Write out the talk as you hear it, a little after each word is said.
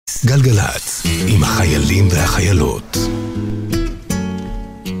גלגלת, עם החיילים והחיילות.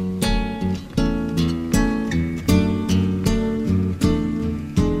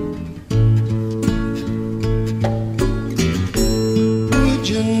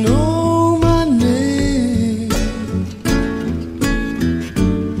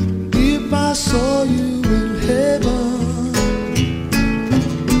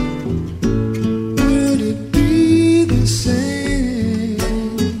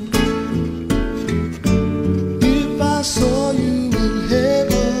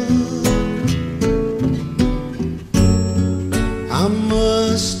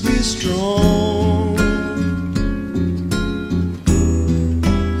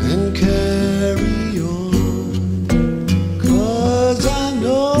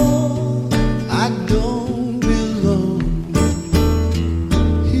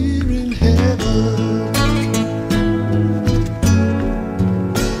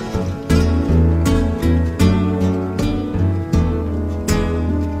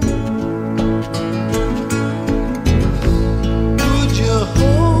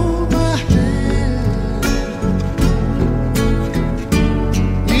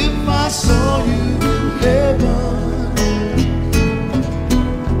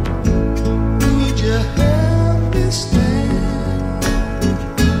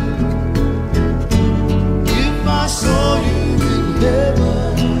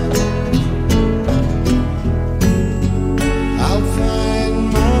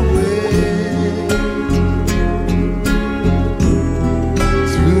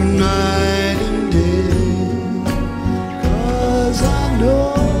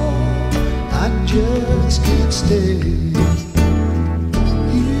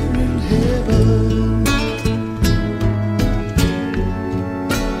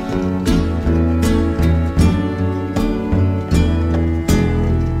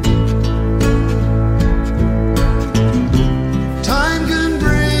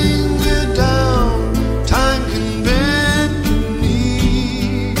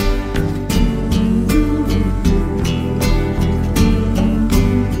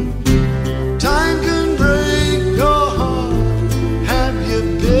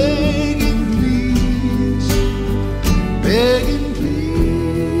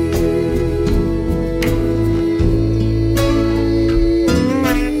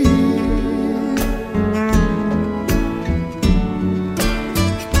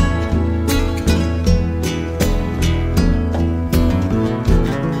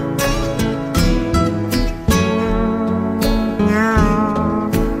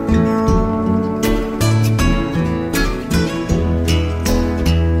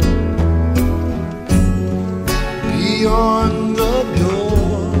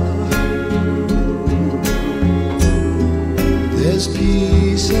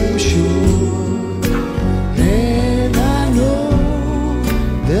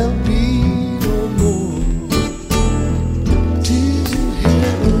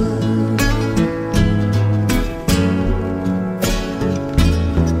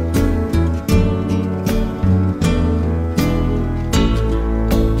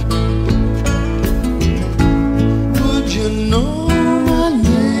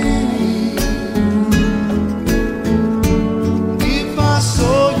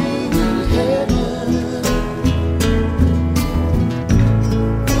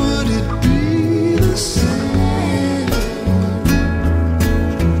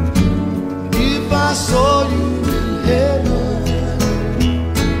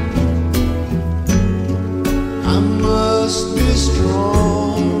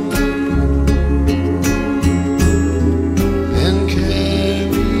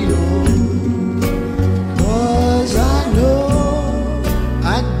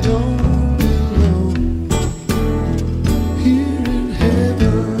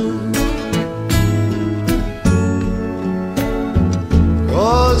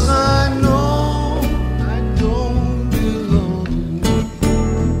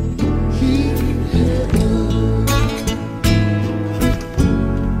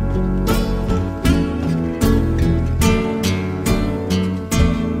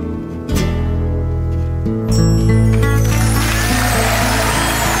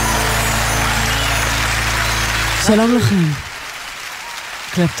 שלום לכם,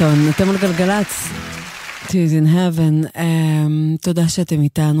 קלפטון, אתם על גלגלץ, Tears in Heaven, תודה שאתם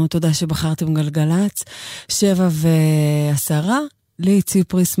איתנו, תודה שבחרתם גלגלץ, 7:10, לי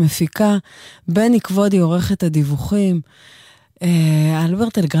ציפריס מפיקה, בני כבודי עורכת הדיווחים,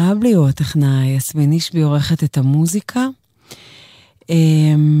 אלברט אלגרבלי הוא הטכנאי, יסמין אישבי עורכת את המוזיקה,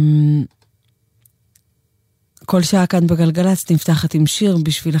 כל שעה כאן בגלגלץ נפתחת עם שיר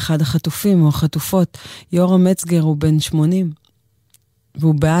בשביל אחד החטופים או החטופות. יורם מצגר הוא בן 80,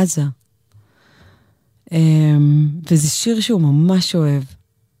 והוא בעזה. וזה שיר שהוא ממש אוהב.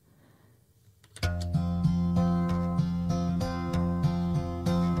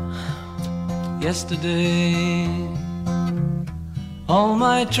 Yesterday, all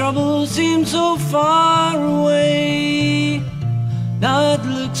my troubles seem so far away. Now it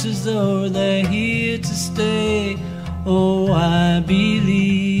looks as though they're here to stay. Oh, I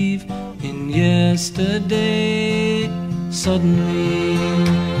believe in yesterday. Suddenly,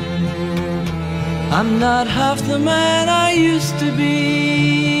 I'm not half the man I used to be.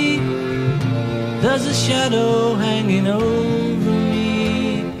 There's a shadow hanging over me.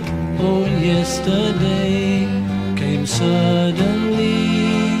 Oh, yesterday came suddenly.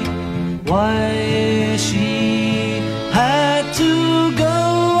 Why she had to go,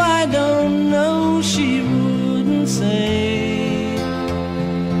 I don't know, she wouldn't say.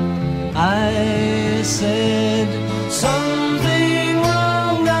 I said something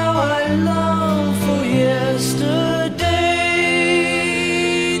wrong, now I long for yesterday.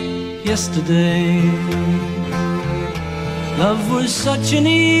 Yesterday, love was such an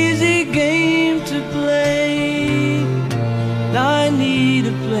easy game to play. Now I need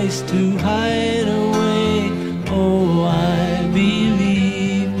a place to hide away. Oh, I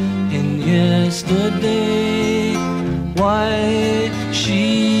believe in yesterday. Why she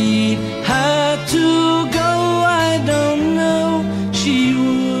had to go, I don't know, she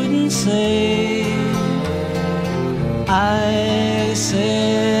wouldn't say. I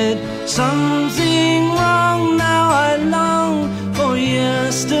said something wrong, now I long for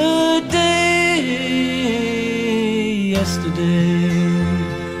yesterday. Yesterday,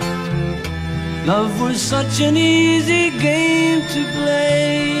 love was such an easy game to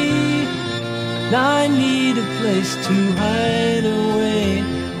play. Now I need a place to hide away.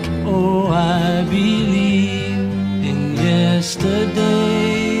 Oh, I believe in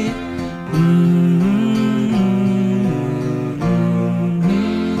yesterday.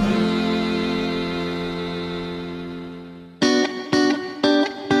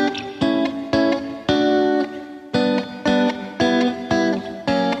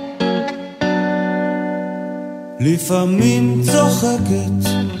 לפעמים צוחקת,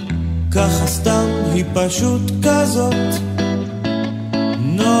 ככה סתם היא פשוט כזאת,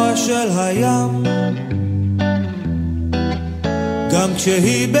 נועה של הים. גם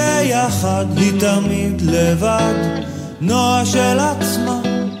כשהיא ביחד היא תמיד לבד, נועה של עצמה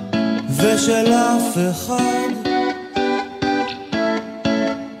ושל אף אחד.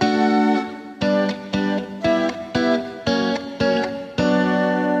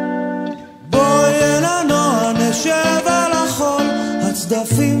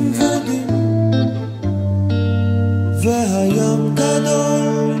 הצדפים וודים והים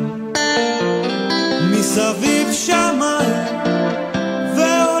גדול, מסביב שמיים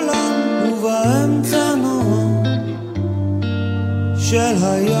ועולם, ובאמצע נועה של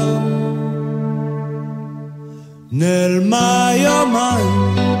הים. נעלמה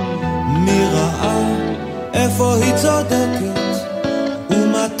יומיים, מי ראה איפה היא צודקת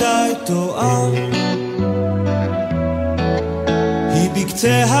ומתי טועה.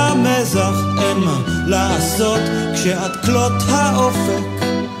 בקצה המזח אין מה לעשות, כשעד כלות האופק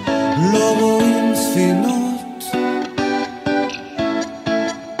לא רואים ספינות.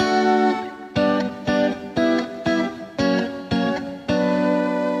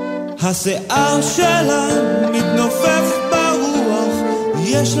 השיער שלה מתנופף ברוח,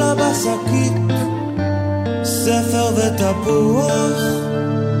 יש לה בשקית ספר ותפוח.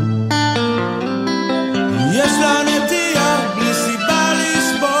 יש לה נטייה בלי סיבה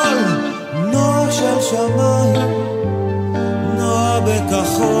לסבול, נועה של שמיים, נועה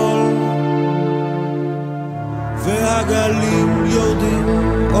בכחול. והגלים יורדים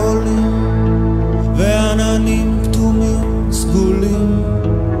עולים, ועננים כתומים סגולים,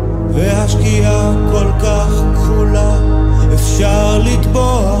 והשקיעה כל כך כחולה אפשר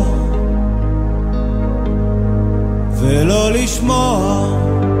לטבוע ולא לשמוע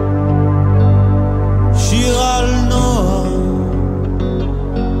שיר על נועה.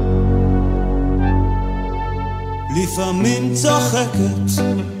 לפעמים צוחקת,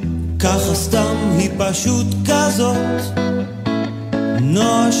 ככה סתם היא פשוט כזאת,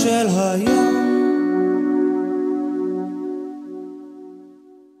 נועה של היום.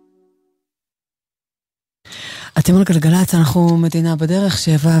 אתם על גלגלץ, אנחנו מדינה בדרך,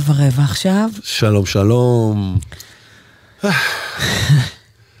 7:15 עכשיו. שלום, שלום.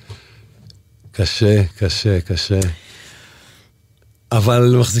 קשה, קשה, קשה.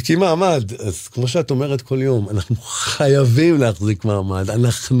 אבל מחזיקים מעמד, אז כמו שאת אומרת כל יום, אנחנו חייבים להחזיק מעמד,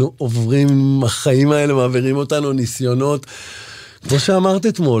 אנחנו עוברים, החיים האלה מעבירים אותנו ניסיונות, כמו שאמרת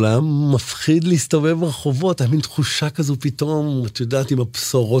אתמול, היה מפחיד להסתובב ברחובות, היה מין תחושה כזו פתאום, את יודעת, עם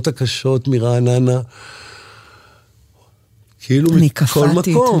הבשורות הקשות מרעננה, כאילו מכל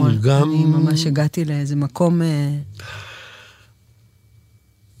מקום, גם... אני ממש הגעתי לאיזה מקום...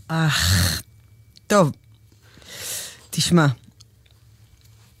 טוב, תשמע.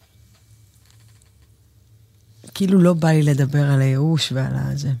 כאילו לא בא לי לדבר על הייאוש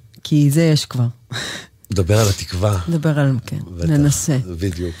ועל זה, כי זה יש כבר. לדבר על התקווה. לדבר על, כן, ננסה.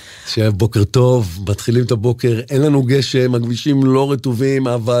 בדיוק. שיהיה בוקר טוב, מתחילים את הבוקר, אין לנו גשם, הכבישים לא רטובים,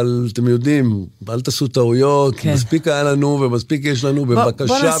 אבל אתם יודעים, אל תעשו טעויות, כן. מספיק היה לנו ומספיק יש לנו, בבקשה,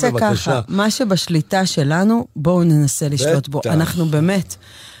 בוא נעשה בבקשה. ככה, מה שבשליטה שלנו, בואו ננסה לשלוט בו. אנחנו באמת,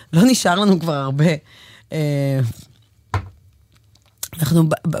 לא נשאר לנו כבר הרבה... אנחנו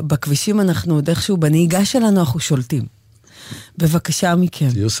בכבישים, אנחנו עוד איכשהו, בנהיגה שלנו אנחנו שולטים. בבקשה מכם.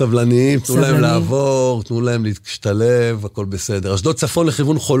 תהיו סבלניים, תנו להם לעבור, תנו להם להשתלב, הכל בסדר. אשדות צפון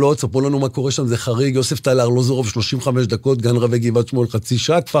לכיוון חולות, ספרו לנו מה קורה שם, זה חריג, יוסף טל ארלוזורוב 35 דקות, גן רבי גבעת שמואל חצי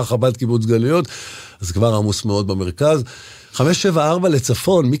שעה, כפר חב"ד קיבוץ גלויות, אז כבר עמוס מאוד במרכז. 574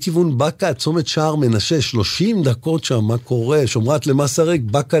 לצפון, מכיוון בקה, צומת שער מנשה, 30 דקות שם, מה קורה? שומרת למסרק,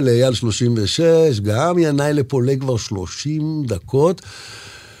 בקה לאייל 36, גם ינאי לפולה כבר 30 דקות,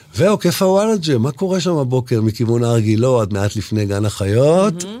 ועוקף הוואלג'ה, מה קורה שם הבוקר? מכיוון הר גילה, עד מעט לפני גן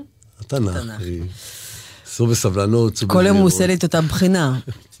החיות, התנ"כי. סעו בסבלנות. כל יום הוא עושה לי את אותה בחינה.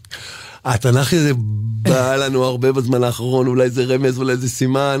 התנ"כי זה בא לנו הרבה בזמן האחרון, אולי זה רמז, אולי זה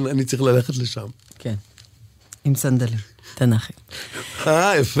סימן, אני צריך ללכת לשם. כן, עם סנדלים. תנ"כי.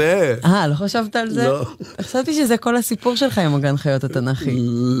 יפה. לא חשבת על זה? לא. חשבתי שזה כל הסיפור שלך עם הגן חיות התנ"כי.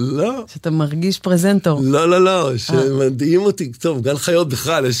 לא. שאתה מרגיש פרזנטור. לא, שמדהים אותי. טוב, גן חיות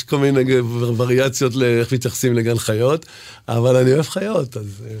בכלל, יש כל מיני וריאציות לאיך מתייחסים לגן חיות, אבל אני אוהב חיות,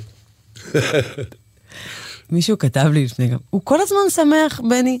 אז... מישהו כתב לי לפני גם, הוא כל הזמן שמח,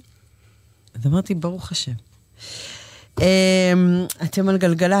 בני. אז אמרתי, ברוך השם. אתם על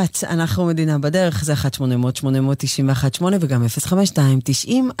גלגלת, אנחנו מדינה בדרך, זה 1-800-891-8 וגם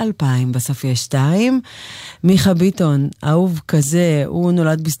 052-90-2000 בסוף יש 2. מיכה ביטון, אהוב כזה, הוא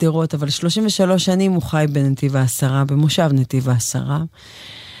נולד בסדרות, אבל 33 שנים הוא חי בנתיב העשרה, במושב נתיב העשרה.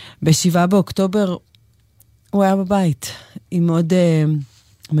 ב7 באוקטובר הוא היה בבית, עם עוד,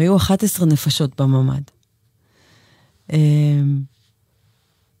 הם היו 11 נפשות בממד.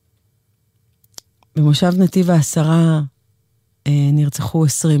 במושב נתיב העשרה נרצחו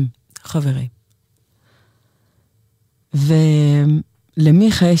 20 חברים.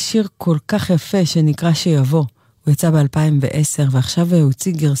 ולמיכה יש שיר כל כך יפה שנקרא שיבוא. הוא יצא ב-2010 ועכשיו הוא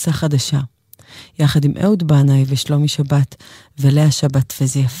הוציא גרסה חדשה. יחד עם אהוד בנאי ושלומי שבת ולאה שבת,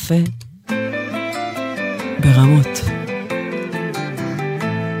 וזה יפה ברמות.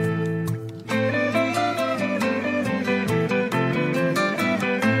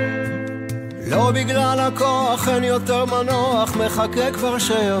 לא בגלל הכוח אין יותר מנוח, מחכה כבר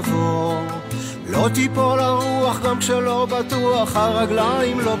שיבוא. לא תיפול הרוח גם כשלא בטוח,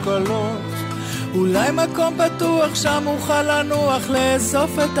 הרגליים לא קלות. אולי מקום בטוח שם אוכל לנוח,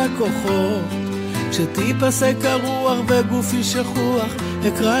 לאסוף את הכוחות. כשתיפסק הרוח וגופי שכוח,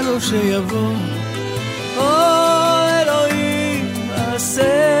 אקרא לו שיבוא. אלוהים,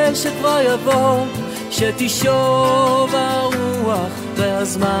 עשה שכבר יבוא, שתשוב הרוח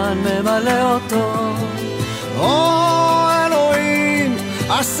והזמן ממלא אותו. אלוהים,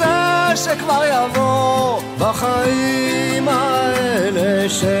 עשה שכבר יבוא, בחיים האלה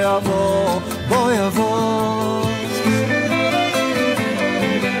שיבוא, בוא יבוא.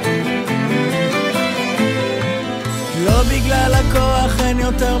 לא בגלל הכוח אין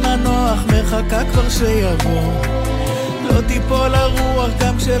יותר מנוח, מחכה כבר שיבוא. לא תיפול הרוח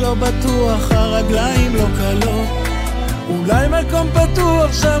גם כשלא בטוח, הרגליים לא קלות. אולי מקום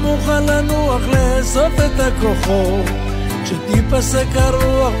פתוח שם אוכל לנוח, לאסוף את הכוחות. כשתיפסק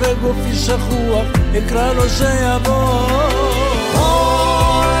הרוח וגופי שכוח, אקרא לו שיבוא.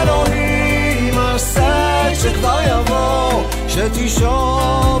 אלוהים, עשה שכבר יבוא,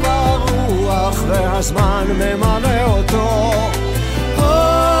 שתשוב הרוח והזמן ממלא אותו.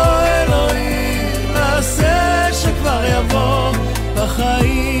 אלוהים, עשה שכבר יבוא,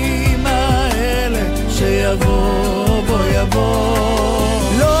 בחיים האלה שיבוא, בוא יבוא.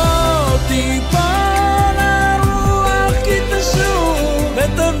 לא תיפול הרוח כי תשוב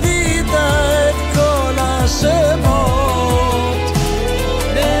ותביא את כל השמות,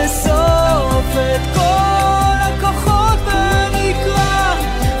 נאסוף את כל הכוחות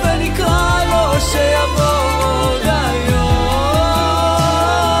ונקרא לו שיבוא עוד היום.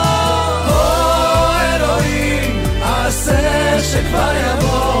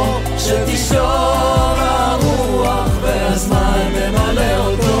 שתשור הרוח והזמן ממלא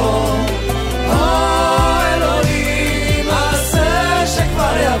אותו. אלוהים עשה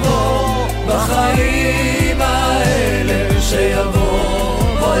שכבר יבוא בחיים האלה, שיבוא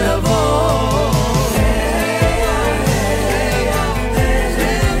בוא יבוא.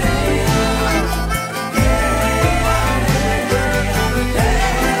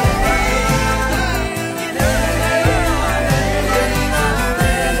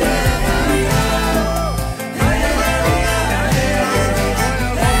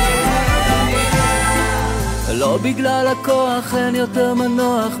 לא בגלל הכוח אין יותר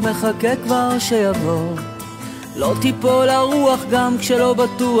מנוח, מחכה כבר שיבוא. לא תיפול הרוח גם כשלא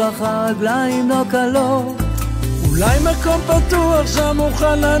בטוח, הרגליים לא קלות. אולי מקום פתוח שם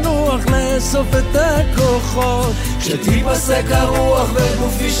מוכן לנוח, לאסוף את הכוחות. כשתיפסק הרוח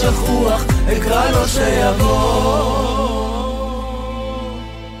וגופי שכוח, אקרא לו שיבוא.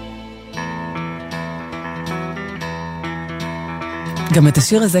 גם את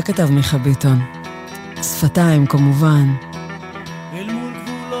השיר הזה כתב מיכה ביטון. שפתיים כמובן. אל מול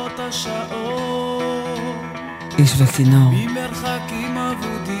גבולות השעות, איש וכינור. ממרחקים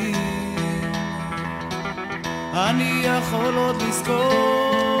אבודים, אני יכול עוד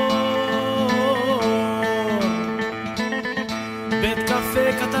לזכור בית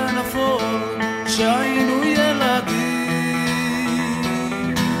קפה קטן אפור שהיינו ילדים,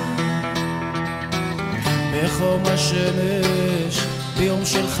 בחום השמש ביום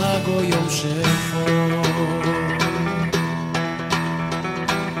של חג או יום של חור,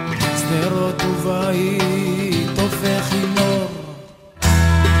 שדרות ובית הופך עם אור,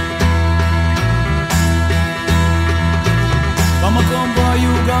 במקום בו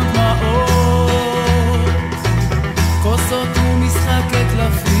היו גם דמעות, כוסות ומשחקי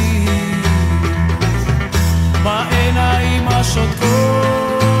קלפים, בעיניים השותקות,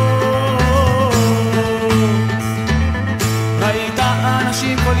 ראית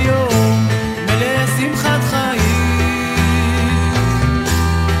אנשים כל יום מלא שמחת חיים,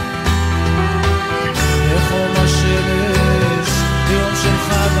 בחום השמש ביום של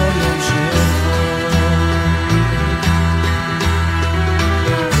חג או יום של חור,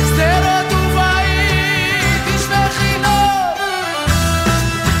 שדרות ובית איש וכינור,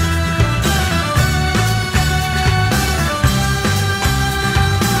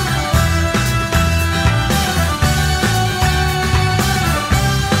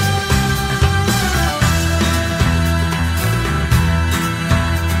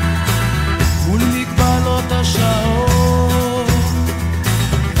 מול מגבלות השעות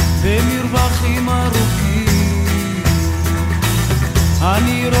במרווחים ארוכים,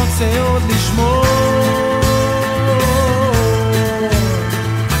 אני רוצה עוד לשמור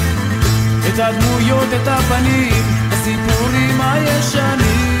את הדמויות, את הפנים, הסיפורים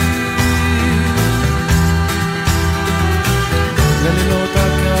הישנים, ללילות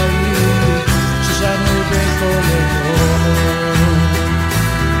הקיץ ששרנו בכל אור,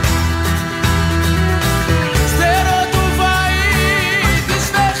 שדרות ובית איש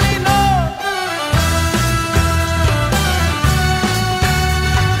וכינור,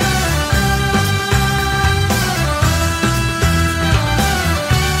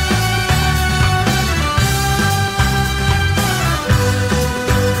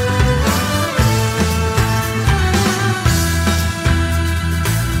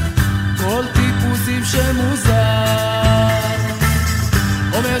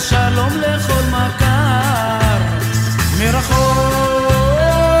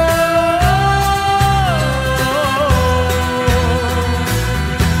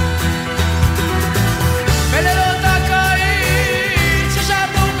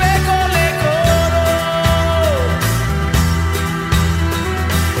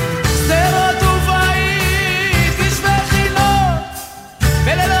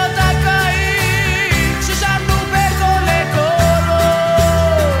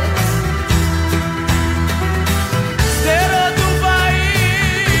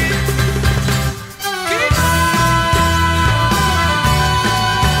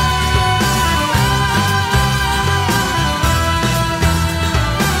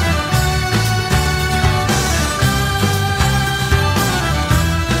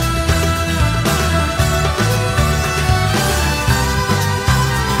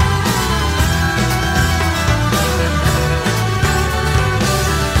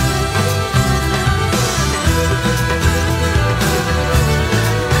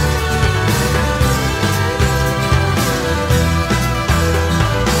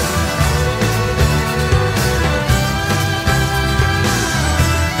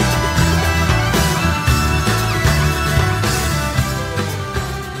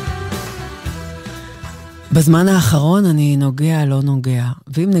 בזמן האחרון אני נוגע, לא נוגע.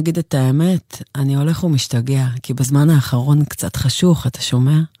 ואם נגיד את האמת, אני הולך ומשתגע, כי בזמן האחרון קצת חשוך, אתה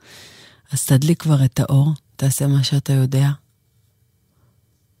שומע? אז תדליק כבר את האור, תעשה מה שאתה יודע.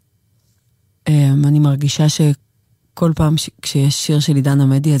 אני מרגישה שכל פעם כשיש שיר של עידן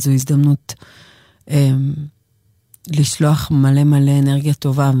עמדי, אז זו הזדמנות לשלוח מלא מלא אנרגיה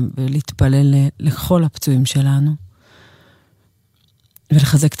טובה, ולהתפלל לכל הפצועים שלנו.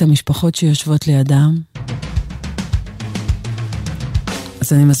 ולחזק את המשפחות שיושבות לידם.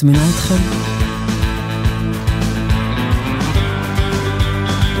 אז אני מזמינה אתכם.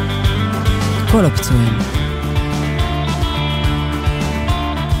 כל הפצועים.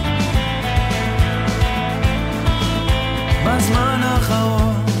 בזמן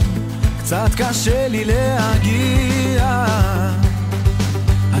האחרון קצת קשה לי להגיע,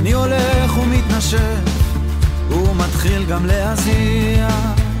 אני הולך ומתנשף ומתחיל גם להזיע,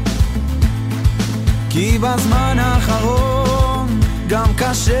 כי בזמן האחרון גם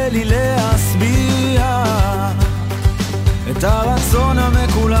קשה לי להסביע את הרצון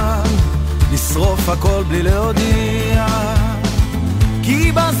המקולל לשרוף הכל בלי להודיע,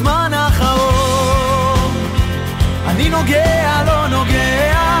 כי בזמן האחרון אני נוגע, לא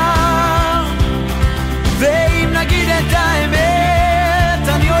נוגע, ואם נגיד את האמת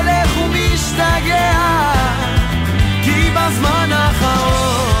אני הולך ומשתגע, כי בזמן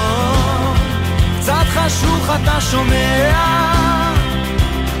האחרון קצת חשוך אתה שומע,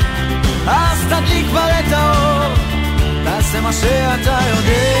 אז תדליק כבר את האור, תעשה מה שאתה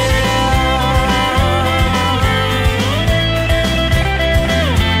יודע.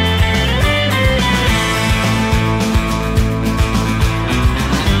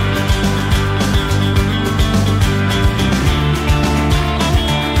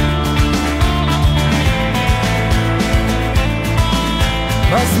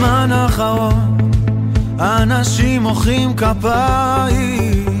 בזמן האחרון אנשים מוחאים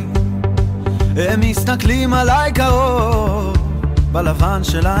כפיים, הם מסתכלים עליי קרוב בלבן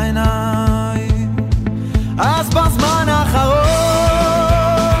של העיניים, אז בזמן האחרון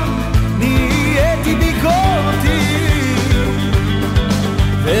נהייתי ביקורתי,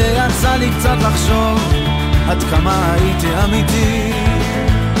 ויצא לי קצת לחשוב עד כמה הייתי אמיתי,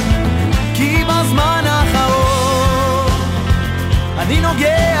 כי בזמן האחרון אני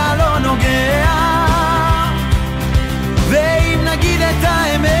נוגע, לא נוגע, ואם נגיד את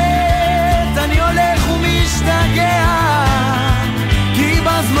האמת אני הולך ומשתגע, כי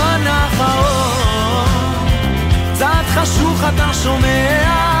בזמן האחרון קצת חשוך אתה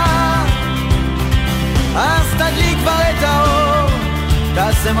שומע, אז תדליק כבר את האור,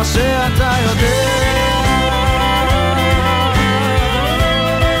 תעשה מה שאתה יודע.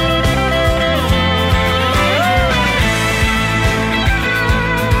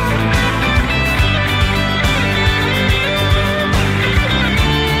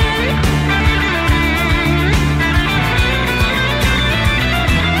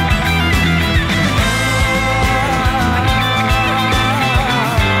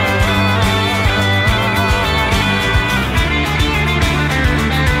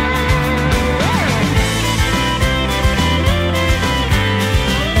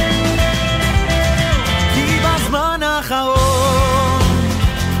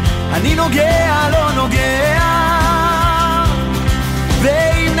 אני נוגע, לא נוגע,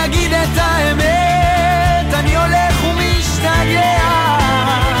 ואם נגיד את האמת אני הולך ומשתגע,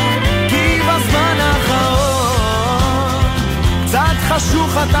 כי בזמן האחרון קצת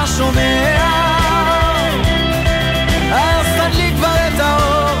חשוך אתה שומע, אז תדליק כבר את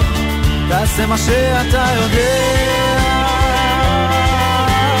האור, תעשה מה שאתה יודע.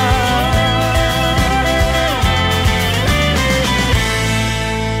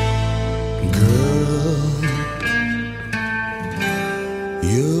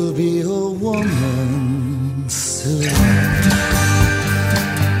 You'll be a woman soon.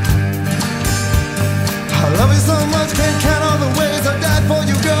 I love you so much, can't count all the ways I died for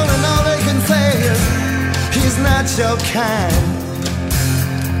you, girl, and all they can say is he's not your kind.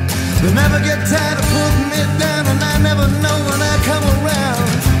 They never get tired of putting me down, and I never know when I come around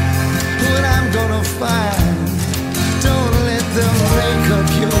what I'm gonna find. Don't let them make up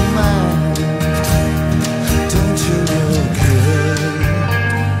your mind. Don't you know, girl,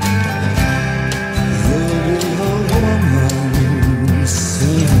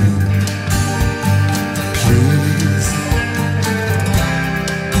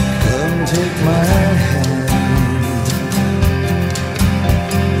 take my hand,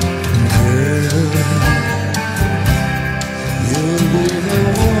 girl, you'll be the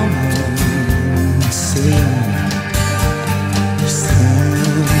woman soon, soon.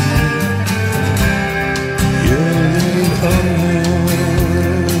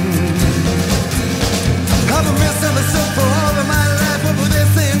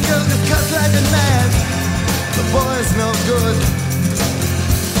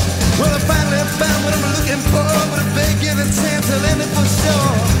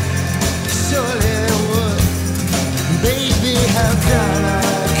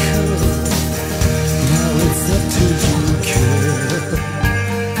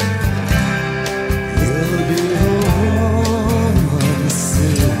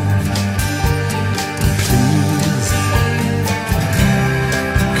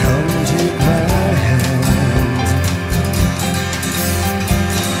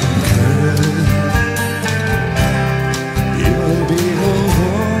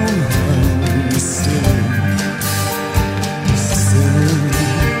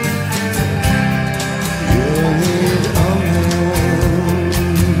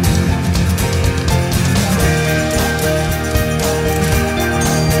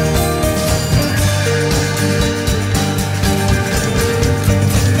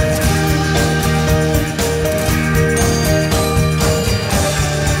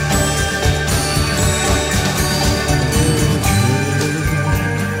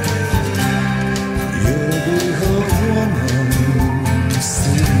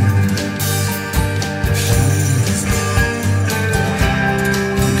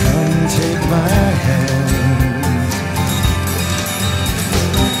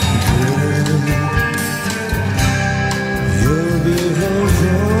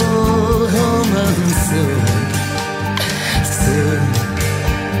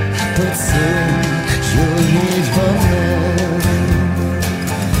 soon you'll move on.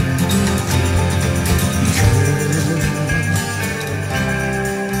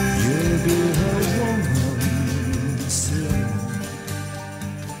 You'll be her woman soon.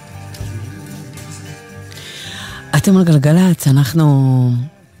 אתם על גלגלץ, אנחנו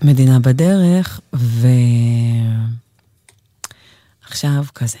מדינה בדרך, ועכשיו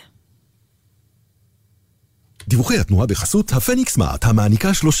כזה. דיווחי התנועה בחסות הפניקס סמארט,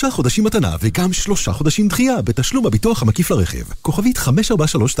 המעניקה 3 חודשים מתנה וגם 3 חודשים דחייה בתשלום הביטוח המקיף לרכב. כוכבית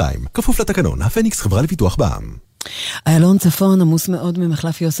 5432, כפוף לתקנון, הפניקס חברה לפיתוח בע"מ. איילון צפון עמוס מאוד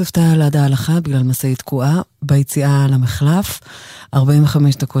ממחלף יוספטל עד ההלכה בגלל משאית תקועה ביציאה למחלף,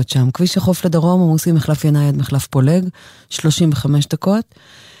 45 דקות שם. כביש החוף לדרום עמוס ממחלף ינאי עד מחלף פולג, 35 דקות.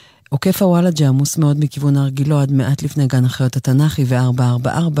 עוקף הוואלג'ה עמוס מאוד מכיוון הרגילו עד מעט לפני גן החיות התנ"כי,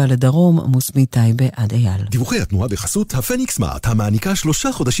 ו444 לדרום עמוס מטייבה עד אייל. דיווחי התנועה בחסות הפניקס סמארט, המעניקה 3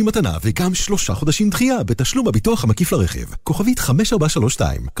 חודשים מתנה וגם 3 חודשים דחייה בתשלום הביטוח המקיף לרכב. כוכבית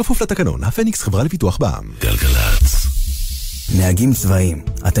 5432, כפוף לתקנון, הפניקס חברה לפיתוח בע"מ. גלגלץ. נהגים צבאיים,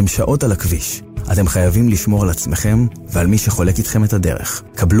 אתם שעות על הכביש. אתם חייבים לשמור על עצמכם ועל מי שחולק איתכם את הדרך.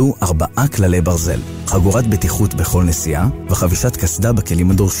 קבלו 4 כללי ברזל, חגורת בטיחות בכל נסיעה וחבישת קסדה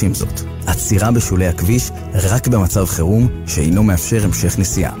בכלים הדורשים זאת. עצירה בשולי הכביש רק במצב חירום שאינו מאפשר המשך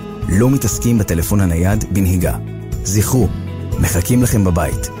נסיעה. לא מתעסקים בטלפון הנייד בנהיגה. זכרו, מחכים לכם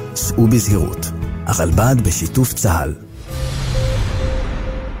בבית. סעו בזהירות. הרלב"ד בשיתוף צה"ל.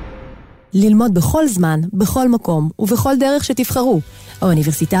 ללמוד בכל זמן, בכל מקום ובכל דרך שתבחרו.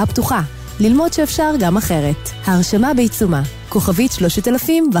 האוניברסיטה הפתוחה. ללמוד שאפשר גם אחרת. ההרשמה בעיצומה. כוכבית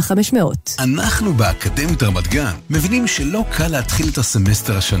 3500. אנחנו באקדמית רמת גן מבינים שלא קל להתחיל את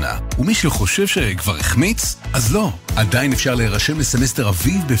הסמסטר השנה. ומי שחושב שכבר החמיץ, אז לא. עדיין אפשר להירשם לסמסטר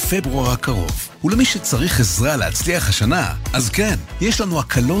אביב בפברואר הקרוב. ולמי שצריך עזרה להצליח השנה, אז כן, יש לנו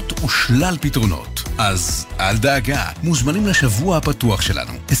הקלות ושלל פתרונות. אז אל דאגה, מוזמנים לשבוע הפתוח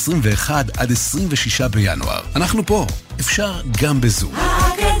שלנו, 21 עד 26 בינואר. אנחנו פה, אפשר גם בזום.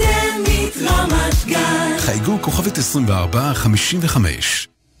 האקדמית רמת גן. חייגו כוכבית 2455.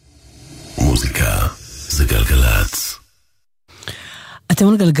 מוזיקה זה גלגלץ. אתם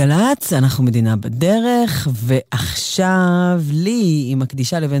על גלגלץ, אנחנו מדינה בדרך, ועכשיו לי, עם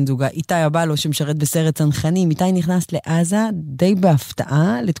הקדישה לבן זוגה, איתי הבאלו שמשרת בסרט צנחנים. איתי נכנס לעזה די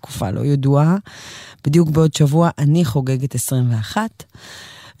בהפתעה, לתקופה לא ידועה. בדיוק בעוד שבוע אני חוגגת 21,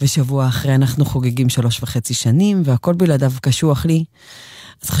 ושבוע אחרי אנחנו חוגגים 3.5 שנים, והכל בלעדיו קשוח לי.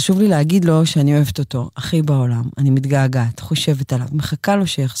 אז חשוב לי להגיד לו שאני אוהבת אותו, הכי בעולם. אני מתגעגעת, חושבת עליו, מחכה לו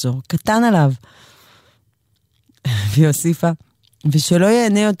שיחזור, קטן עליו. ויוסיפה, ושלא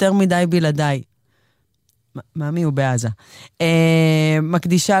ייהנה יותר מדי בלעדיי. מאמי הוא בעזה.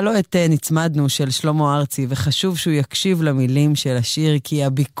 מקדישה לו את נצמדנו של שלמה ארצי, וחשוב שהוא יקשיב למילים של השיר, כי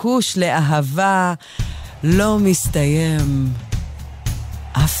הביקוש לאהבה לא מסתיים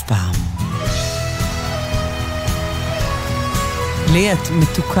אף פעם. לי את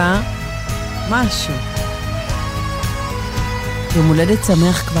מתוקה משהו. יום הולדת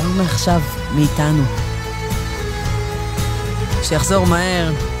שמח כבר מעכשיו מאיתנו. שיחזור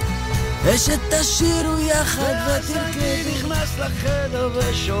מהר. ושתשירו יחד ותרקדי. נכנס לחדר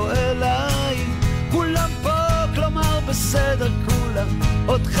ושואל האם כולם פה, כלומר בסדר, כולם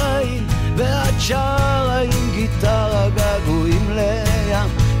עוד חיים, ואת שרה עם גיטרה געגועים לים,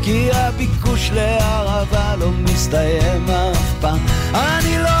 כי הביקוש לערבה לא מסתיים אף פעם.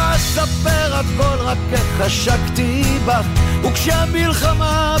 אני לא אספר הכל, רק איך חשקתי בך,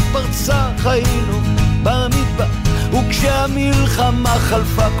 וכשהמלחמה פרצה חיינו במדבר, וכשהמלחמה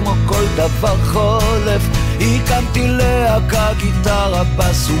חלפה כמו כל דבר חולף, הקמתי להקה, גיטרה,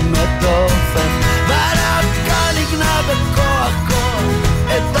 בס ומתופף, והלהקה נגנה בכוח כוח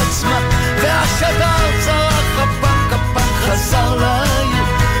את עצמה, והשדר צרח הפנק הפנק חזר לעיר,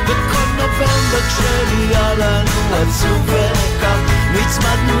 וכל נובמבר כשנהיה לנו עצוב וקר,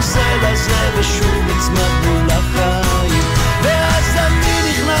 נצמדנו זה לזה ושוב נצמדנו לחיים. ואז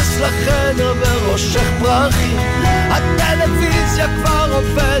אני נכנס לחדר בראשך פרחים, הטלוויזיה כבר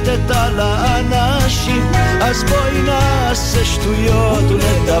עובדת על האנשים, אז בואי נעשה שטויות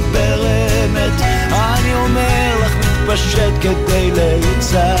ונדבר אמת, אני אומר לך מתפשט כדי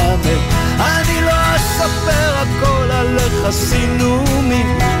להיצמד, אני לא אספר הכל עליך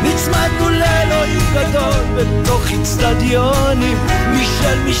סינומים, נצמדנו לאלוהים גדול בתוך אצטדיונים,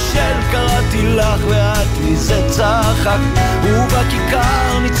 מישל קראתי לך ואת לי זה צחק,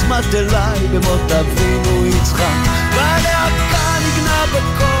 ובכיכר נצמד אליי במות אבינו יצחק, והלהקה נגנה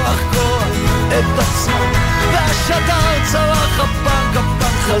בכוח כוח את עצמו, והשדר צרח הפנק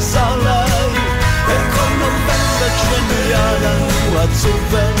הפנק חזר לעיר, וכל נובמבר כשנהיה לנו עצוב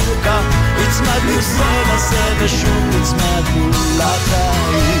וקר, נצמדנו זה לזה ושוב נצמדנו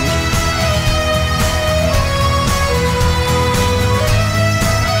לחיים.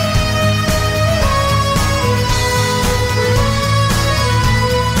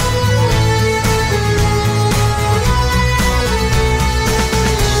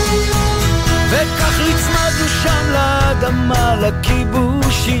 וכך נצמדנו שם לאדמה,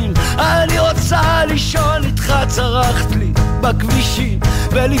 לכיבושים. אני רוצה לישון איתך, צרחת לי בכבישים,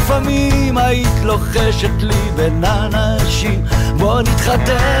 ולפעמים היית לוחשת לי בין אנשים, בוא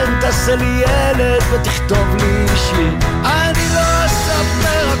נתחתן, תעשה לי ילד ותכתוב לי שיר. אני לא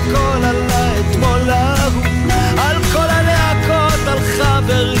אספר הכל על האתמול ההוא, על כל הלהקות, על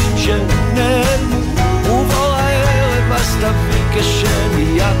חברים שנעלמו, ובוא הערב אז תביא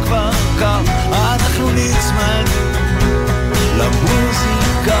כשנהיה כבר קם, אנחנו נצמדנו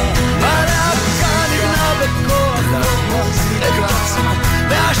למוזיקה. הלהקה נבנה בכוח את עצמו,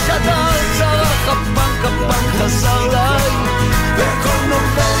 והשדר צרח הפנק חזר לי, וכל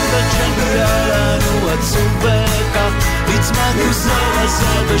נובמבר כשנהיה לנו עצוב וכך נצמדנו זה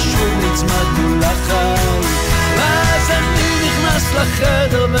לזה ושוב נצמדנו לחיים. ואז אני נכנס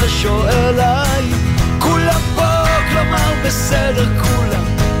לחדר ושואל לי, כולם פה כלומר בסדר, כולם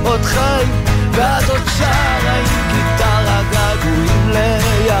עוד חיים, ואת עוד שרה עם גיטרה געגועים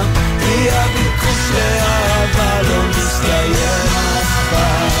לים, כי הביקוש לאהבה לא מסתיים אף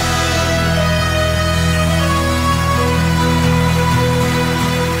פעם.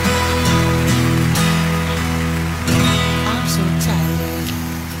 I'm so tired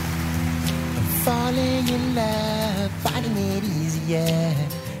of falling in love, finding it easier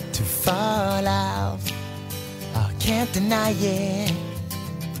to fall out. I can't deny it,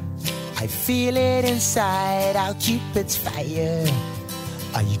 I feel it inside, I'll keep its fire.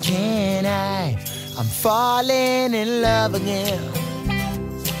 Oh, you can't hide, I'm falling in love again.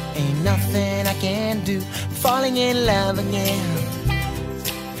 Ain't nothing I can do, falling in love again.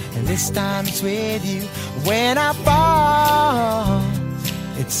 And this time it's with you. When I fall,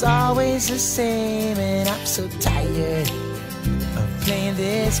 it's always the same, and I'm so tired of playing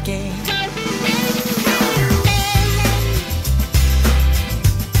this game.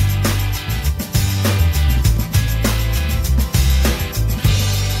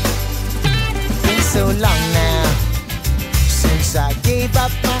 So long now since I gave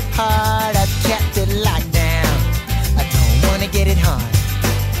up my heart, I've kept it locked down, I don't wanna get it hard.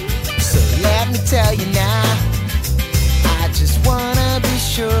 So let me tell you now, I just wanna be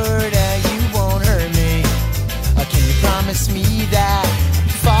sure that you won't hurt me. Or can you promise me that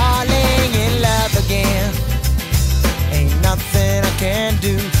falling in love again ain't nothing I can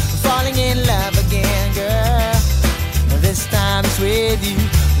do? Falling in love again, girl, this time it's with you.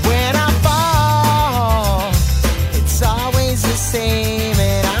 When I fall, it's always the same,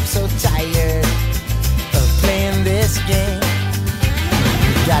 and I'm so tired of playing this game.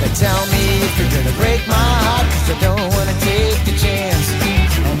 You gotta tell me if you're gonna break my heart, 'cause I don't wanna take the chance.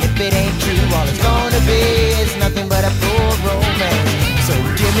 And if it ain't true, all it's gonna be is nothing but a poor romance. So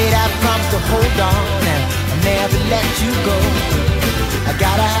give me that promise to hold on, and I'll never let you go. I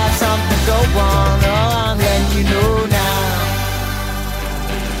gotta have something go on, oh, I'm letting you know now.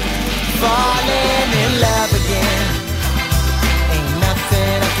 Falling in love again, ain't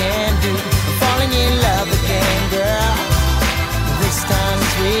nothing I can do. Falling in love again, girl, this time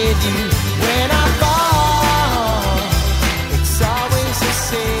it's with you. When I fall, it's always the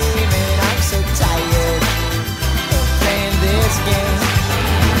same, and I'm so tired of playing this game,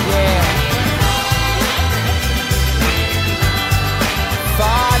 yeah.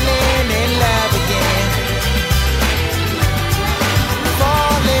 Falling in love again,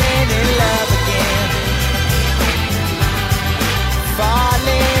 falling in love again,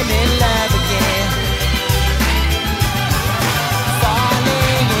 falling in love again,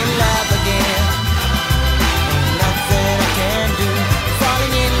 falling in love again. Ain't nothing I can do.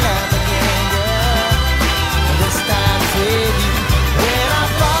 Falling in love again, girl. This time it's with you. When I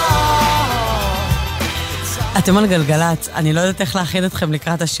fall. אתם על גלגלת, אני לא יודעת איך להכין אתכם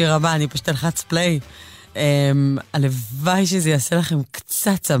לקראת השיר הבא, אני פשוט אלחץ פליי. הלוואי שזה יעשה לכם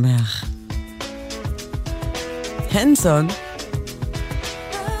קצת שמח. הנסון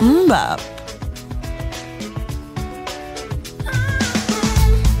מבאפ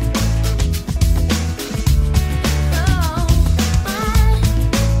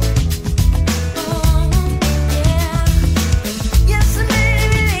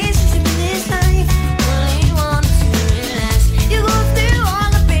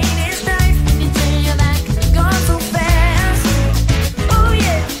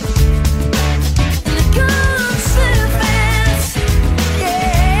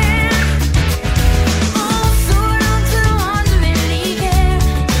Yeah.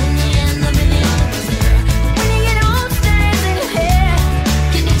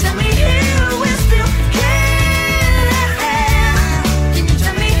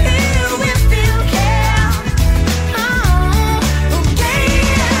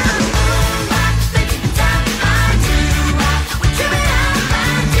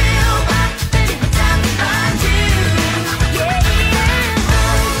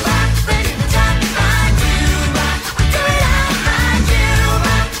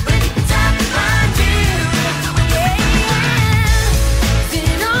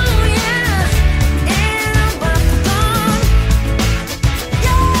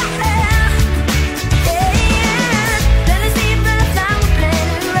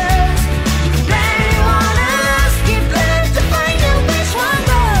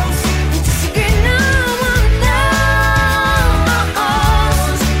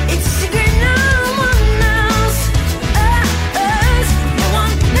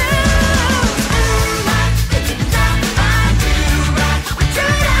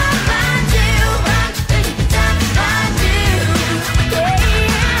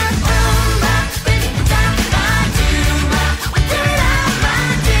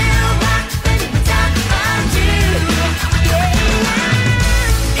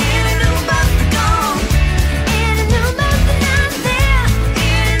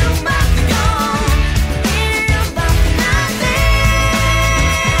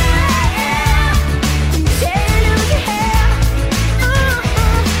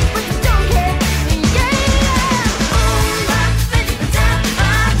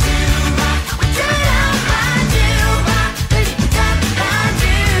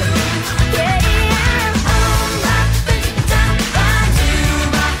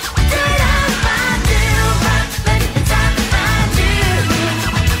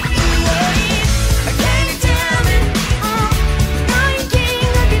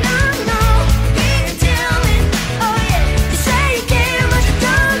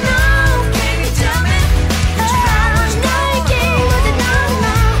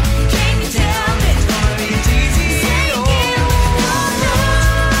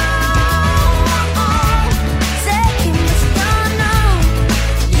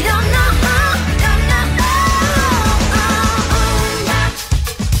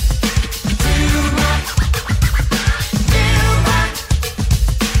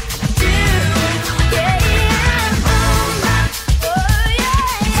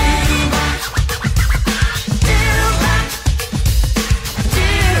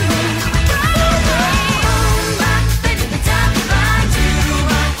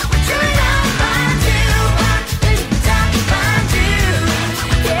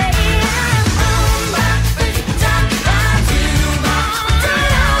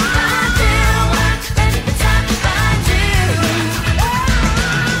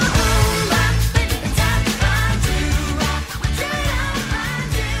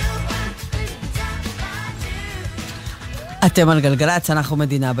 אתם על גלגלץ, אנחנו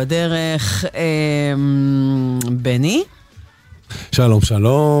מדינה בדרך. בני? שלום,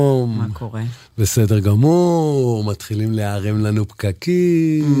 שלום. מה קורה? בסדר גמור, מתחילים להיערם לנו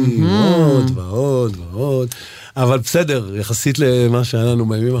פקקים, עוד ועוד ועוד. אבל בסדר, יחסית למה שהיה לנו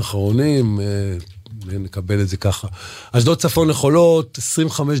בימים האחרונים, נקבל את זה ככה. אשדות צפון לחולות,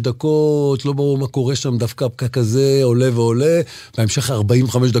 25 דקות, לא ברור מה קורה שם, דווקא הפקק הזה עולה ועולה, בהמשך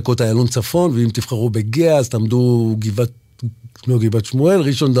 45 דקות איילון צפון, ואם תבחרו בגאה, אז תעמדו גבעת שמואל,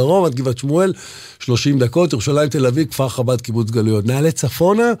 ראשון דרום, עד גבעת שמואל, 30 דקות, ירושלים תל אביב, כפר חב"ד, קיבוץ גלויות. נעלה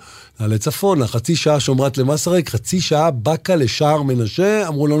צפונה, חצי שעה שומרת למסרק, חצי שעה בקה לשער מנשה,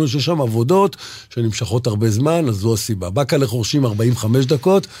 אמרו לנו ששם עבודות שנמשכות הרבה זמן, אז זו הסיבה. בקה לחורשים 45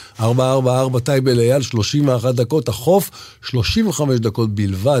 דקות, 444 טייבה ליל, 31 דקות, החוף, 35 דקות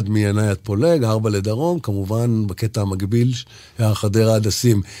בלבד, מעיני עד פולג, 4 לדרום, כמובן בקטע המקביל, חדרה עד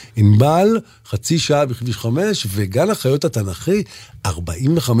הסים. ענבל, חצי שעה בכביש 5, וגן החיות התנ"כי,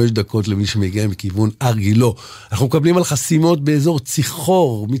 45 דקות למי שמגיע מכיוון ארגילו. אנחנו מקבלים על חסימות באזור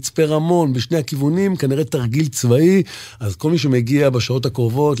ציחור, מצפה רמון, בשני הכיוונים, כנראה תרגיל צבאי, אז כל מי שמגיע בשעות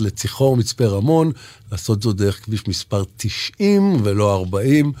הקרובות לציחור, מצפה רמון, לעשות זאת דרך כביש מספר 90 ולא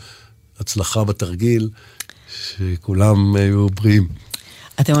 40. הצלחה בתרגיל, שכולם יהיו בריאים.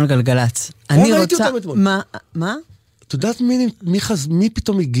 אתם על גלגלץ. אני רוצה... מה? את יודעת מי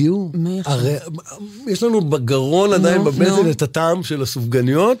פתאום הגיעו? הרי יש לנו בגרון עדיין בבטן את הטעם של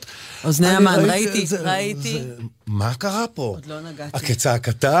הסופגניות. אוזני המן, ראיתי. מה קרה פה? עוד לא נגעתי.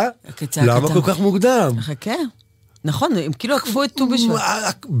 הקצעקתה? למה כל כך מוקדם? חכה. נכון, הם כאילו עקפו את ט"ו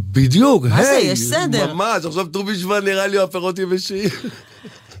בשבט. בדיוק. מה זה? יש סדר. ממש, עכשיו ט"ו בשבט נראה לי הפירות יבשים.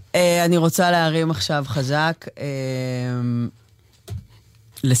 אני רוצה להרים עכשיו חזק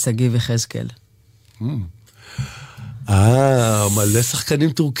לשגיא וחזקאל. מלא שחקנים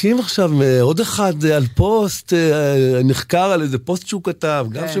טורקים עכשיו, עוד אחד על פוסט, נחקר על איזה פוסט שהוא כתב,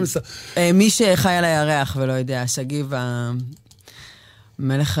 גם מי שחי על הירח ולא יודע, שגיא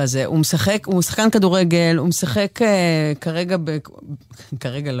המלך הזה, הוא שחקן כדורגל, הוא משחק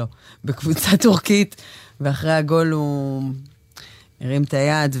כרגע לא, בקבוצה טורקית, ואחרי הגול הוא הרים את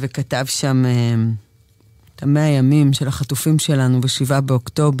היד וכתב שם את 100 הימים של החטופים שלנו ב7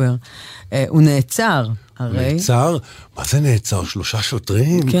 באוקטובר. הוא נעצר. נעצר? מה זה נעצר? 3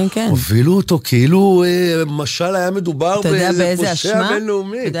 שוטרים? כן, כן. הובילו אותו כאילו משל היה מדובר באיזה פושע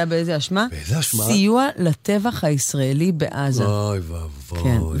בינלאומי. אתה יודע באיזה אשמה? באיזה אשמה? סיוע לטבח הישראלי בעזה. אוי ואבוי.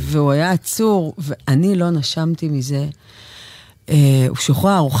 כן, והוא היה עצור, ואני לא נשמתי מזה. הוא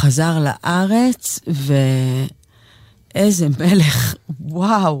שוחרר, הוא חזר לארץ, ואיזה מלך,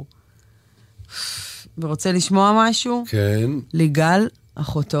 וואו. ורוצה לשמוע משהו? כן. ליגל,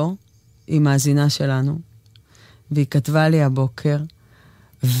 אחותו, היא מאזינה שלנו, והיא כתבה לי הבוקר,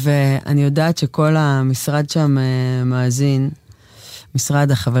 ואני יודעת שכל המשרד שם מאזין,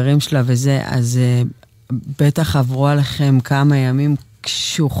 משרד החברים שלה וזה, אז בטח עברו עליכם כמה ימים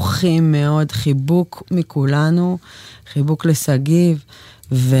קשוחים מאוד, חיבוק מכולנו, חיבוק לשגיא,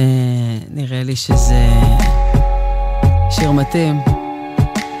 ונראה לי שזה שיר מתאים.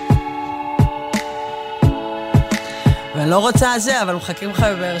 ואני לא רוצה זה, אבל מחכים לך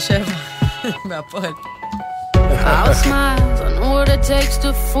בבאר שבע, בהפועל. I'll smile, I know what it takes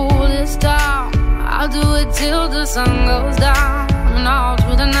to fool this town. I'll do it till the sun goes down and all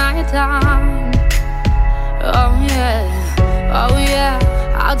through the night time. Oh yeah,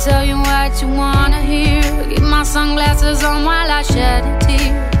 I'll tell you what you wanna hear. Keep my sunglasses on while I shed a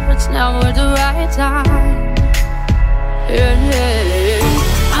tear. It's never the right time. Yeah.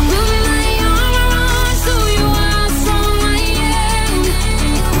 I'm moving my arm around so you are from my end.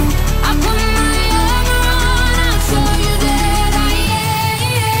 I put my arm around, I saw you dead.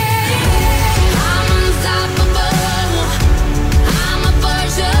 I'm unstoppable. I'm a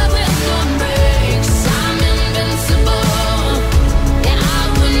Porsche with no brakes. I'm invincible. Yeah, I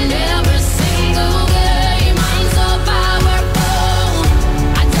win every single game. I'm so powerful.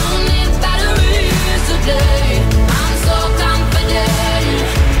 I don't need batteries today. I'm so confident.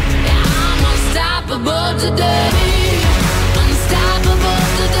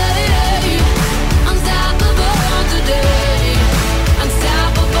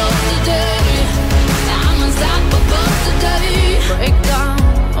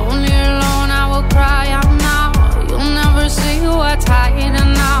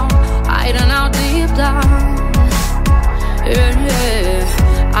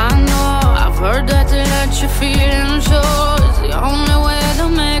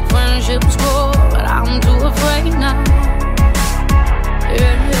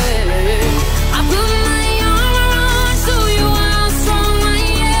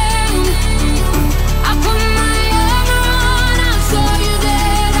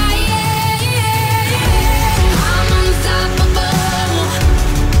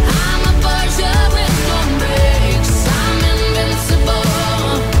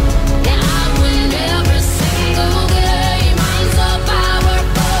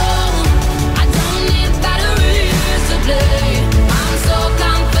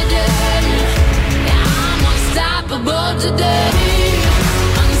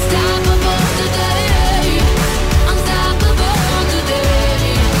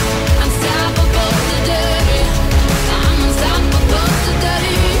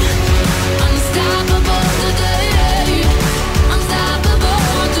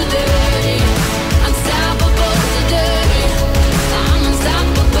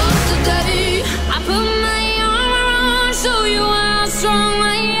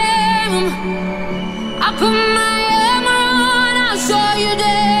 put my armor on, I'll show you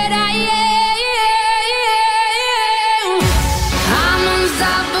that I am. I'm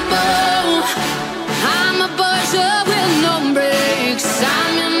unstoppable. I'm a Porsche with no brakes.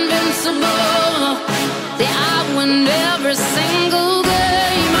 I'm invincible. Yeah, I win every single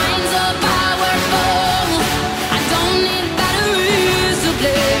game. I'm so powerful. I don't need batteries to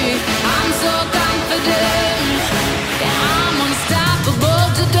play. I'm so confident. Yeah, I'm unstoppable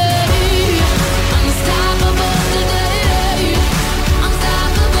today. Unstoppable today.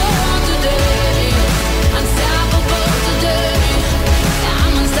 Unstoppable today. Unstoppable today. Yeah,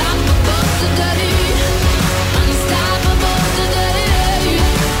 I'm unstoppable today. Unstoppable today.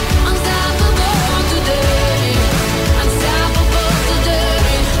 Unstoppable today. Unstoppable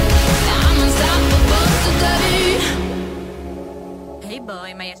today. Yeah, I'm unstoppable today. Hey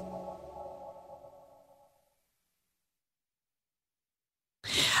boy, my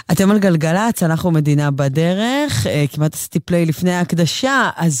אתם על גלגלץ, אנחנו מדינה בדרך, כמעט עשיתי פליי לפני ההקדשה,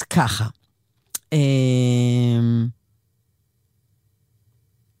 אז ככה.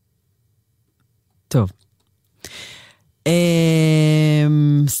 טוב.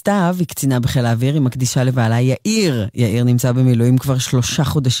 סתיו היא קצינה בחיל האוויר, היא מקדישה לבעלה יאיר. יאיר נמצא במילואים כבר 3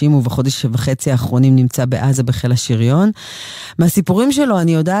 חודשים, ובחודש וחצי האחרונים נמצא בעזה בחיל השריון. מהסיפורים שלו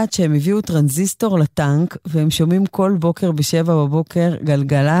אני יודעת שהם הביאו טרנזיסטור לטנק, והם שומעים כל בוקר ב7 בבוקר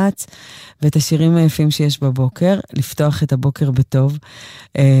גלגלץ, ואת השירים היפים שיש בבוקר, לפתוח את הבוקר בטוב.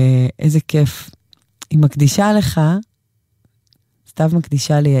 איזה כיף. היא מקדישה לך, סתיו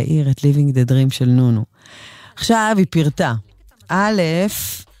מקדישה ליאיר את Living the Dream של נונו. עכשיו היא פירטה.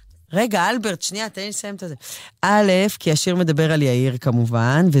 רגע, אלברט, שנייה, תן לי לסיים את זה. כי השיר מדבר על יאיר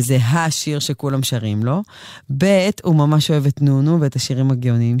כמובן, וזה השיר שכולם שרים לו. הוא ממש אוהב את נונו ואת השירים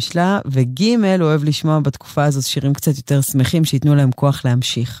הגאוניים שלה, וג' הוא אוהב לשמוע בתקופה הזאת שירים קצת יותר שמחים, שיתנו להם כוח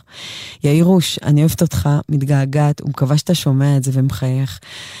להמשיך. יאירוש, אני אוהבת אותך, מתגעגעת, ומקווה שאתה שומע את זה ומחייך.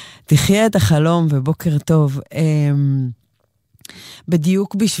 תחיה את החלום ובוקר טוב.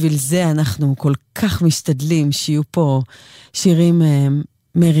 בדיוק בשביל זה אנחנו כל כך משתדלים שיהיו פה שירים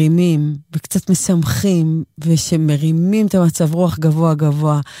מרימים וקצת משמחים ושמרימים את המצב רוח גבוה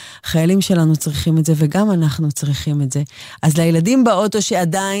גבוה. חיילים שלנו צריכים את זה וגם אנחנו צריכים את זה. אז לילדים באוטו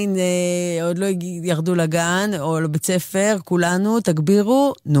שעדיין עוד לא ירדו לגן או לבית ספר, כולנו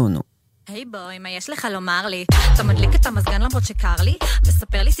תגבירו נונו. היי בוי, מה יש לך לומר לי? אתה מדליק את המזגן למרות שקר לי?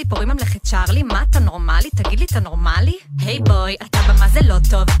 מספר לי סיפורים ממלכת צ'רלי? מה, אתה נורמלי? תגיד לי, אתה נורמלי? היי בוי, אתה במה זה לא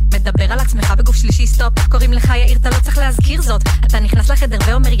טוב? מדבר על עצמך בגוף שלישי סטופ. קוראים לך יאיר, אתה לא צריך להזכיר זאת. אתה נכנס לחדר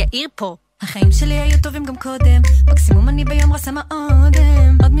ואומר יאיר פה. החיים שלי היו טובים גם קודם, מקסימום אני ביום רסה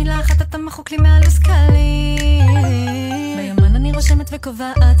מאודם. עוד מילה אחת אתה מחוק לי מעל וסקלי. ביומן אני רושמת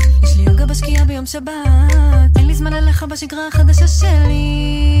וקובעת, יש לי יוגה בשקיעה ביום שבת. אין לי זמן עליך בשגרה החדשה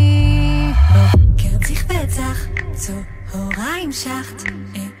שלי. בוקר צריך פצח, צהריים שחט,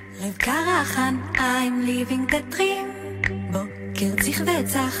 ערב קרחן, I'm living the dream. בוקר צריך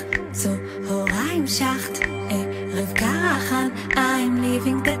פצח, צהריים שחט, ערב קרחן, I'm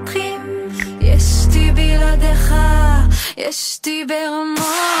living the dream. ישתי בלעדיך, ישתי ברמות.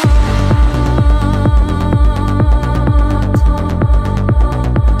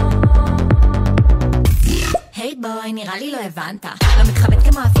 היי בוי, נראה לי לא הבנת. לא מתחבט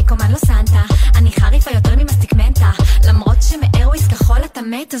כמו אפיקומן לא סנטה. אני חריפה יותר ממסטיק מנטה. למרות שמאירוויס כחול אתה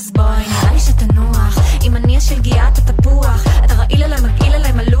מת, אז בוי, נראה לי שתנוח. אם אני השלגיה אתה תפוח. אתה רעיל אליי, מגעיל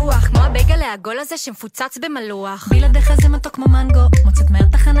אליי מלוח. כמו הבגל העגול הזה שמפוצץ במלוח. בלעדיך זה מתוק כמו מנגו. מוצאת מהר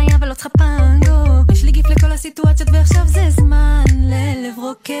את החניה ולא צריכה פנגו. יש לי גיף לכל הסיטואציות ועכשיו זה זמן ללב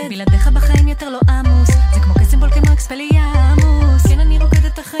רוקד. בלעדיך בחיים יותר לא עמוס. זה כמו קסם בול כמו אקספליאמוס. כן אני רוקד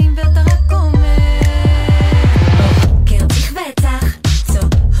את החיים ואתה רק אומר. בטח,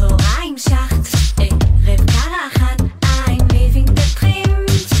 צהריים שחט, ערב קרחן, I'm living the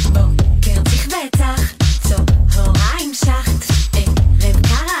dream. בוקר צריך בטח, צהריים שחט, ערב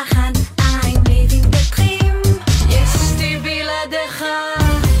קרחן, I'm living the dream. ישתי בלעדיך,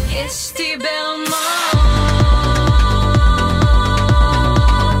 ישתי ברמות.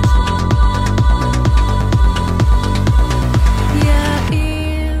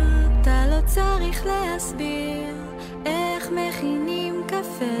 יאיר, אתה לא צריך להסביר איך מכינים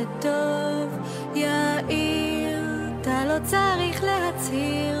קפה טוב. יאיר, אתה לא צריך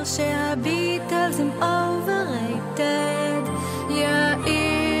להצהיר שהביטלס הם overrated.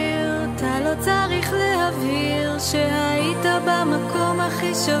 יאיר, אתה לא צריך להבהיר שהיית במקום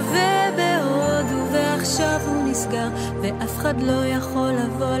הכי שווה בהודו ועכשיו הוא נסגר ואף אחד לא יכול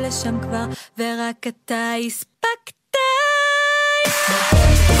לבוא לשם כבר ורק אתה הספקת.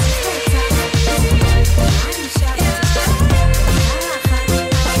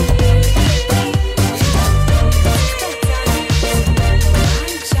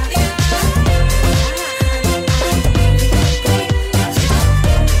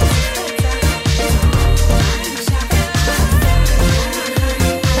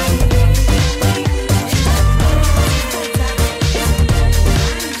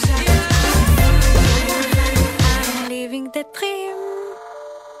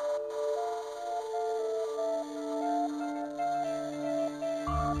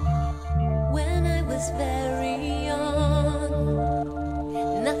 was very young,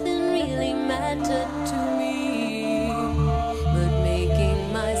 nothing really mattered to me but making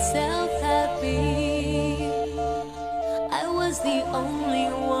myself happy. I was the only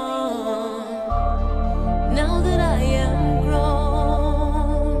one. Now that I am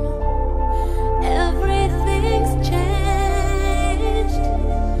grown, everything's changed.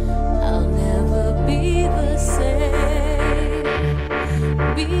 I'll never be the same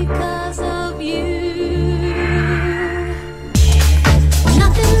because of you.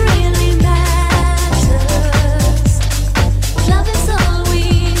 Nothing really matters. Love is all we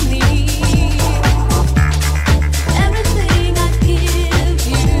need. Everything I give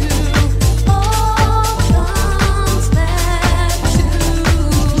you all comes back to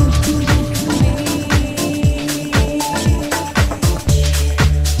me.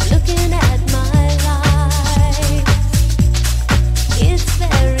 Looking at my life, it's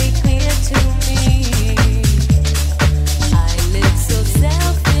very clear to me. I lived so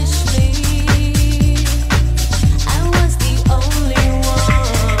selfishly. I was the only one.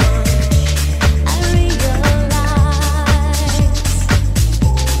 I realized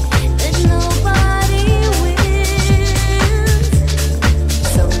that nobody wins.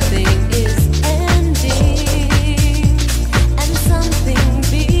 Something is ending and something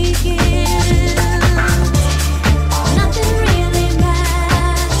begins. Nothing really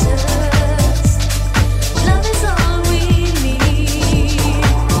matters. Love is all we need.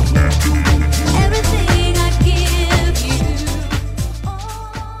 Everything I give you.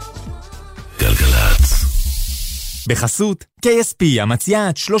 גלגלצ. בחסות KSP המציעה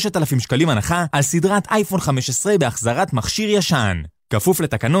עד 3,000 שקלים הנחה על סדרת אייפון 15 בהחזרת מכשיר ישן. כפוף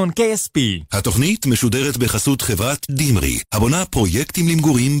לתקנון KSP. התוכנית משודרת בחסות חברת דימרי, הבונה פרויקטים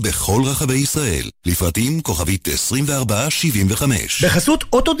למגורים בכל רחבי ישראל. לפרטים כוכבית 2475. בחסות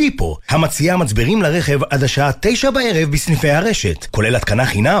אוטודיפו, המציעה מצברים לרכב עד השעה 9 בערב בסניפי הרשת, כולל התקנה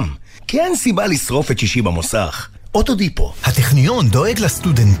חינם. כי אין סיבה לשרוף את שישי במוסך. אוטודיפו. הטכניון דואג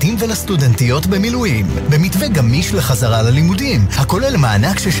לסטודנטים ולסטודנטיות במילואים, במתווה גמיש לחזרה ללימודים, הכולל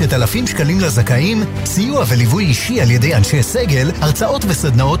מענק 6,000 שקלים לזכאים, סיוע וליווי אישי על ידי אנשי סגל, הרצאות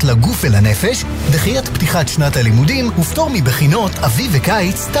וסדנאות לגוף ולנפש, דחיית פתיחת שנת הלימודים ופטור מבחינות אביב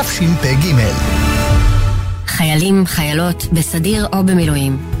וקיץ תשפ"ג. חיילים, חיילות, בסדיר או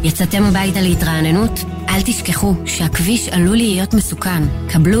במילואים. יצאתם הביתה להתרעננות? אל תשכחו שהכביש עלול להיות מסוכן.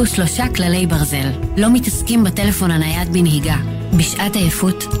 קבלו 3 כללי ברזל. לא מתעסקים בטלפון הנייד בנהיגה. בשעת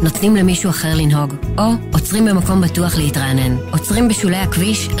עייפות נותנים למישהו אחר לנהוג. או עוצרים במקום בטוח להתרענן. עוצרים בשולי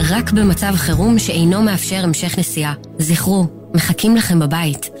הכביש רק במצב חירום שאינו מאפשר המשך נסיעה. זכרו, מחכים לכם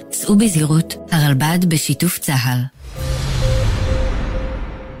בבית. סעו בזהירות. הרלב"ד בשיתוף צה"ל.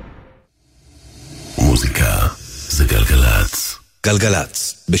 מוזיקה זה גלגלצ.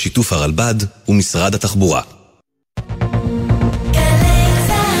 גלגלצ, בשיתוף הרלב"ד ומשרד התחבורה.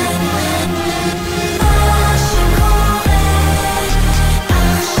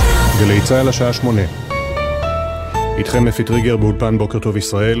 גלי צהל השעה 8. איתכם אפי טריגר באולפן בוקר טוב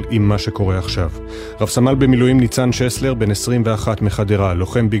ישראל עם מה שקורה עכשיו. רב סמל במילואים ניצן שסלר בן 21 מחדרה,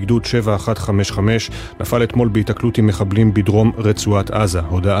 לוחם בגדוד 7155, נפל אתמול בהתקלות עם מחבלים בדרום רצועת עזה.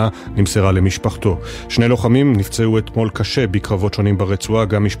 הודעה נמסרה למשפחתו. 2 לוחמים נפצעו אתמול קשה בקרבות שונים ברצועה,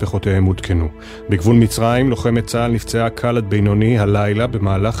 גם משפחותיהם עודכנו. בגבול מצרים לוחמת צה"ל נפצעה קל עד בינוני הלילה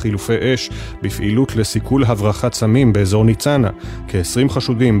במהלך חילופי אש בפעילות לסיכול הברחת סמים באזור ניצנה. כ-20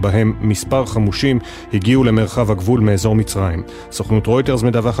 חשודים בהם מספר חמושים הגיעו למרחב הגבול מאזור מצרים. סוכנות רויטרס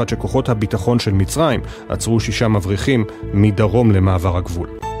מדווחת שכוחות הביטחון של מצרים עצרו 6 מבריחים מדרום למעבר הגבול.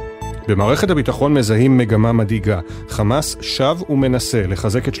 במערכת הביטחון מזהים מגמה מדאיגה. חמאס שב ומנסה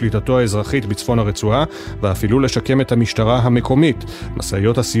לחזק את שליטתו האזרחית בצפון הרצועה ואפילו לשקם את המשטרה המקומית.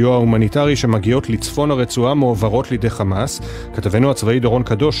 משאיות הסיוע ההומניטרי שמגיעות לצפון הרצועה מועברות לידי חמאס. כתבנו הצבאי דורון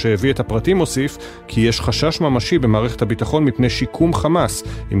קדוש שהביא את הפרטים מוסיף כי יש חשש ממשי במערכת הביטחון מפני שיקום חמאס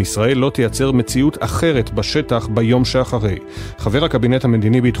אם ישראל לא תייצר מציאות אחרת בשטח ביום שאחרי. חבר הקבינט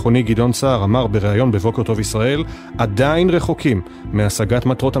המדיני-ביטחוני גדעון סער אמר בריאיון בבוקר טוב ישראל, עדיין רחוקים מהשגת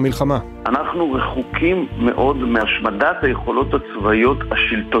מטרות המלחמה. אנחנו רחוקים מאוד מהשמדת היכולות הצבאיות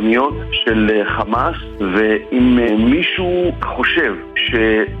השלטוניות של חמאס, ואם מישהו חושב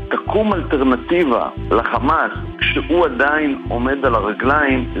שתקום אלטרנטיבה לחמאס כשהוא עדיין עומד על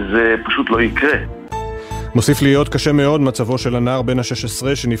הרגליים, זה פשוט לא יקרה. מוסיף להיות קשה מאוד מצבו של הנער בן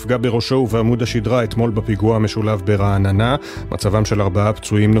ה-16 שנפגע בראשו ובעמוד השדרה אתמול בפיגוע המשולב ברעננה. מצבם של 4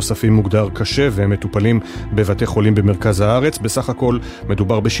 פצועים נוספים מוגדר קשה והם מטופלים בבתי חולים במרכז הארץ. בסך הכל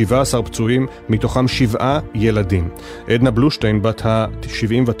מדובר ב-17 פצועים, מתוכם 7 ילדים. עדנה בלושטיין בת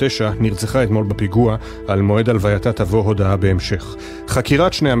ה-79 נרצחה אתמול בפיגוע. על מועד הלווייתה תבוא הודעה בהמשך.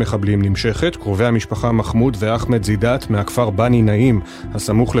 חקירת שני המחבלים נמשכת. קרובי המשפחה מחמוד ואחמד זידת מהכפר בני נעים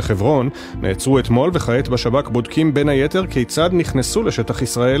הסמוך לחברון נעצרו אתמול וכעת בשב"כ בודקים בין היתר כיצד נכנסו לשטח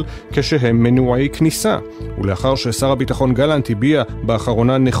ישראל כשהם מנועי כניסה. ולאחר ששר הביטחון גלנט הביע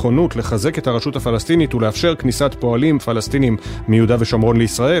באחרונה נכונות לחזק את הרשות הפלסטינית ולאפשר כניסת פועלים פלסטינים מיהודה ושומרון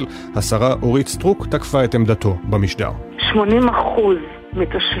לישראל, השרה אורית סטרוק תקפה את עמדתו במשדר. 80%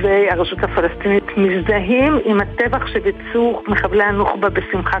 מתושבי הרשות הפלסטינית מזדהים עם הטבח שביצעו מחבלי הנוח'בה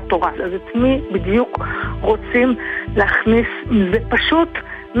בשמחת תורה. אז את מי בדיוק רוצים להכניס? זה פשוט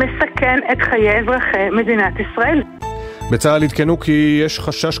מסכן את חיי אזרחי מדינת ישראל. בצה"ל התקנו כי יש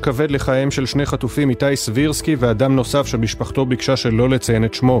חשש כבד לחייהם של 2 חטופים, איתי סבירסקי ואדם נוסף שמשפחתו ביקשה שלא לציין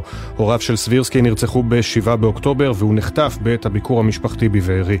את שמו. הוריו של סבירסקי נרצחו ב-7 באוקטובר והוא נחטף בעת הביקור המשפחתי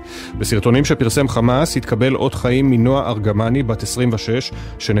בבארי. בסרטונים שפרסם חמאס התקבל אות חיים מנועה ארגמני בת 26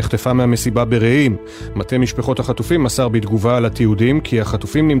 שנחטפה מהמסיבה ברעים. מטה משפחות החטופים מסר בתגובה על התיעודים כי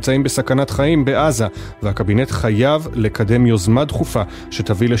החטופים נמצאים בסכנת חיים בעזה והקבינט חייב לקדם יוזמה דחופה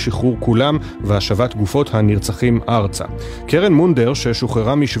שתביא לשחרור כולם והשבת גופות הנרצחים ארצה. קרן מונדר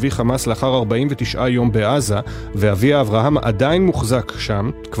ששוחררה משבי חמאס לאחר 49 יום בעזה ואביה אברהם עדיין מוחזק שם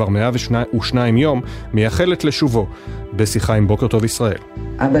כבר 102 יום מייחלת לשובו. בשיחה עם בוקר טוב ישראל.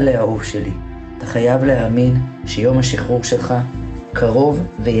 אבא לאהוב שלי, אתה חייב להאמין שיום השחרור שלך קרוב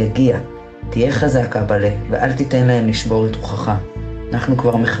ויגיע. תהיה חזק אבא ואל תיתן להם לשבור את רוחך. אנחנו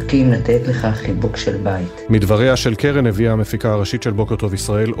כבר מחכים לתת לך חיבוק של בית. מדבריה של קרן הביאה המפיקה הראשית של בוקר טוב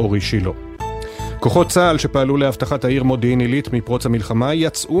ישראל אורי שילו. כוחות צה"ל שפעלו להבטחת העיר מודיעין עילית מפרוץ המלחמה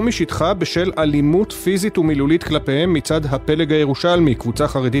יצאו משטחה בשל אלימות פיזית ומילולית כלפיהם מצד הפלג הירושלמי, קבוצה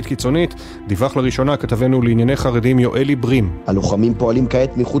חרדית קיצונית. דיווח לראשונה כתבנו לענייני חרדים יואלי ברים. הלוחמים פועלים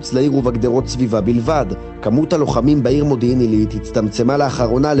כעת מחוץ לעיר ובגדרות סביבה בלבד. כמות הלוחמים בעיר מודיעין עילית הצטמצמה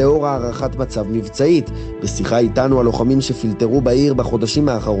לאחרונה לאור הערכת מצב מבצעית. בשיחה איתנו הלוחמים שפילטרו בעיר בחודשים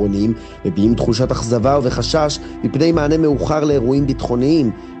האחרונים מביעים תחושת אכזבה וחשש מפני מענה מאוחר לאירועים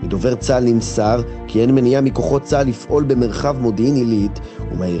ביטחוניים. מדובר צה"ל נמסר כי אין מניעה מכוחות צה"ל לפעול במרחב מודיעין עילית,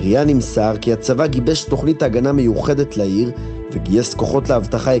 ומהעירייה נמסר כי הצבא גיבש תוכנית הגנה מיוחדת לעיר וגייס כוחות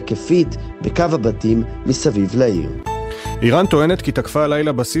להבטחה היקפית בקו הבתים מסביב לעיר. איראן טוענת כי תקפה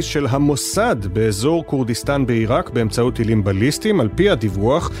הלילה בסיס של המוסד באזור קורדיסטן בעיראק באמצעות טילים בליסטיים. על פי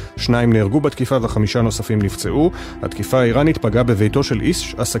הדיווח, 2 נהרגו בתקיפה ו5 נוספים נפצעו. התקיפה האיראנית פגעה בביתו של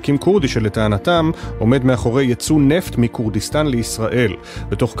איש עסקים קורדי שלטענתם עומד מאחורי ייצוא נפט מקורדיסטן לישראל.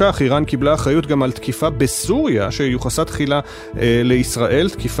 בתוך כך איראן קיבלה אחריות גם על תקיפה בסוריה שיוחסה תחילה לישראל,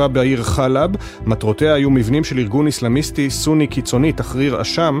 תקיפה בעיר חלב. מטרותיה היו מבנים של ארגון אסלאמיסטי סוני קיצוני תחריר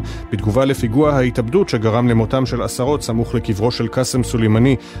אשם בתגובה לפיגוע ההתאבדות שגרם למותם של עשרות סמוך לקברו של קאסם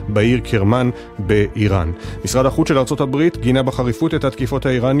סולימני בעיר קרמן באיראן. משרד החוץ של ארצות הברית גינה בחריפות את התקיפות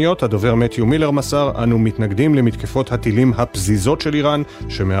האיראניות. הדובר מתיו מילר מסר, אנו מתנגדים למתקפות הטילים הפזיזות של איראן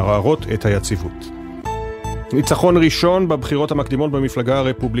שמערערות את היציבות. ניצחון ראשון בבחירות המקדימות במפלגה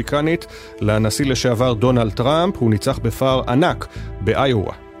הרפובליקנית לנשיא לשעבר דונלד טראמפ. הוא ניצח בפער ענק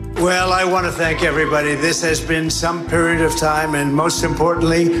באיואה. Well, I want to thank everybody. This has been some period of time, and most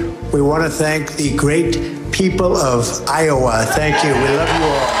importantly, we want to thank the great people of Iowa. Thank you. We love you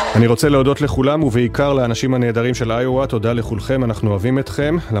all. אני רוצה להודות לכולם, ובעיקר לאנשים הנהדרים של איואה. תודה לכולכם, אנחנו אוהבים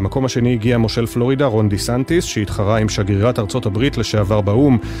אתכם. למקום השני הגיע מושל פלורידה, רון דיסנטיס, שהתחרה עם שגרירת ארצות הברית לשעבר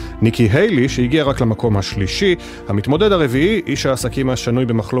באום, ניקי היילי, שהגיע רק למקום השלישי. המתמודד הרביעי, איש העסקים השנוי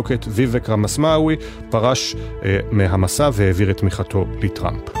במחלוקת, ויבק רמסמאווי, פרש מהמסע והעביר את תמיכתו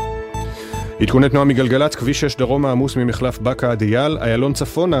לטראמפ. עדכונת נועה מגלגלת, כביש 6 דרום העמוס ממחלף בקה עד אייל, איילון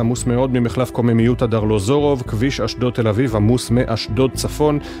צפון העמוס מאוד ממחלף קוממיות עד ארלוזורוב, כביש אשדות תל אביב עמוס מאשדוד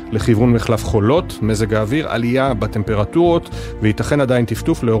צפון לכיוון מחלף חולות. מזג האוויר עלייה בטמפרטורות וייתכן עדיין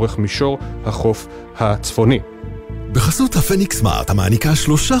טפטוף לאורך מישור החוף הצפוני. בחסות הפניקס סמארט המעניקה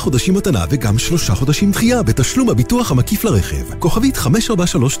 3 חודשים מתנה וגם 3 חודשים דחייה בתשלום הביטוח המקיף לרכב. כוכבית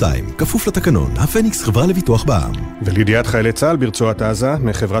 5432, כפוף לתקנון. הפניקס חברה לביטוח בע"מ. ולידיעת חיילי צה"ל ברצועת עזה,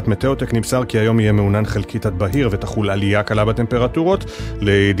 מחברת מטאוטק נמסר כי היום יהיה מעונן חלקית עד בהיר ותחול עלייה קלה בטמפרטורות.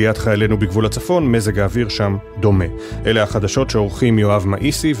 לידיעת חיילינו בגבול הצפון, מזג האוויר שם דומה. אלה החדשות שעורכים יואב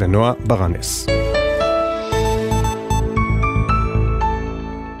מאיסי ונועה ברנס.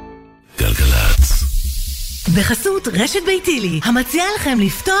 בחסות רשת ביתילי, המציעה לכם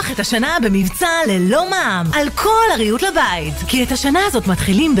לפתוח את השנה במבצע ללא מע"מ על כל הריהוט לבית. כי את השנה הזאת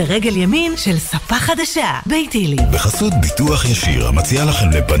מתחילים ברגל ימין של ספה חדשה. ביתילי. בחסות ביטוח ישיר, המציעה לכם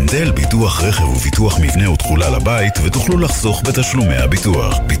לבנדל ביטוח רכב וביטוח מבנה ותכולה לבית, ותוכלו לחסוך בתשלומי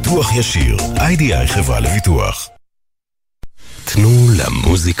הביטוח. ביטוח ישיר, IDI חברה לביטוח. תנו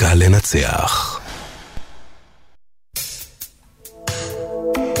למוזיקה לנצח.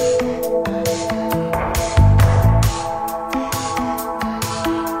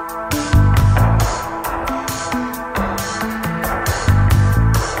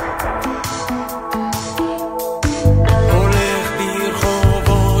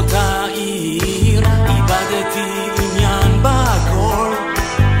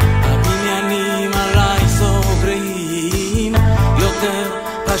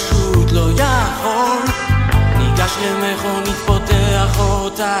 למכונית פותח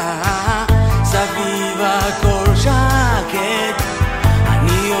אותה, סביב הכל שקט,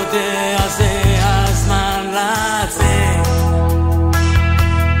 אני יודע זה הזמן לצאת,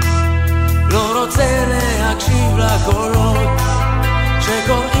 לא רוצה להקשיב לקולות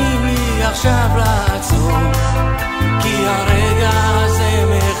שקוראים לי עכשיו לעצור, כי הרגע הזה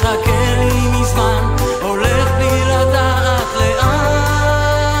מחכה לי מזמן, הולך בלי לדעת לאן.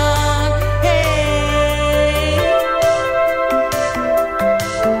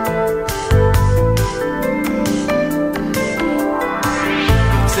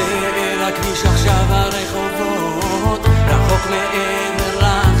 מעבר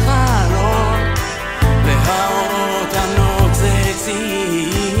לחלון והאורות הנוצצים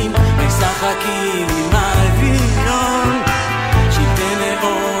משחקים עם הלוויון, שבטי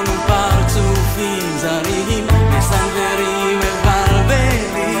נאון ופרצופים זרים מסנוורים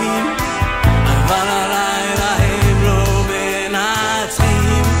מבלבלים, אבל הלילה הם לא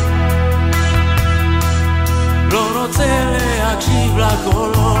מנצחים, לא רוצה להקשיב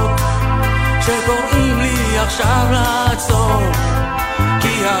לקולות שקוראים לי עכשיו לעצור,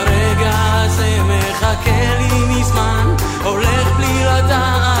 כי הרגע הזה מחכה לי מזמן, הולך בלי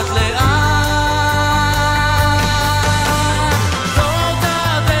לדעת לאן. זאת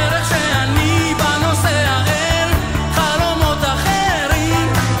הדרך שאני בנוסע אל חלומות אחרים,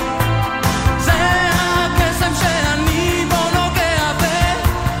 זה הקסם שאני בו נוגע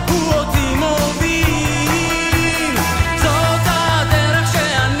והוא אותי מוביל, זאת הדרך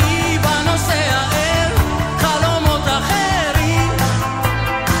שאני בנוסע אל חלומות אחרים,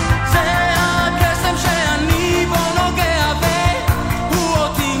 זה הקסם שאני בו נוגע והוא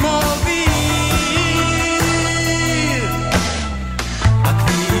אותי מוביל.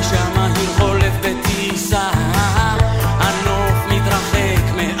 הכביש המהיר חולף בטיסה, הנוף מתרחק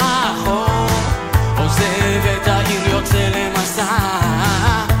מאחור, עוזב את העיר יוצא למסע,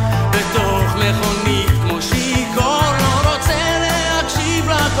 בתוך מכונית כמו שיקור, לא רוצה להקשיב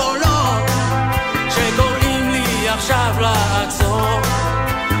לקולות שקוראים לי עכשיו לעצור,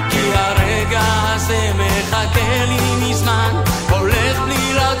 כי הרגע הזה מחכה לי מזמן, הולך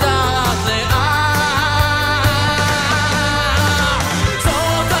בלי לדעת לאן.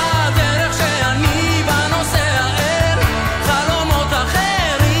 זאת הדרך שאני בנוסע אל חלומות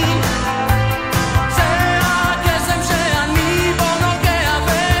אחרים, זה הקסם שאני בו נוגע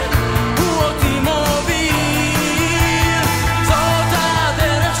והוא אותי מוביל, זאת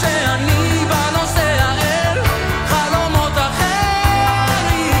הדרך שאני בנוסע אל חלומות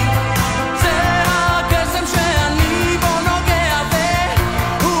אחרים, זה הקסם שאני בו נוגע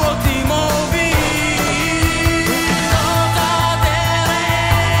והוא אותי מוביל, זאת הדרך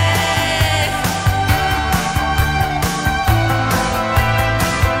שאני בנוסע,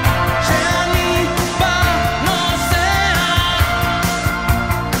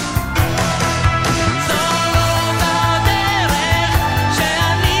 זאת הדרך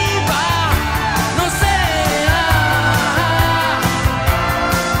שאני בנוסע,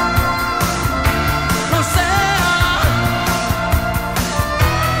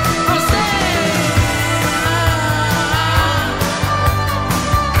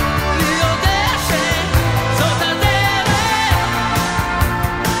 אני יודע שזאת הדרך,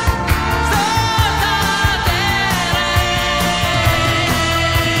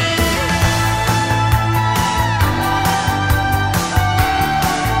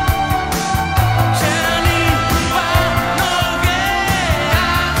 שאני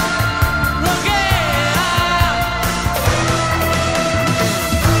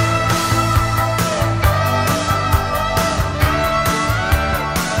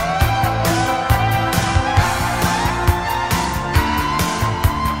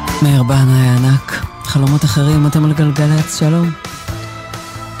מאיר בנאי הענק, חלומות אחרים, אתם על גלגלצ, שלום.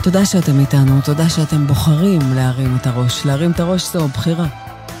 תודה שאתם איתנו, תודה שאתם בוחרים להרים את הראש. להרים את הראש זו בחירה.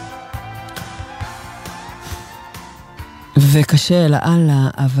 וקשה לאללה,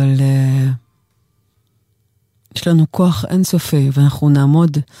 אבל יש לנו כוח אינסופי, ואנחנו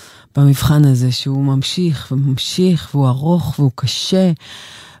נעמוד במבחן הזה שהוא ממשיך וממשיך, והוא ארוך והוא קשה,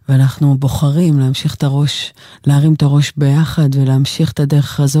 ואנחנו בוחרים להמשיך את הראש, להרים את הראש ביחד, ולהמשיך את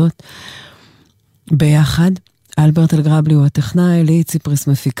הדרך הזאת ביחד. אלברט אלגרבלי הוא הטכנאי, לי ציפריס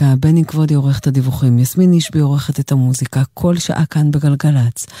מפיקה, בני כבודי עורך את הדיווחים, יסמין נשבי עורכת את המוזיקה, כל שעה כאן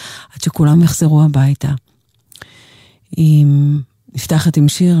בגלגלץ, עד שכולם יחזרו הביתה. נפתחת עם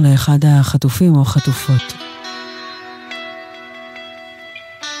שיר לאחד החטופים או חטופות.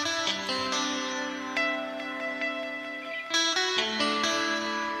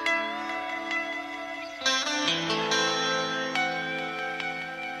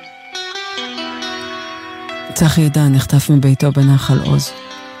 צחי עידן נחטף מביתו בנחל עוז.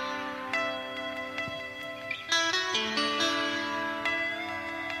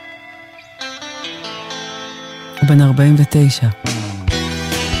 הוא בן 49.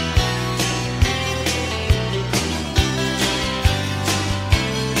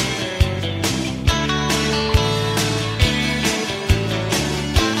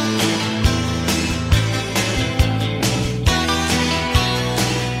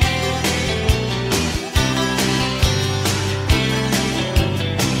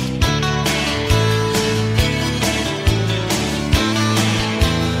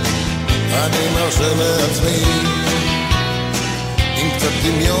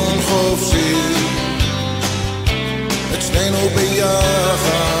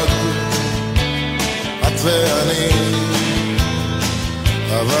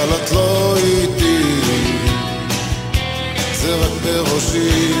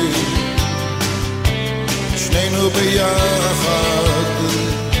 שנינו ביחד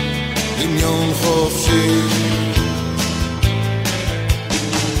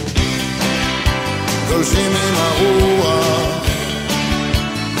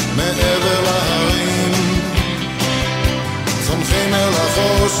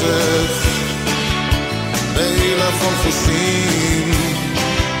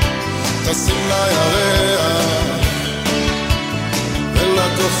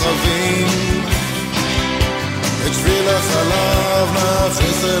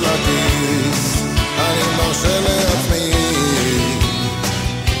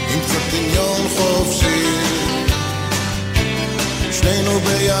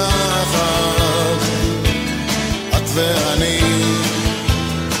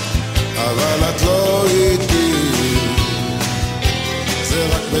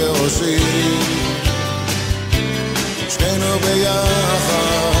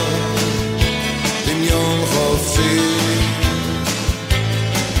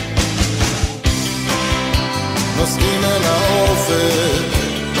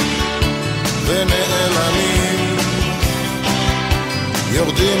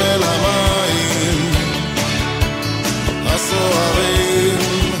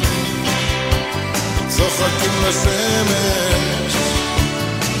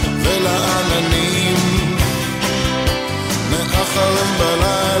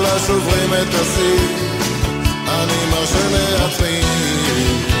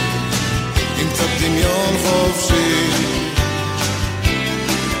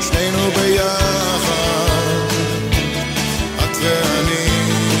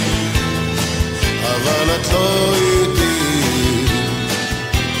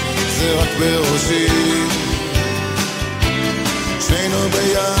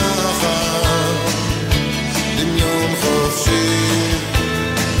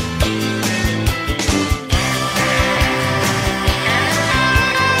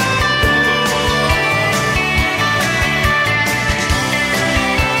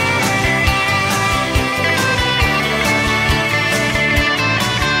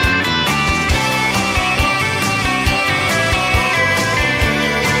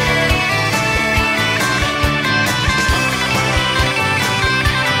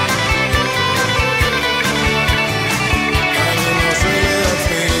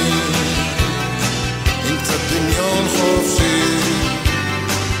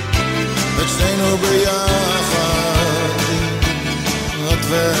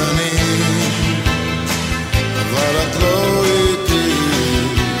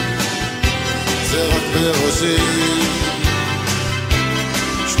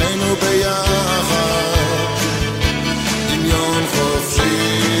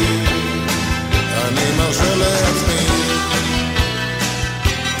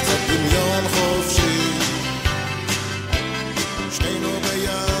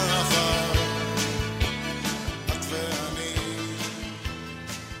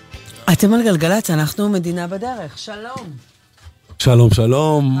אתם על גלגלץ, אנחנו מדינה בדרך. שלום. שלום,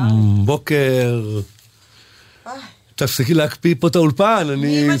 שלום, בוקר. תפסיקי להקפיא פה את האולפן,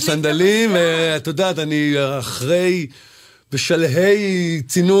 אני סנדלים, ואת יודעת, אני אחרי בשלהי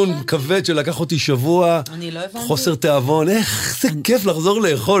צינון כבד שלקח אותי שבוע, חוסר תאבון, איך זה כיף לחזור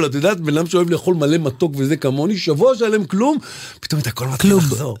לאכול, את יודעת, בן אדם שאוהב לאכול מלא מתוק וזה כמוני, שבוע שלם כלום, פתאום את הכל מתחיל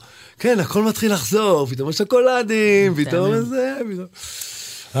לחזור. כן, הכל מתחיל לחזור, פתאום השוקולדים, פתאום זה, פתאום...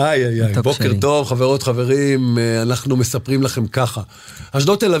 בוקר טוב, חברות, חברים, אנחנו מספרים לכם ככה.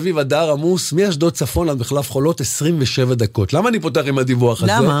 אשדות תל אביב, הדר עמוס, מאשדות צפון עד מחלף חולות 27 דקות. למה אני פותח עם הדיווח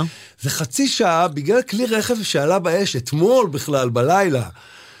הזה? למה? זה חצי שעה בגלל כלי רכב שעלה באש אתמול בכלל, בלילה.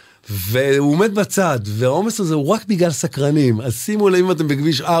 והוא עומד בצד, והעומס הזה הוא רק בגלל סקרנים. אז שימו לב אם אתם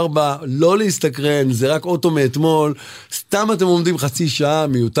בכביש 4, לא להסתקרן, זה רק אוטו מאתמול, סתם אתם עומדים חצי שעה,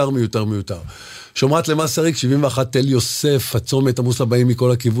 מיותר. שומרת למסריק, 71 תל יוסף, הצומת עמוס לבאים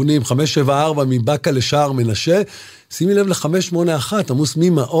מכל הכיוונים, 574 מבקה לשער מנשה, שימי לב ל-581, עמוס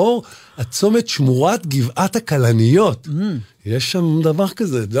ממאור, הצומת שמורת גבעת הכלניות. יש שם דבר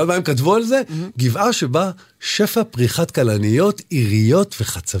כזה, אתה יודע מה הם כתבו על זה? גבעה שבה שפע פריחת כלניות, עיריות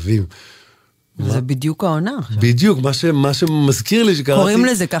וחצבים. זה בדיוק העונה. בדיוק, מה שמזכיר לי שקראתי... קוראים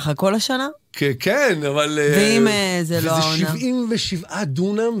לזה ככה כל השנה? כן, אבל... ואם זה לא העונה? וזה 77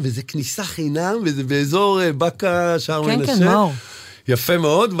 דונם, וזה כניסה חינם, וזה באזור בקה שער מנשה. כן, מאור. יפה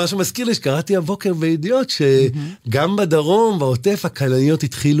מאוד, מה שמזכיר לי שקראתי הבוקר בידיעות, שגם בדרום, בעוטף, הכלניות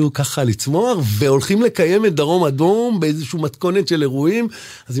התחילו ככה לצמוח, והולכים לקיים את דרום אדום באיזשהו מתכונת של אירועים,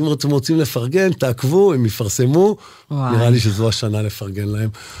 אז אם אתם רוצים לפרגן, תעקבו, הם יפרסמו, נראה לי שזו השנה לפרגן להם.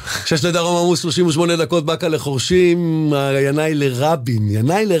 6 לדרום עמוס 38 דקות, בקה לחורשים,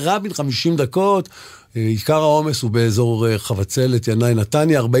 ינאי לרבין 50 דקות, עיקר העומס הוא באזור חבצלת, ינאי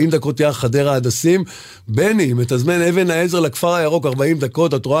נתניה, 40 דקות יער חדרה הדסים, בני, מתזמן אבן העזר לכפר הירוק, 40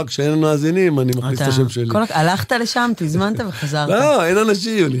 דקות, את רואה כשאין מאזינים, אני מכניס את השם שלי. הלכת לשם, תזמנת וחזרת. לא, אין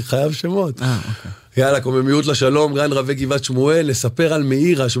אנשים, אני חייב שמות. יאללה, קוממיות לשלום, גן רבי גבעת שמואל, לספר על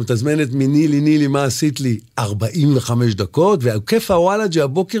מאירה שמתזמנת מנילי, מה עשית לי? 45 דקות, והכיף הוואלג'ה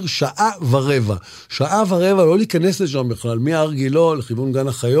הבוקר שעה ורבע, לא להיכנס לשם בכלל, מהר גילו לכיוון גן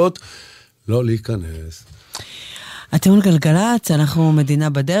החיות, לא להיכנס. אתם על גלגלץ, אנחנו מדינה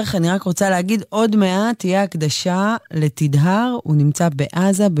בדרך. אני רק רוצה להגיד, עוד מעט תהיה הקדשה לתדהר, הוא נמצא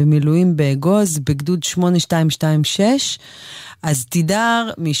בעזה, במילואים באגוז, בגדוד 8226, אז תדהר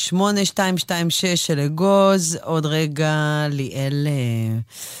מ-8226 של אגוז, עוד רגע ליאל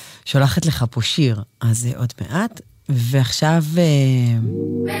שולחת לך פה שיר, אז עוד מעט, ועכשיו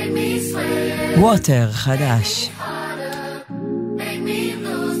ווטר חדש.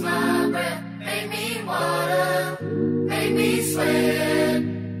 Make me sweat,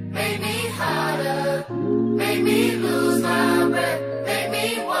 make me hotter, make me lose my breath, make me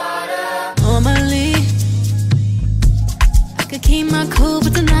water. Normally, I could keep my cool,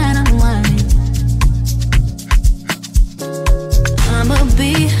 but tonight I'm whining. I'ma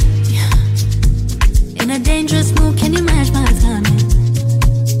be in a dangerous mood, can you match my timing?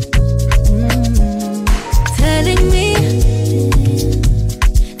 Telling me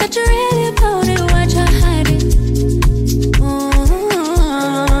that you're really about it, what you're hiding.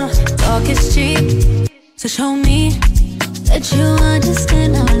 Talk is cheap, so show me that you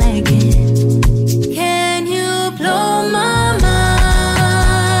understand how I like it. Can you blow my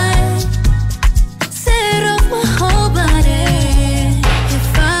mind? Set off my whole body. If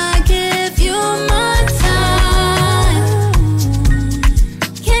I give you my time,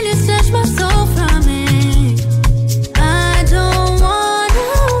 can you snatch my soul from me? I don't wanna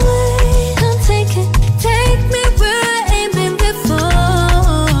wait. Come take me where I ain't been before.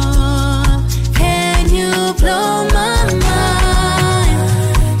 Can you blow my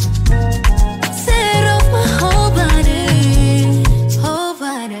mind?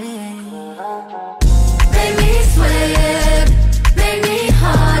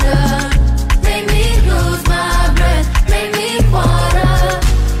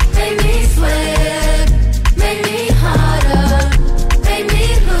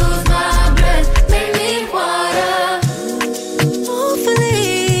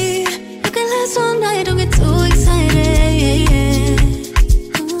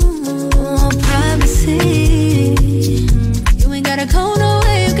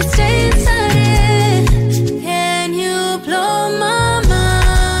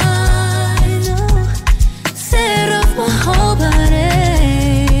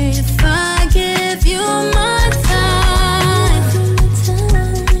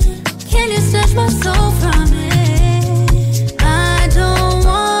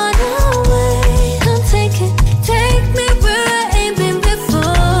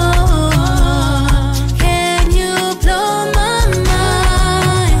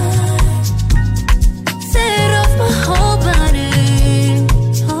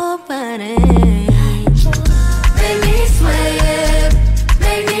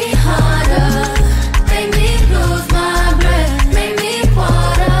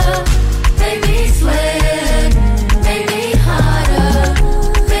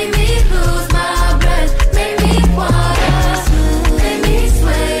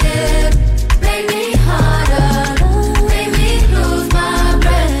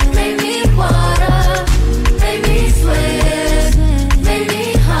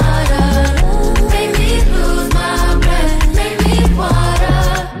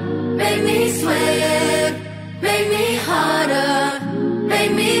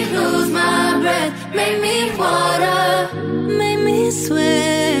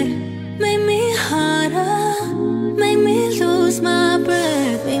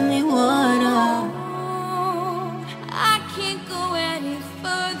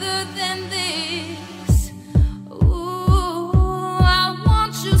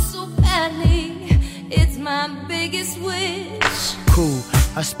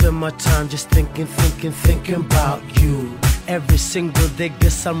 I spend my time just thinking about you. Every single day,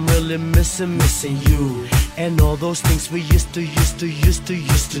 guess I'm really missing you. And all those things we used to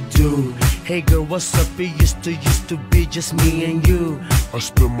do. Hey girl, what's up? It used to be just me and you. I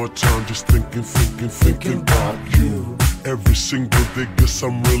spend my time just thinking about you. Every single day, guess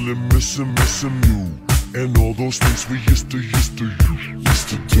I'm really missing you. And all those things we used to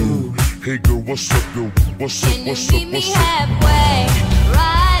do. Hey girl, what's up, girl? What's up? Can you meet me halfway?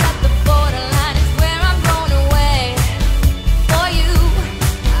 Right at the borderline is where I'm going away. For you,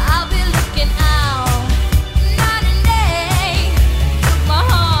 I'll be looking out night and day. Took my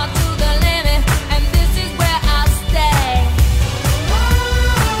heart to the limit, and this is where I'll stay.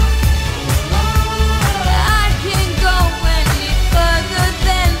 I can't go any further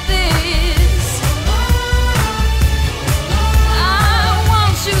than this. I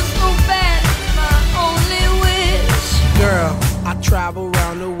want you so bad, it's my only wish. Girl, I travel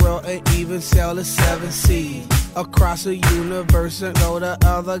around the world and even sail the 7 seas. Across the universe and go to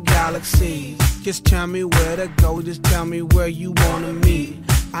other galaxies. Just tell me where to go, just tell me where you wanna meet.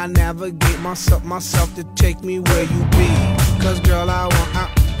 I navigate myself to take me where you be. Cause girl, I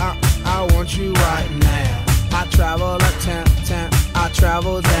want you right now. I travel uptown, I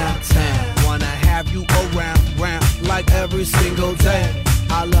travel downtown. Wanna have you around, like every single day.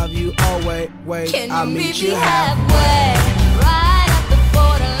 I love you always, I'll meet you halfway. Right at the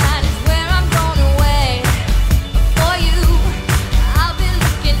borderline is where I'm going away. For you, I'll be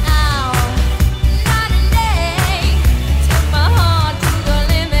looking out night and day. Took my heart to the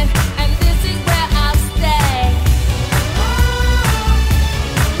limit, and this is where I'll stay.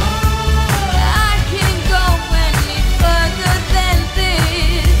 I can't go any further than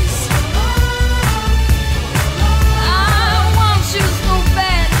this. I want you so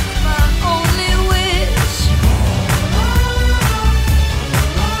bad, it's my only wish.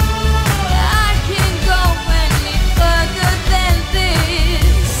 I can't go any further than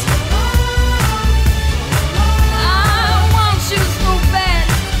this. I want you so bad,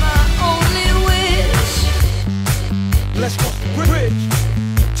 it's my only wish. Let's cross the bridge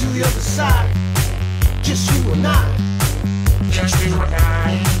to the other side. Just you and I. Just you and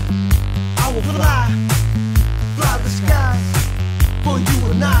I. I will fly the skies for you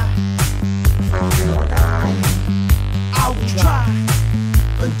and I. For you and I. I will try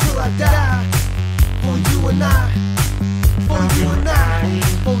until I die for you and I. For you and I.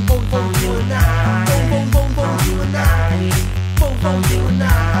 For you and I. For you and I. For you and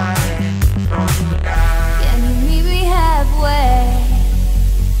I. Can you meet me halfway?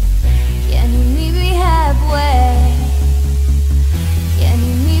 Can you meet me halfway? Can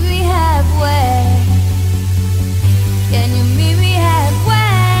you meet me halfway? Can you meet me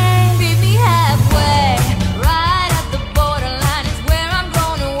halfway? Meet me halfway. Right at the borderline is where I'm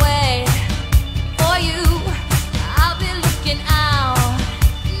going away. For you, I'll be looking out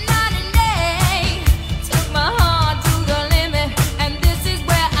night and day. Took my heart to the limit, and this is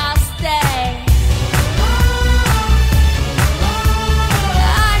where I'll stay.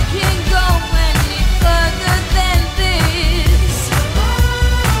 I can't go any further than this.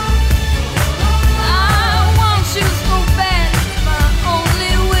 I want you so bad, it's my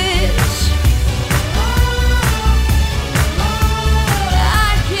only wish.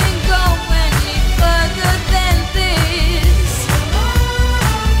 I can't go any further than this.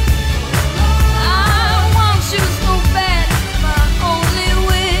 I want you so bad, it's my only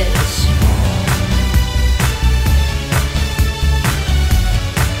wish.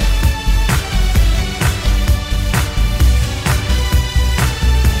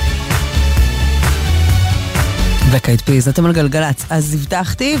 בלק פיז, אתם על גלגלץ. אז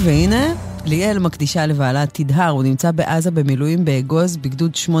הבטחתי, והנה, ליאל מקדישה לבעלה תדהר, הוא נמצא בעזה במילואים באגוז,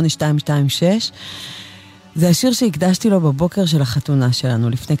 בגדוד 8226. זה השיר שהקדשתי לו בבוקר של החתונה שלנו,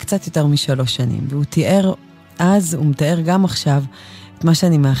 לפני קצת יותר מ3 שנים, והוא תיאר אז, הוא מתאר גם עכשיו, את מה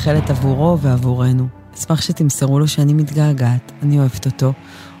שאני מאחלת עבורו ועבורנו. אשמח שתמסרו לו שאני מתגעגעת, אני אוהבת אותו,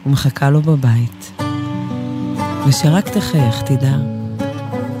 ומחכה לו בבית. ושרק תחייך, תדהר.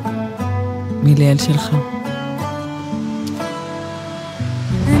 מליאל שלך.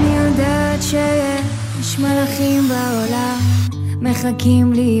 אני יודעת שיש מלאכים בעולם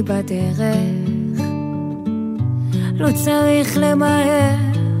מחכים לי בדרך, לא צריך למהר,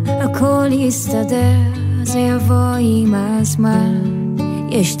 הכל יסתדר, זה יבוא עם הזמן.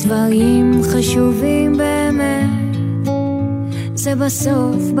 יש דברים חשובים באמת, זה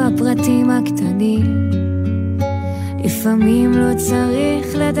בסוף בפרטים הקטנים, לפעמים לא צריך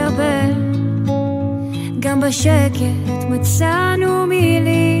לדבר, גם בשקט מצאנו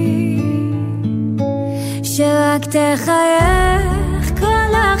מילים, שרק תחייך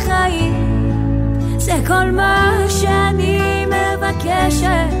כל כל מה שאני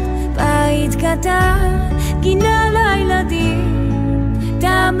מבקשת, בית קטן, גינה לילדים,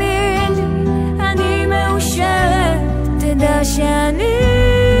 תאמין לי, אני מאושרת, תדע שאני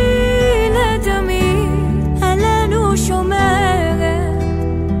לתמיד עלינו שומרת.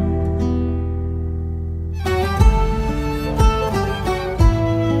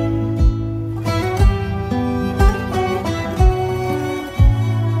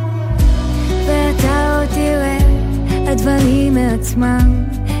 ואתה עוד תראה, הדברים מעצמם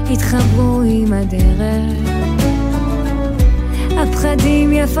התחברו עם הדרך,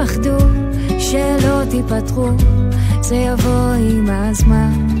 הפחדים יפחדו שלא תיפתחו, זה יבוא עם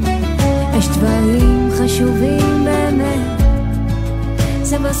הזמן. יש דברים חשובים באמת,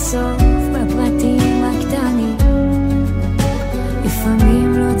 זה בסוף בפרטים הקטנים,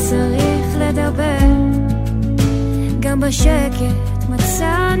 לפעמים לא צריך לדבר, גם בשקט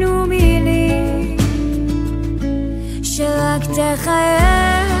מצאנו מילים שרק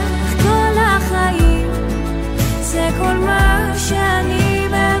תחייך כל החיים, זה כל מה שאני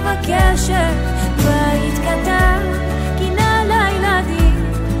מבקשת, בית קטן, גינה לילדים,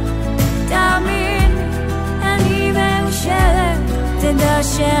 תאמין, אני מאושרת, תדע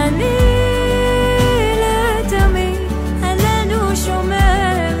שאני לתמיד עלינו שומרת.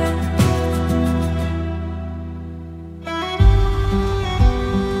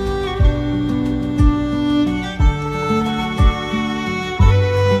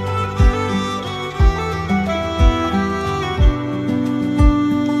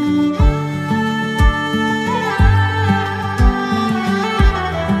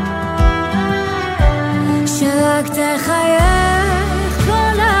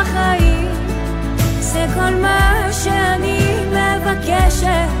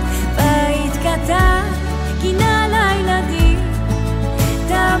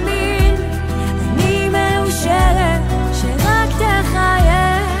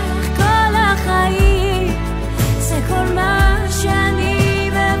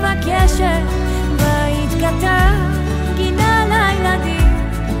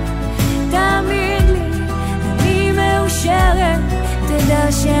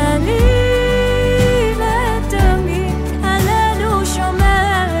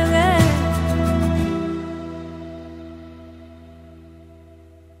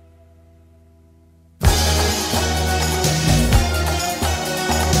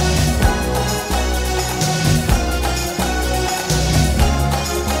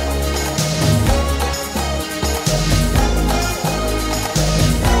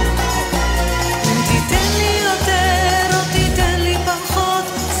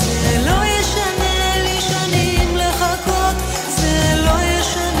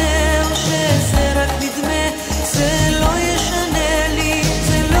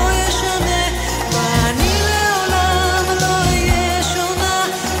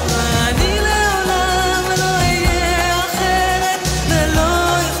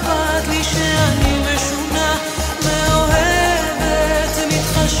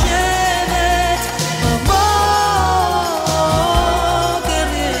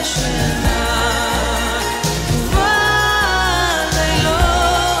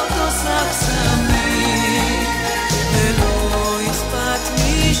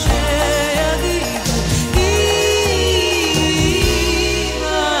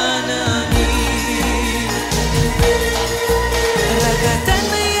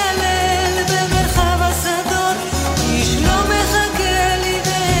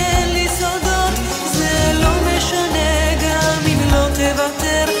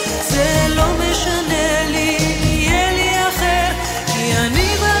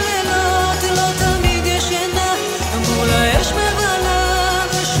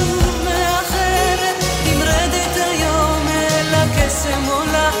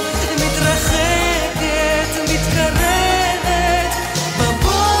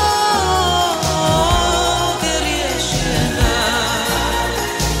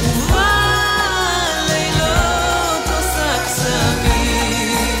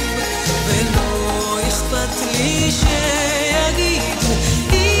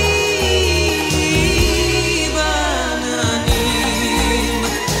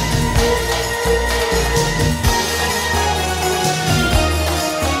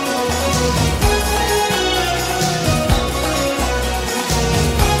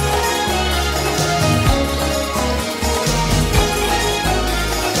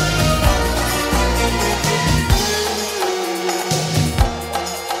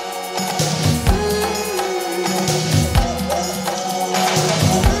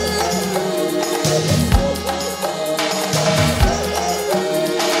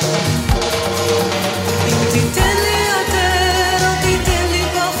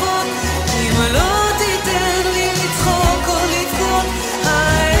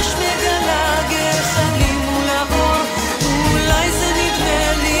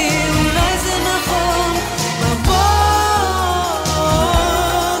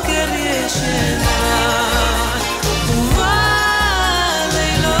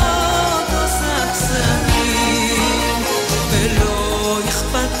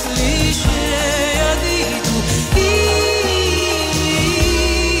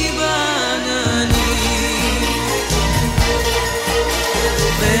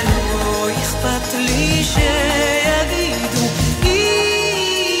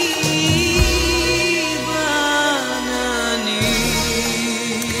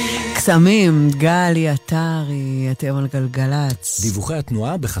 סמים, גלי עטרי, אתם על גלגלץ. דיווחי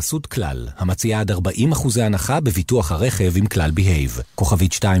התנועה בחסות כלל, המציעה עד 40% הנחה בביטוח הרכב עם כלל בהייב.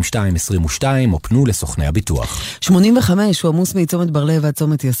 כוכבית 2222 או פנו לסוכני הביטוח. 85 הוא עמוס מצומת ברלב ועד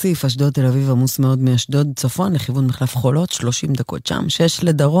צומת יסיף, אשדות תל אביב עמוס מאוד מאשדוד צפון לכיוון מחלף חולות, 30 דקות שם, 6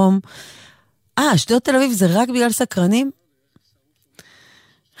 לדרום. אשדוד תל אביב זה רק בגלל סקרנים?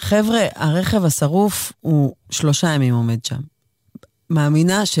 חבר'ה, הרכב השרוף הוא 3 ימים עומד שם.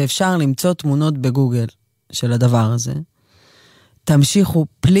 מאמינה שאפשר למצוא תמונות בגוגל של הדבר הזה. תמשיכו,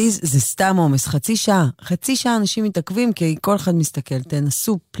 פליז, זה סתם עומס, חצי שעה אנשים מתעכבים, כי כל אחד מסתכל,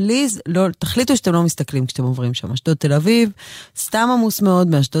 תנסו, פליז, לא, תחליטו שאתם לא מסתכלים כשאתם עוברים שם, אשדות תל אביב, סתם עמוס מאוד,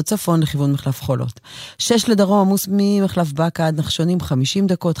 מאשדות צפון לכיוון מחלף חולות. 6 לדרום, עמוס ממחלף בקה עד נחשונים, 50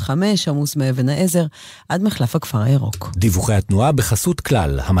 דקות, 5, עמוס מאבן העזר, עד מחלף הכפר הירוק. דיווחי התנועה בחסות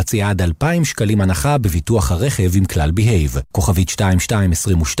כלל, המציעה עד 2,000 שקלים הנחה בביטוח הרכב עם כלל בהייב. כוכבית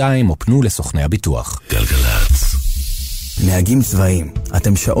 2222 או פנו לסוכני הביטוח. גלגלץ. נהגים צבאיים,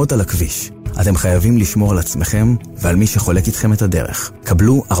 אתם שעות על הכביש. אתם חייבים לשמור על עצמכם ועל מי שחולק איתכם את הדרך.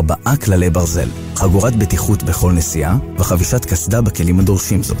 קבלו 4 כללי ברזל, חגורת בטיחות בכל נסיעה וחבישת קסדה בכלים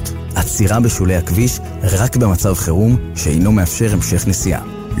הדורשים זאת. עצירה בשולי הכביש רק במצב חירום שאינו מאפשר המשך נסיעה.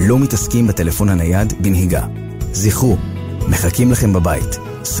 לא מתעסקים בטלפון הנייד בנהיגה. זכרו, מחכים לכם בבית.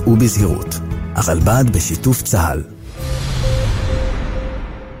 סעו בזהירות. הרלב"ד בשיתוף צה"ל.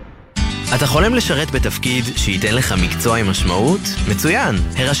 אתה חולם לשרת בתפקיד שייתן לך מקצוע עם משמעות? מצוין!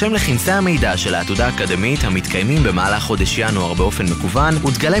 הרשם לכנסי המידע של העתודה האקדמית המתקיימים במהלך חודש ינואר באופן מקוון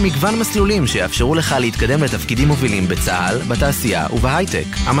ותגלה מגוון מסלולים שיאפשרו לך להתקדם לתפקידים מובילים בצה"ל, בתעשייה ובהייטק.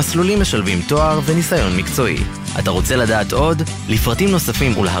 המסלולים משלבים תואר וניסיון מקצועי. אתה רוצה לדעת עוד? לפרטים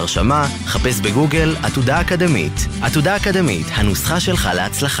נוספים ולהרשמה, חפש בגוגל עתודה אקדמית. עתודה אקדמית, הנוסחה שלך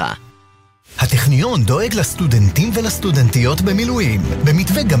להצלחה. הטכניון דואג לסטודנטים ולסטודנטיות במילואים,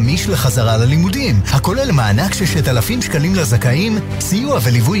 במתווה גמיש לחזרה ללימודים, הכולל מענק 6,000 שקלים לזכאים, סיוע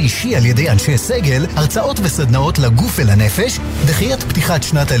וליווי אישי על ידי אנשי סגל, הרצאות וסדנאות לגוף ולנפש, דחיית פתיחת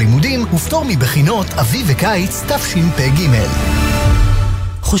שנת הלימודים ופטור מבחינות אביב וקיץ תשפ"ג.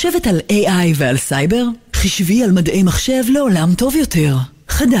 חושבת על AI ועל סייבר? חשבי על מדעי מחשב לעולם טוב יותר.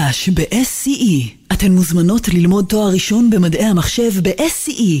 חדש ב-SCE. אתן מוזמנות ללמוד תואר ראשון במדעי המחשב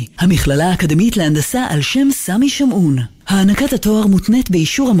ב-SCE, המכללה האקדמית להנדסה על שם סמי שמעון. הענקת התואר מותנית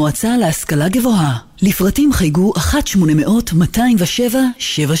באישור המועצה להשכלה גבוהה. לפרטים חייגו 1-800-207-777.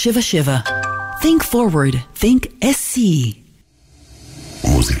 Think forward. Think SCE.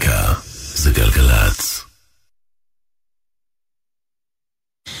 מוזיקה זה גלגלץ.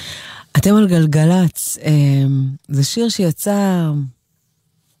 אתם על גלגלץ. זה שיר שיצא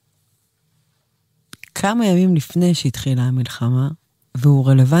כמה ימים לפני שהתחילה המלחמה, והוא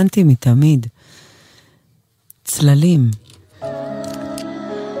רלוונטי מתמיד. צללים.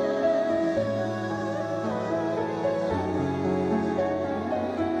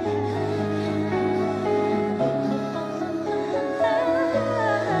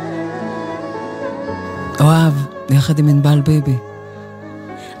 אוהב, יחד עם ענבל ביבי.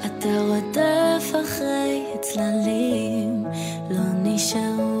 אתה רודף אחרי צללים, לא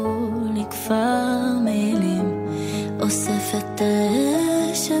נשארו לי כבר מילים, אוסף את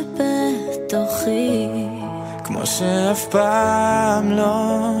האש שבתוכי, כמו שאף פעם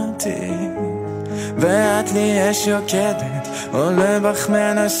לא תהי, ואת לי אש יוקדת, עולה בך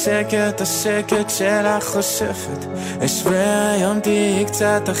מנשקת, השקט שלך חושפת, אש והיום תהי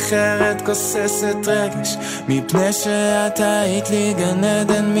קצת אחרת, כוססת רגש, מפני שאת היית לי גן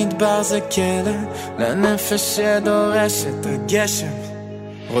עדן, מדבר זה כלא, לנפש שדורשת הגשם.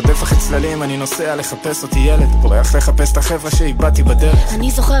 רודף אחרי צללים, אני נוסע לחפש אותי ילד, בורח לחפש את החבר'ה שאיבדתי בדרך.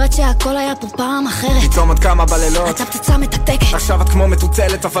 אני זוכרת שהכל היה פה פעם אחרת, פתאום עוד כמה בלילות אתה פצצה מתקתקת, עכשיו את כמו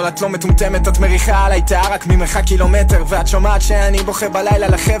מטוטלת אבל את לא מטומטמת, את מריחה עליי תאה רק ממרחק קילומטר, ואת שומעת שאני בוכה בלילה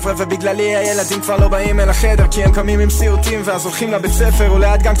לחבר'ה, ובגללי הילדים כבר לא באים אל החדר, כי הם קמים עם סיוטים ואז הולכים לבית ספר,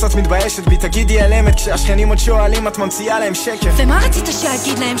 ולאט גם קצת מתביישת בי, תגידי אלמת, כשהשכנים עוד שואלים את ממציאה להם שקר. ומה רצית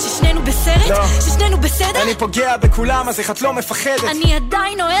שאגיד להם, ששנינו בסרט? לא. ששנינו בסדר? אני פוגע בכולם, אז איך את לא מפחדת? אני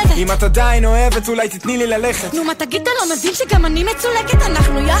עדיין אוהבת. אם את עדיין אוהבת, אולי תתני לי ללכת. נו, מה תגיד, אתה לא מבין שגם אני מצולקת?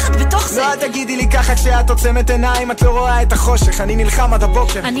 אנחנו יחד בתוך זה. לא, תגידי לי ככה כשאת עוצמת עיניים, את לא רואה את החושך, אני נלחם עד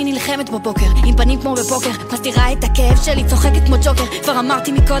הבוקר. אני נלחמת בבוקר, עם פנים כמו בפוקר, מסתירה את הכאב שלי, צוחקת כמו ג'וקר. כבר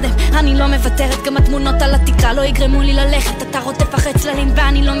אמרתי מקודם, אני לא מוותרת, גם התמונות על התקרה לא יגרמו לי ללכת. אתה רוטף אחרי צללים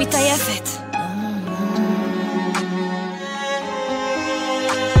ואני לא מתעייפת.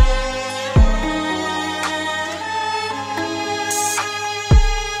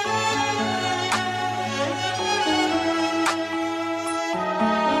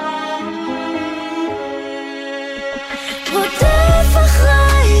 רודף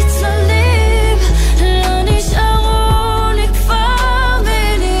אחרי צללים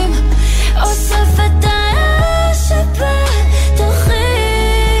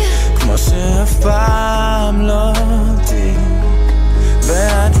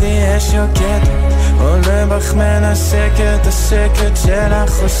עולה בך מנשקת, השקט שלך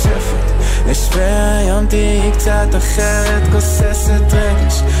חושפת. אשווה היום תהי קצת אחרת, גוססת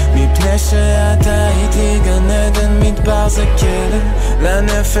רגש, מפני שאת היית לי גן עדן, מדבר זה כלא,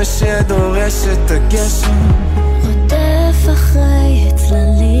 לנפש שדורשת הגשם. רודף אחרי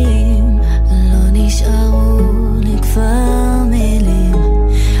צללים, לא נשארו לי כבר מילים,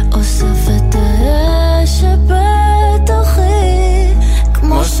 אוסף את האש שבתוכי,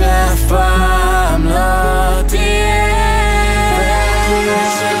 כמו שאף פעם לא תהיה.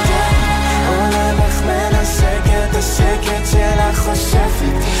 עולה בך מנשקת, השקט שלך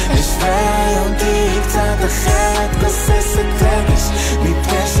חושפת. אשווה היום תהי קצת אחרת, גוססת רגש,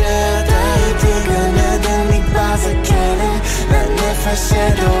 מפני שאת היית לי גן עדן, מדבר זה כלא, לנפש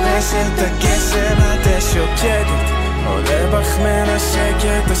שדורשת הגשם. את שוקדת, עולה בך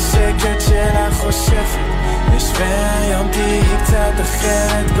מנשקת, השקט שלך חושפת. אשווה היום תהי קצת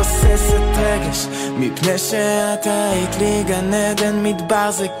אחרת, גוססת רגש, מפני שאת היית לי גן עדן,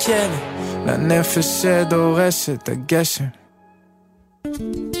 מדבר זה כלא, לנפש שדורשת הגשם.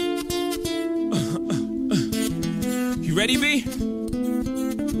 You ready, B?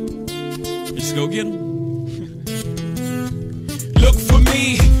 Let's go get 'em. Look for me,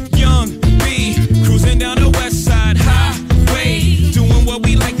 young B, cruising down the west side highway, doing what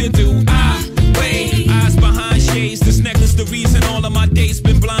we like to do. Eyes behind shades, this necklace the reason all of my dates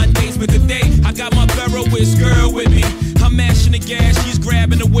been blind dates. But today I got my Ferroist girl with me. I'm mashing the gas, she's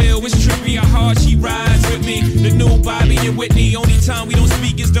grabbing the wheel. It's trippy how hard she rides with me. The new Bobby and Whitney, only time we don't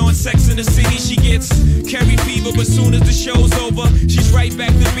speak is during Sex in the City. She gets carry fever, but soon as the show's over, she's right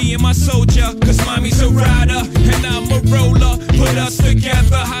back to being my soldier. Cause mommy's a rider and I'm a roller. Put us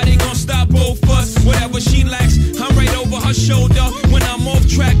together, how they gon' stop both us? Whatever she lacks, I'm right over her shoulder. When I'm off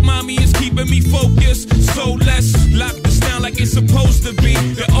track, mommy is keeping me focused. So let's lock this down like it's supposed to be.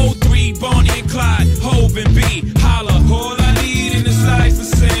 The 03, Bonnie and Clyde, Hove and B. Holla, all I need in this life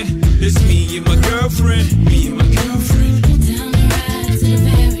is sin. It's me and my girlfriend, me and my girlfriend. Down the ride to the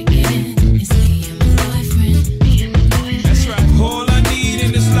very end. It's me and my boyfriend, me and my boyfriend. That's right, all I need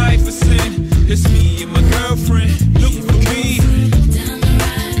in this life is sin. It's me and my girlfriend, look for me. Down the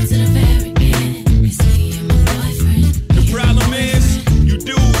ride to the very end. It's me and my boyfriend. The problem is, you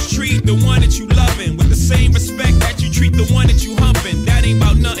dudes treat the one that you loving with the same respect that you treat the one that you humping. That ain't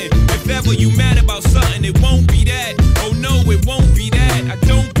about nothing. If ever you mad about something, it won't be that. Oh no, it won't be that. I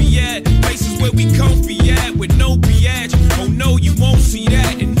don't be at places where we comfy at with no biatch. Oh no, you won't see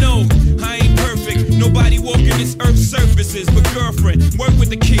that. And no, I ain't perfect. Nobody walking this earth's surfaces. But girlfriend, work with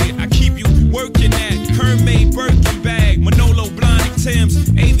the kid. I keep you working at Hermès Birkin bag, Manolo Blahnik Tim's,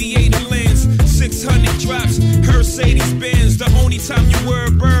 aviator lens, 600 drops, Mercedes Benz. The only time you wear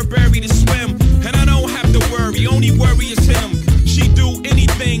Burberry to swim, and I don't have to worry. Only worry is him. She do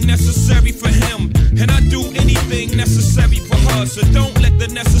anything necessary for him, and I do anything necessary for her. So don't let the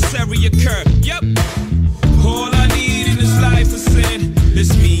necessary occur. Yep. All I need in this life is sin.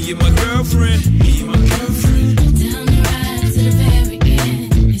 It's me and my girlfriend. Me and my girlfriend. Down the ride to the very end.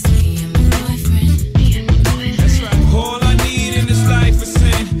 It's me and my boyfriend. Me and my boyfriend. That's right. All I need in this life is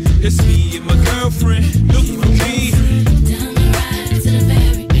sin. It's me and my girlfriend. Look for me. Down the ride to the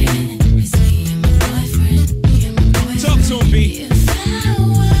very end. It's me and my boyfriend. Me and my boyfriend. Talk to me. If I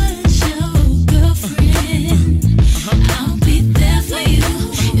was your girlfriend, I'll be there for you.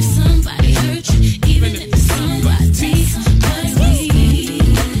 If somebody hurt you, even if it's somebody but me.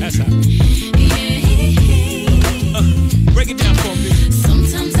 That's how. Break it down for me.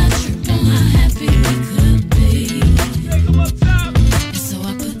 Sometimes I trip on how happy we could be. So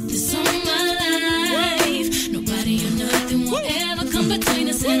I put this on my life. Nobody or nothing will ever come between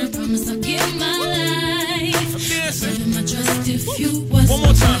us, and I promise I'll give my life. Serving my trust if you was one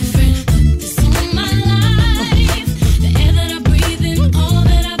more time. Put this on my life. The air that I breathe in, all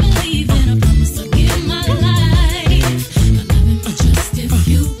that I believe in, I promise I'll give my life. My love and my trust if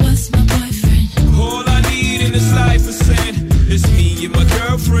you was my boyfriend. All I need in this life is sin. It's me and my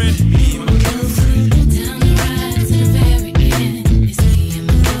girlfriend. Me and my girlfriend. Down the ride to the very end. It's me and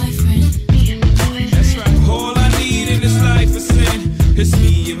my boyfriend. Me and my boyfriend. That's right. All I need in this life is sin. It's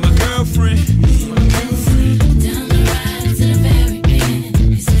me and my girlfriend. Me and my girlfriend. Down the ride to the very end.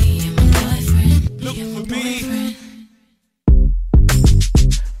 It's me and my boyfriend. Look for me.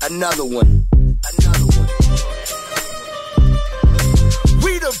 Another one. Another one.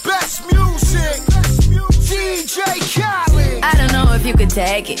 We the best music. DJ Khaled. I don't know if you could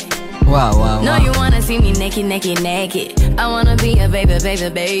take it. וואו, וואו, No, וואו. you wanna see me naked, naked, naked. I wanna be a baby, baby,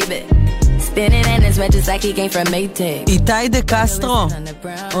 baby. spinning and it's red just like he came from Maytag. איתי דה קסטרו,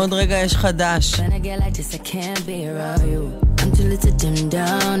 עוד רגע יש חדש.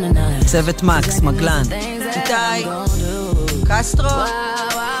 צוות מקס, מגלן. איתי קסטרו.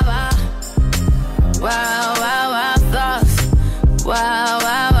 Wow, wow, wow, thoughts. Wow,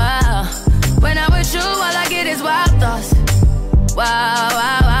 wow, wow. When I'm with you, all I get is wild thoughts. Wow,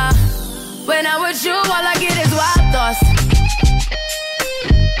 wow, wow. When I'm with you, all I get is wild thoughts.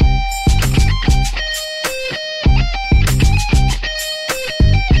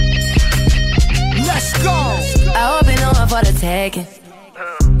 Let's go. I hope you know I'm for the taking.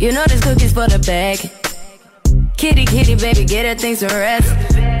 You know this cookie's for the bag. Kitty, kitty, baby, get her things to rest.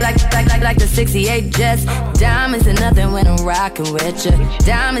 Like the 68 Jets. Diamonds are nothing when I'm rocking with ya.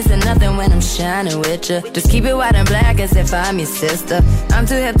 Diamonds are nothing when I'm shining with ya. Just keep it white and black as if I'm your sister. I'm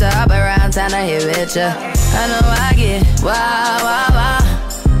too hip to hop around, time to hit with ya. I know I get wow, wow, wow.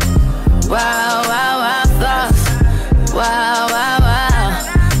 Wow, wow, wow, thoughts. Wow, wow, wow.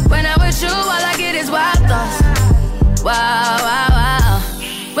 When I'm with you, all I get is wild thoughts. Wow, wow, wow.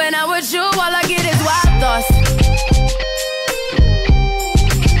 When I'm with you, all I get is wild thoughts.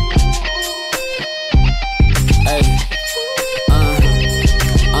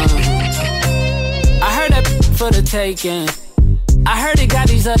 For the taking, I heard it got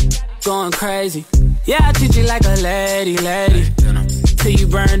these up going crazy. Yeah, I treat you like a lady, till you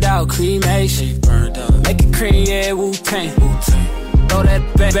burned out, cremation. Make it cream, yeah, Wu-Tang. Throw that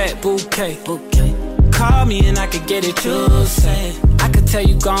back bouquet. Call me and I could get it, you say. I could tell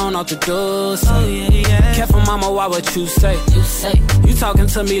you gone off the door, say. Oh, yeah. Careful, mama, why what you say? You talking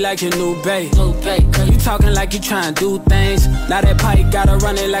to me like your new babe. You talking like you trying to do things. Now that pipe gotta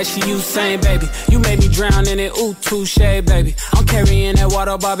run it like she Usain, baby. You made me drown in it, ooh, touche, baby. I'm carrying that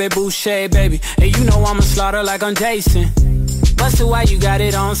water, Bobby Boucher, baby. And you know I'ma slaughter like I'm Jason. Busted, why you got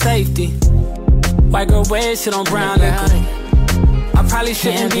it on safety? White girl wear shit on brown liquor. I probably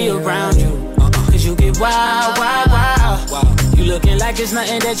shouldn't be around you. Cause you get wild, wild, wild. You looking like it's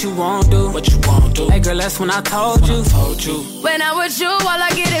nothing that you won't do. What you won't do. Hey girl, that's when I told you. When I'm with you, all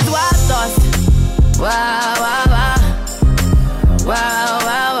I get is wild thoughts. Wow, wow, wow. Wow,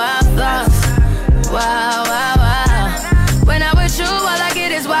 wow, wow, thoughts. Wow, wow, wow. When I'm with you, all I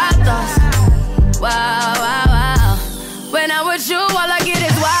get is wild thoughts. Wow, wow, wow. When I'm with you, all I get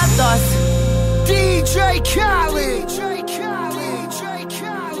is wild thoughts. DJ Khaled.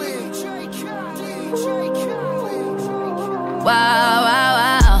 Wow, wow,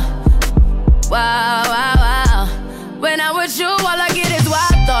 wow. Wow, wow, wow. When I'm with you, all I get is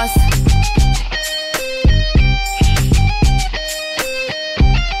wild thoughts.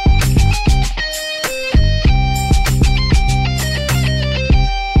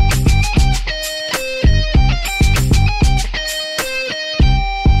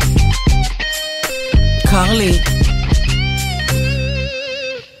 קרלי.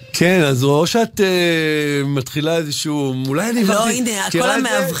 כן, אז או שאת מתחילה איזשהו, אולי אני... לא, הנה, כל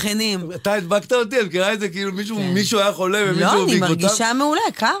המאבחנים. אתה הדבקת אותי, את מכירה את זה כאילו מישהו היה חולה ומישהו... לא, אני מרגישה מעולה,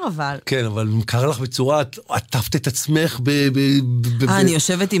 קר אבל. כן, אבל קר לך בצורה, את עטפת את עצמך אני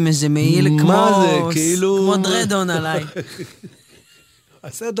יושבת עם איזה מעיל כמו דרדון עליי.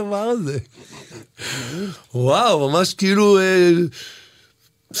 עשה הדבר הזה. וואו, ממש כאילו...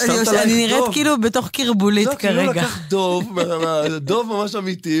 אני נראית כאילו בתוך קרבולית כרגע. כאילו לקח דוב ממש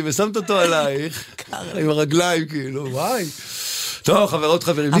אמיתי, ושמת אותו עלייך, עם הרגליים כאילו, וואי. טוב, חברות,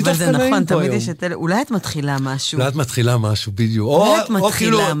 חברים, אבל זה נכון, תמיד יש את אלה, אולי את מתחילה משהו. אולי את מתחילה משהו, בדיוק. אולי את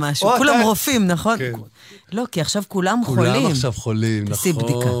מתחילה משהו, כולם רופאים, נכון? לא, כי עכשיו כולם חולים. כולם עכשיו חולים,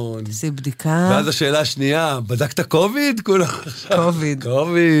 נכון. תעשי בדיקה. ואז השאלה השנייה, בדקת קוביד?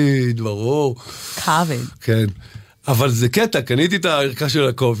 קוביד, ברור. קוביד. כן. אבל זה קטע, קניתי את הערכה של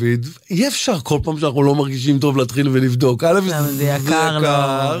הקוביד, אי אפשר כל פעם שאנחנו לא מרגישים טוב להתחיל ולבדוק. זה יקר לו.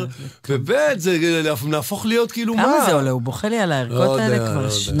 וב' זה נהפוך להיות כאילו מה. כמה זה עולה? הוא בוכה לי על הערכות האלה כבר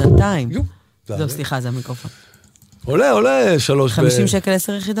שנתיים. זהו, סליחה, זה המיקרופון. עולה 3 50 שקל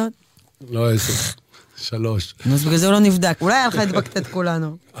 10 יחידות? לא 10, 3. אז בגלל זה הוא לא נבדק. אולי היה לך הדבקת את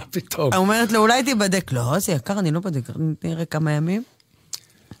כולנו. פתאום. אומרת לו, אולי תיבדק. לא, זה יקר, אני לא בדק. נראה כמה ימים.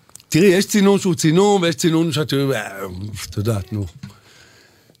 תראי, יש צינון שהוא צינון, ויש צינון שאת יודעת, נו.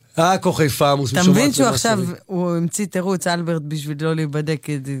 כוכי עמוס. אתה מבין שהוא עכשיו, הוא המציא תירוץ אלברט בשביל לא להיבדק,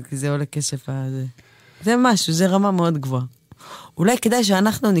 כי זה עולה כסף הזה. זה משהו, זה רמה מאוד גבוהה. אולי כדאי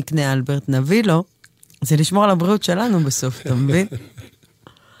שאנחנו נקנה אלברט, נביא לו, זה לשמור על הבריאות שלנו בסוף, אתה מבין?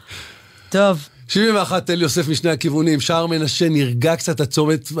 טוב. 71 תל יוסף משני הכיוונים, שער מנשה נרגע קצת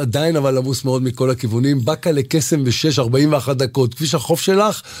הצומת עדיין, אבל עמוס מאוד מכל הכיוונים, בקה לקסם ב6, 41 דקות, כביש החוף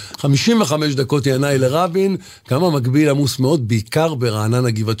שלך, 55 דקות ינאי לרבין, גם המקביל עמוס מאוד, בעיקר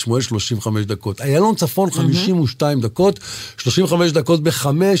ברעננה גבעת שמואל, 35 דקות. איילון צפון, 52 דקות, 35 דקות ב5,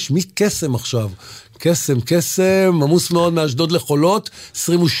 מקסם עכשיו. קסם, עמוס מאוד מאשדות לחולות,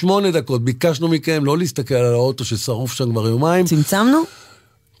 28 דקות, ביקשנו מכם לא להסתכל על האוטו ששרוף שם כבר יומיים.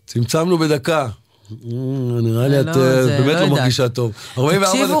 צמצמנו בדקה. נראה לי את באמת לא מרגישה טוב.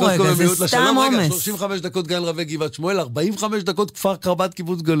 44 דקות קוממיות לשלום, רגע, 35 דקות גן רבי גבעת שמואל, 45 דקות כפר קרבת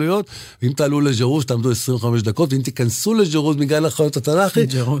קיבוץ גלויות, ואם תעלו לג'רוז תעמדו 25 דקות, ואם תיכנסו לג'רוז מגן החיות התנ"כי,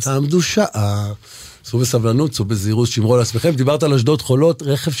 תעמדו שעה. סעו בסבלנות, סעו בזהירות, שמרו על עצמכם. דיברת על אשדות חולות,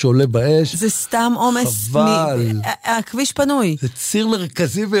 רכב שעולה באש. זה סתם עומס. חבל. הכביש פנוי. זה ציר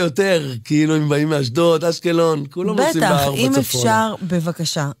מרכזי ביותר, כאילו אם באים מאשדות, אשקלון, כולם עושים בארבע צפון. בטח, אם אפשר,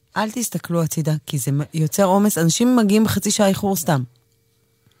 בבקשה, אל תסתכלו הצידה, כי זה יוצר עומס. אנשים מגיעים בחצי שעה איחור סתם.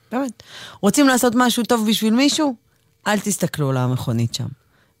 באמת. רוצים לעשות משהו טוב בשביל מישהו? אל תסתכלו על המכונית שם.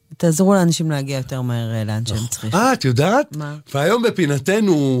 תעזרו לאנשים להגיע יותר מהר לאן שהם צריכים. את יודעת? מה? והיום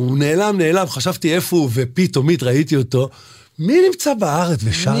בפינתנו הוא נעלם, חשבתי איפה הוא, ופתאומית ראיתי אותו. מי נמצא בארץ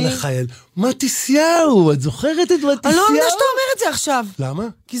ושר לחייל? מתיסיהו, את זוכרת את מתיסיהו? אני לא יודע שאתה אומר את זה עכשיו. למה?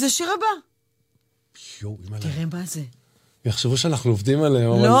 כי זה שיר הבא. תראה מה זה. יחשבו שאנחנו עובדים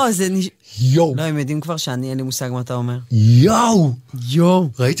עליהם. לא, זה יו. לא, הם יודעים כבר שאני, אין לי מושג מה אתה אומר. יו.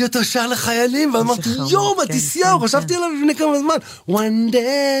 ראיתי אותו שר לחיילים, ואמרתי, יו, מתיסיהו, חשבתי עליו לפני כמה זמן. one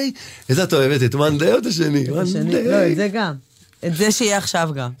day. איזה את אוהבת, את one day או את השני? לא, את זה גם. את זה שיהיה עכשיו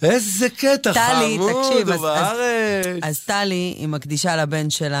גם. איזה קטע חמוד, בארץ. אז טלי, היא מקדישה לבן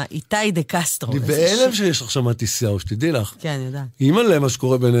שלה, איתי דה קסטרו. אני באלם שיש עכשיו מתיסיהו, שתדעי לך. כן, אני יודעת. אימא למה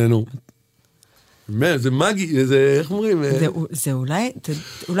שקורה בינינו. זה מגי, זה, איך אומרים? זה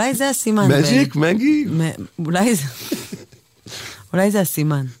אולי זה הסימן. מג'יק, מגי? אולי זה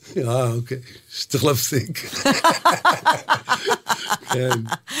הסימן. אוקיי, שצריך להפסיק. כן.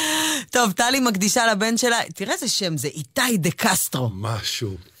 טוב, טלי מקדישה לבן שלה, תראה איזה שם, זה איתי דה קסטרו.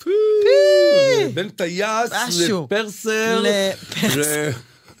 משהו. בין טייס לפרסר.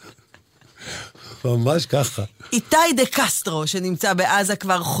 ממש ככה. איתי דה קסטרו, שנמצא בעזה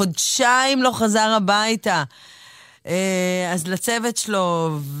כבר חודשיים לא חזר הביתה. אז לצוות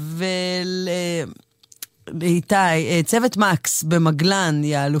שלו ולאיתי, צוות מקס במגלן,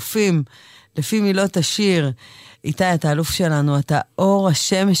 יאלופים, לפי מילות השיר. איתי, אתה אלוף שלנו, אתה אור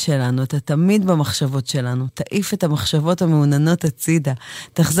השמש שלנו, אתה תמיד במחשבות שלנו. תעיף את המחשבות המעוננות הצידה.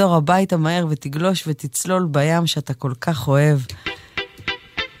 תחזור הביתה מהר ותגלוש ותצלול בים שאתה כל כך אוהב.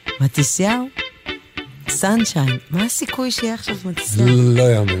 מתיסיהו? סנשיין, מה הסיכוי שיהיה עכשיו מתיסיהו? לא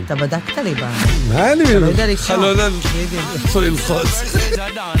יאמן. אתה בדקת לי בה. מה אני מבין? לא יודע לקרוא. חלונן, איפה ללחוץ?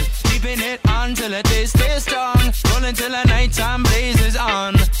 Keeping it on till the day stays strong. Rolling till the night time blazes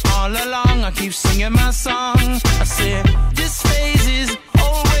on. All along I keep singing my song. I say, this phase is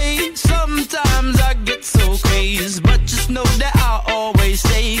always. Sometimes I get so crazy, but just know that I'll always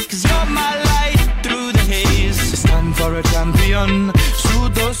stay. Cause you're my light through the haze. It's time for a champion. Through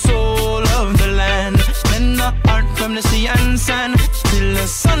the soul of the land. Men the art from the sea and sand. Till the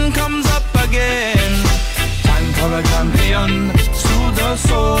sun comes up again. Time for a champion. Through the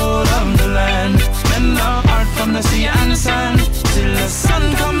soul of the land. Men the art from the sea and sand. Till the sun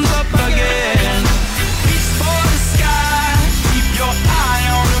comes up again. Reach for the sky. Keep your eye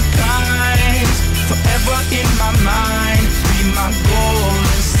on the prize. Forever in my mind. Be my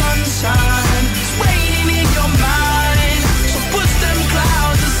golden sunshine. It's waiting in your mind. So push them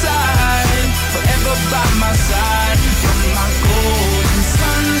clouds aside. Forever by my side. You're my golden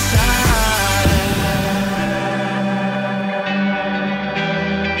sunshine.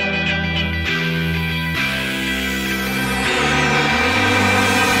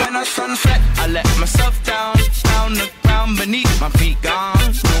 When I sunset, I let myself down. Down the ground beneath my feet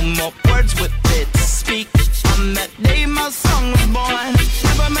gone. No more words with it to speak. On that day my song was born.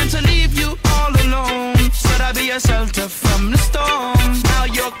 Never meant to leave you all alone. Said I'd be a shelter from the storm. Now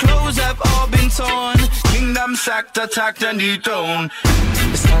your clothes have all been torn. Kingdom sacked, attacked and dethroned.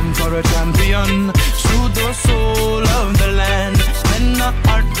 It's time for a champion. Through the soul of the land. And the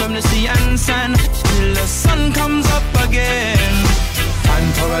art from the sea and sand. Till the sun comes up again. Time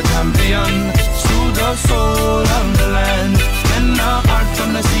for a champion. Through the soul of the land. And the art from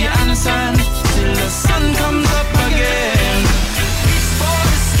the sea and sand. Till the sun comes up again. Reach for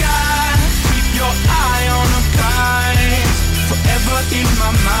the sky. Keep your eye on the prize. Forever in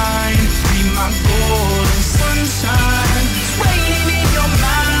my mind. Be my golden sunshine. It's waiting in your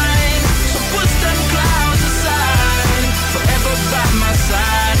mind. So push them clouds aside. Forever by my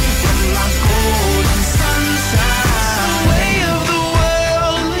side. You're my golden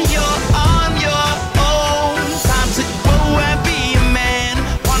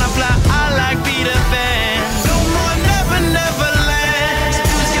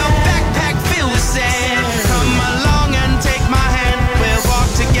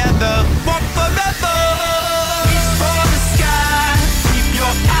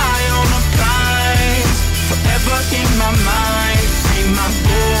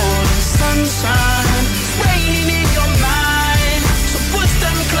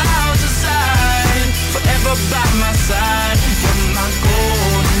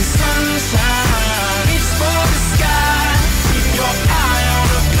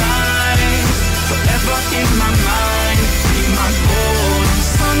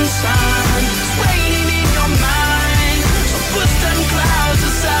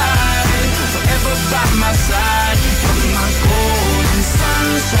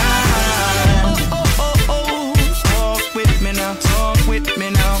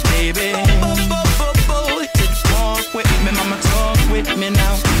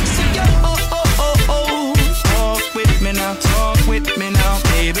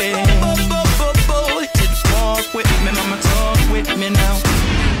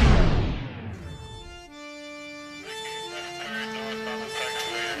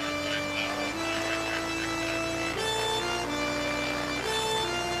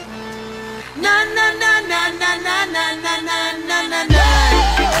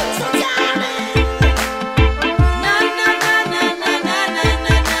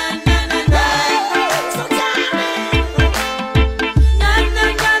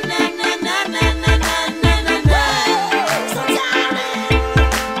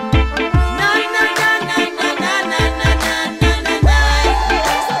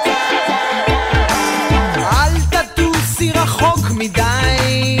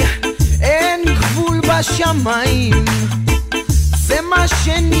השמיים זה מה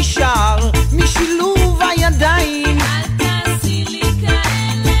שנשאר משילוב הידיים אל תעשי לי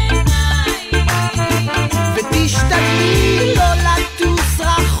כאלה עיניים ותשתדלי לא לטוס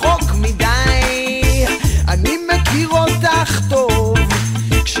רחוק מדי אני מכיר אותך טוב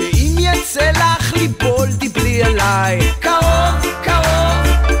כשאם יצא לך ליפול תיפלי אליי קרוב קרוב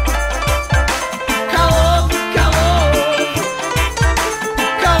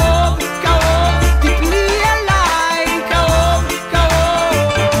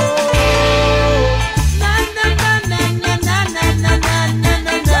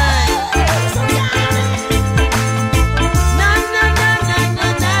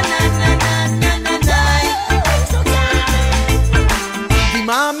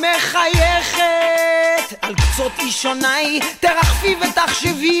שוני תרחפי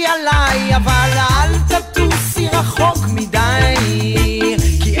ותחשבי עליי אבל אל תטוסי רחוק מדי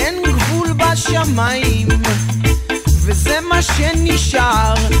כי אין גבול בשמיים וזה מה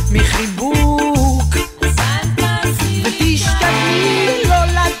שנשאר מחיבוק ותשתדלי לא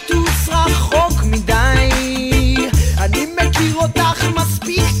לטוס רחוק מדי אני מכיר אותך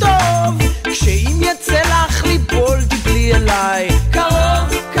מספיק טוב כשאם יצא לך ליפול תיפלי אליי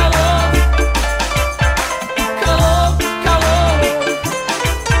קרוב קרוב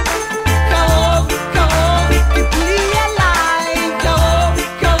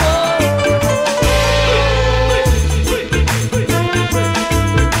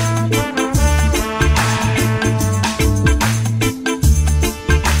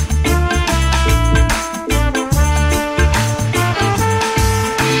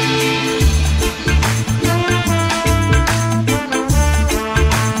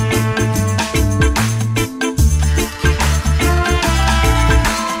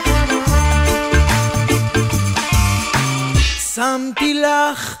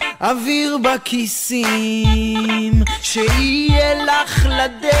אוויר בכיסים שיהיה לך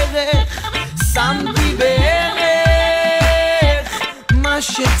לדרך שמתי בערך מה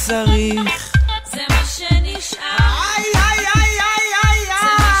שצריך זה מה שנשאר איי איי איי איי איי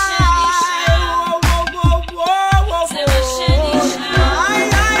זה מה שנשאר זה מה שנשאר איי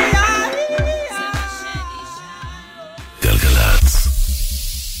איי איי גלגלצ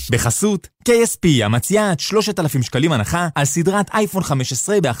בחסות KSP המציעה עד 3,000 שקלים הנחה על סדרת אייפון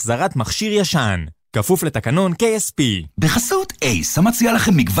 15 בהחזרת מכשיר ישן. כפוף לתקנון KSP. בחסות אייס המציע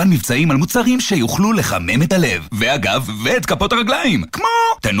לכם מגוון מבצעים על מוצרים שיוכלו לחמם את הלב והגב ואת כפות הרגליים כמו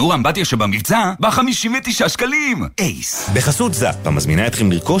תנור אמבטיה שבמבצע ב-59 שקלים. אייס. בחסות זאפ המזמינה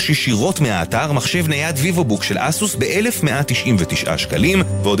אתכם לרכוש ישירות מהאתר מחשב נייד ויבובוק של אסוס ב-1,199 שקלים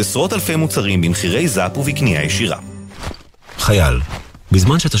ועוד עשרות אלפי מוצרים במחירי זאפ ובקנייה ישירה. חייל,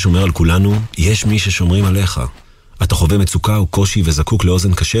 בזמן שאתה שומר על כולנו, יש מי ששומרים עליך. אתה חווה מצוקה או קושי וזקוק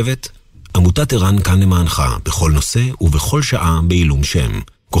לאוזן קשבת? עמותת ערן כאן למענך, בכל נושא ובכל שעה בעילום שם.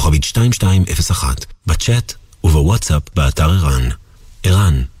 כוכבית 2201, בצ'אט ובוואטסאפ באתר ערן.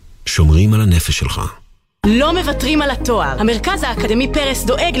 ערן, שומרים על הנפש שלך. לא מוותרים על התואר. המרכז האקדמי פרס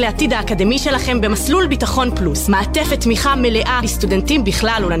דואג לעתיד האקדמי שלכם במסלול ביטחון פלוס. מעטפת תמיכה מלאה לסטודנטים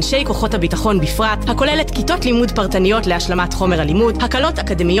בכלל ולאנשי כוחות הביטחון בפרט, הכוללת כיתות לימוד פרטניות להשלמת חומר הלימוד, הקלות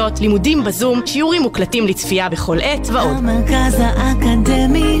אקדמיות, לימודים בזום, שיעורים מוקלטים לצפייה בכל עת ועוד. המרכז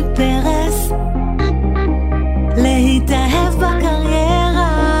האקדמי פרס, להתאהב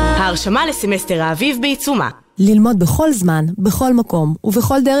בקריירה. ההרשמה לסמסטר האביב בעיצומה. ללמוד בכל זמן, בכל מקום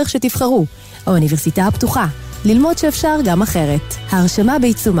ובכל דרך שתבחרו. האוניברסיטה הפתוחה. ללמוד שאפשר גם אחרת. ההרשמה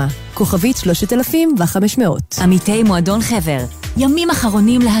בעיצומה. כוכבית 3500. עמיתי מועדון חבר. ימים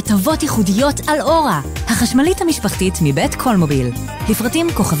אחרונים להטבות ייחודיות על אורה. החשמלית המשפחתית מבית קולמוביל. לפרטים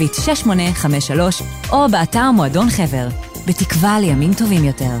כוכבית 6853 או באתר מועדון חבר. בתקווה לימים טובים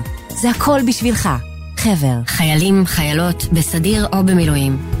יותר. זה הכל בשבילך. חבר. חיילים, חיילות, בסדיר או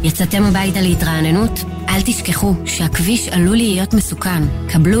במילואים. יצאתם הביתה להתרעננות? אל תשכחו שהכביש עלול להיות מסוכן.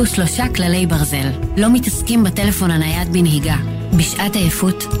 קבלו 3 כללי ברזל. לא מתעסקים בטלפון הנייד בנהיגה. בשעת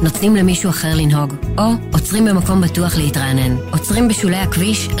עייפות נותנים למישהו אחר לנהוג. או עוצרים במקום בטוח להתרענן. עוצרים בשולי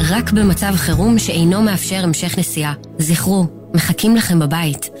הכביש רק במצב חירום שאינו מאפשר המשך נסיעה. זכרו, מחכים לכם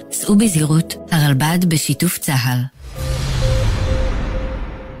בבית. סעו בזהירות. הרלב"ד בשיתוף צה"ל.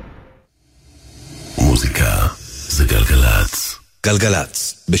 מוזיקה זה גלגלץ.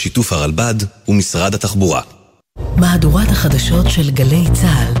 גלגלץ, בשיתוף הרלב"ד ומשרד התחבורה. מהדורת החדשות של גלי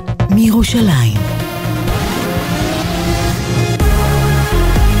צה"ל מירושלים.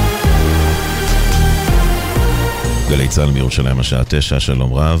 גלי צה"ל מירושלים השעה 9,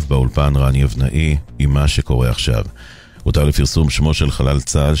 שלום רב, באולפן בנאי עם מה שקורה עכשיו. הותר לפרסום שמו של חלל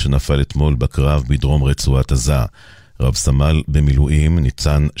צה"ל שנפל אתמול בקרב בדרום רצועת עזה. רב סמל במילואים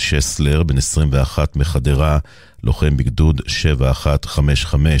ניצן שסלר, בן 21 מחדרה, לוחם בגדוד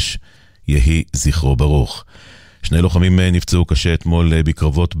 7155, יהי זכרו ברוך. שני לוחמים נפצעו קשה אתמול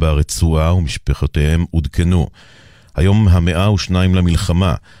בקרבות ברצועה ומשפחותיהם עודכנו. היום 102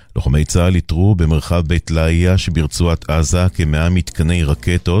 למלחמה, לוחמי צה"ל איתרו במרחב בית לאיה שברצועת עזה כ100 מתקני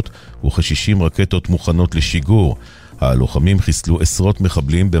רקטות וכ60 רקטות מוכנות לשיגור. הלוחמים חיסלו עשרות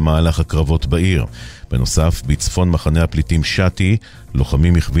מחבלים במהלך הקרבות בעיר. בנוסף, בצפון מחנה הפליטים שתי,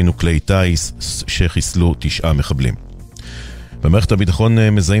 לוחמים הכווינו כלי טייס שחיסלו 9 מחבלים. במערכת הביטחון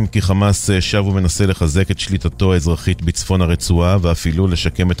מזהים כי חמאס שב ומנסה לחזק את שליטתו האזרחית בצפון הרצועה ואפילו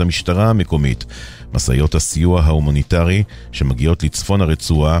לשקם את המשטרה המקומית. מסעיות הסיוע ההומניטרי שמגיעות לצפון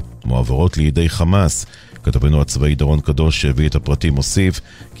הרצועה מועברות לידי חמאס. כתבנו הצבאי דרון קדוש שהביא את הפרטים מוסיף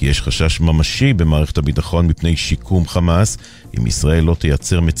כי יש חשש ממשי במערכת הביטחון מפני שיקום חמאס אם ישראל לא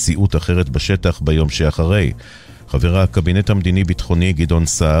תייצר מציאות אחרת בשטח ביום שאחרי. חבר הקבינט המדיני-ביטחוני גדעון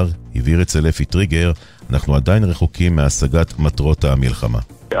סער הבהיר אצל אפי טריגר, אנחנו עדיין רחוקים מהשגת מטרות המלחמה.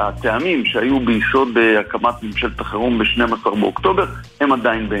 הטעמים שהיו ביסוד בהקמת ממשלת החירום ב-12 באוקטובר הם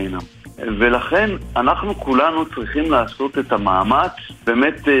עדיין בעינם. ולכן אנחנו כולנו צריכים לעשות את המאמץ,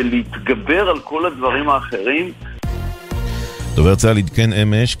 באמת להתגבר על כל הדברים האחרים. דובר צה"ל עדכן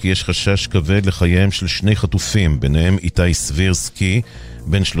אמש כי יש חשש כבד לחייהם של 2 חטופים, ביניהם איתי סבירסקי,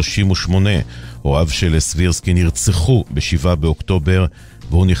 בן 38. הוריו של סבירסקי נרצחו ב7 באוקטובר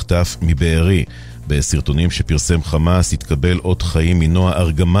והוא נחטף מבארי. בסרטונים שפרסם חמאס התקבל אות חיים מנועה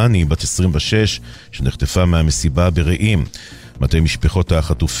ארגמני בת 26 שנחטפה מהמסיבה ברעים. מטה משפחות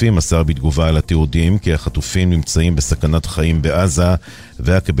החטופים מסר בתגובה על התיעודים כי החטופים נמצאים בסכנת חיים בעזה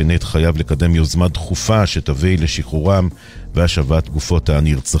והקבינט חייב לקדם יוזמה דחופה שתביא לשחרורם והשבת גופות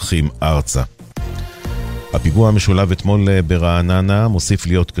הנרצחים ארצה. הפיגוע המשולב אתמול ברעננה מוסיף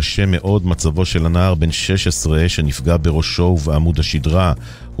להיות קשה מאוד מצבו של הנער בן 16 שנפגע בראשו ובעמוד השדרה,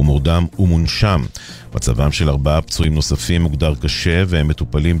 הוא מורדם ומונשם. מצבם של 4 פצועים נוספים מוגדר קשה והם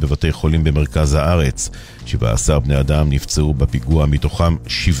מטופלים בבתי חולים במרכז הארץ. 17 בני אדם נפצעו בפיגוע, מתוכם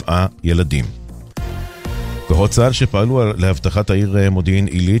 7 ילדים. כוחות צה"ל שפעלו להבטחת העיר מודיעין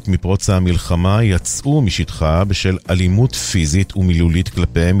עילית מפרוץ המלחמה יצאו משטחה בשל אלימות פיזית ומילולית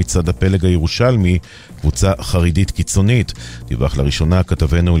כלפיהם מצד הפלג הירושלמי, קבוצה חרדית קיצונית. דיווח לראשונה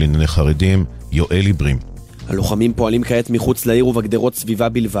כתבנו לענייני חרדים יואל איברים. הלוחמים פועלים כעת מחוץ לעיר ובגדרות סביבה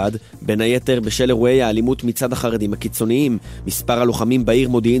בלבד, בין היתר בשל אירועי האלימות מצד החרדים הקיצוניים. מספר הלוחמים בעיר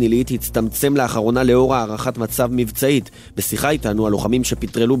מודיעין עילית הצטמצם לאחרונה לאור הערכת מצב מבצעית. בשיחה איתנו, הלוחמים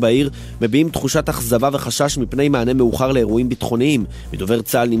שפטרלו בעיר מביעים תחושת אכזבה וחשש מפני מענה מאוחר לאירועים ביטחוניים. מדובר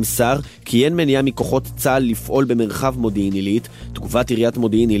צה"ל נמסר כי אין מניעה מכוחות צה"ל לפעול במרחב מודיעין עילית. תגובת עיריית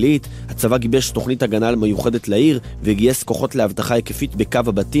מודיעין עילית, הצבא גיבש תוכנית הגנה מיוחדת לעיר וגייס כוחות לאבטחה היקפית בקו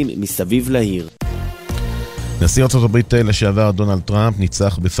הבתים מסביב לעיר. נשיא ארצות הברית לשעבר דונלד טראמפ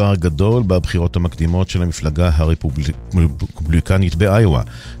ניצח בפער גדול בבחירות המקדימות של המפלגה הרפובליקנית באיואה.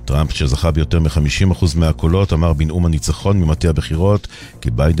 טראמפ שזכה ביותר מ-50% מהקולות אמר בנאום הניצחון ממטה הבחירות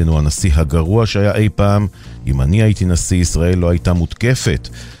כי ביידן הוא הנשיא הגרוע שהיה אי פעם. אם אני הייתי נשיא, ישראל לא הייתה מותקפת.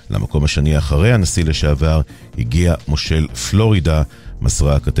 למקום השני אחרי הנשיא לשעבר הגיע מושל פלורידה,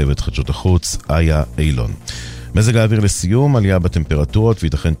 מסרה כתבת חדשות החוץ איה אילון. מזג האוויר לסיום, עלייה בטמפרטורות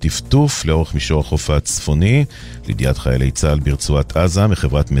ויתכן טפטוף לאורך מישור החוף הצפוני. לידיעת חיילי צה"ל ברצועת עזה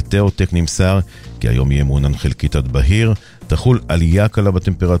מחברת מטאוטק נמסר כי היום יהיה מעונן חלקית עד בהיר, תחול עלייה קלה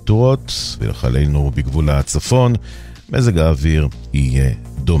בטמפרטורות ולחיילינו בגבול הצפון מזג האוויר יהיה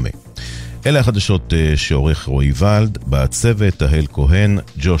דומה. אלה החדשות שעורך רועי ולד, בצוות תהל כהן,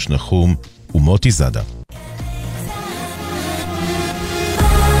 ג'וש נחום ומוטי זאדה.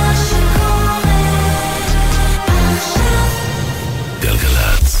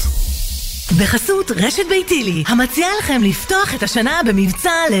 בחסות רשת ביתילי, המציעה לכם לפתוח את השנה במבצע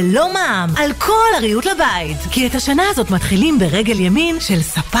ללא מע"מ על כל הריהוט לבית. כי את השנה הזאת מתחילים ברגל ימין של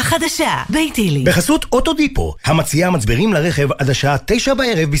ספה חדשה. ביתילי. בחסות אוטודיפו, המציעה מצברים לרכב עד השעה 9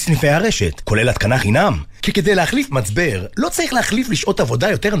 בערב בסניפי הרשת, כולל התקנה חינם. כי כדי להחליף מצבר, לא צריך להחליף לשעות עבודה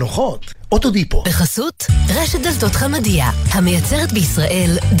יותר נוחות. אוטודיפו. בחסות רשת דלתות חמדיה, המייצרת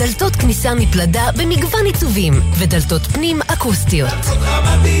בישראל דלתות כניסה מפלדה במגוון עיצובים, ודלתות פנים אקוסטיות.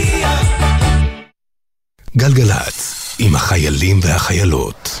 גלגלץ, עם החיילים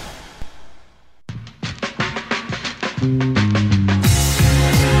והחיילות. אתם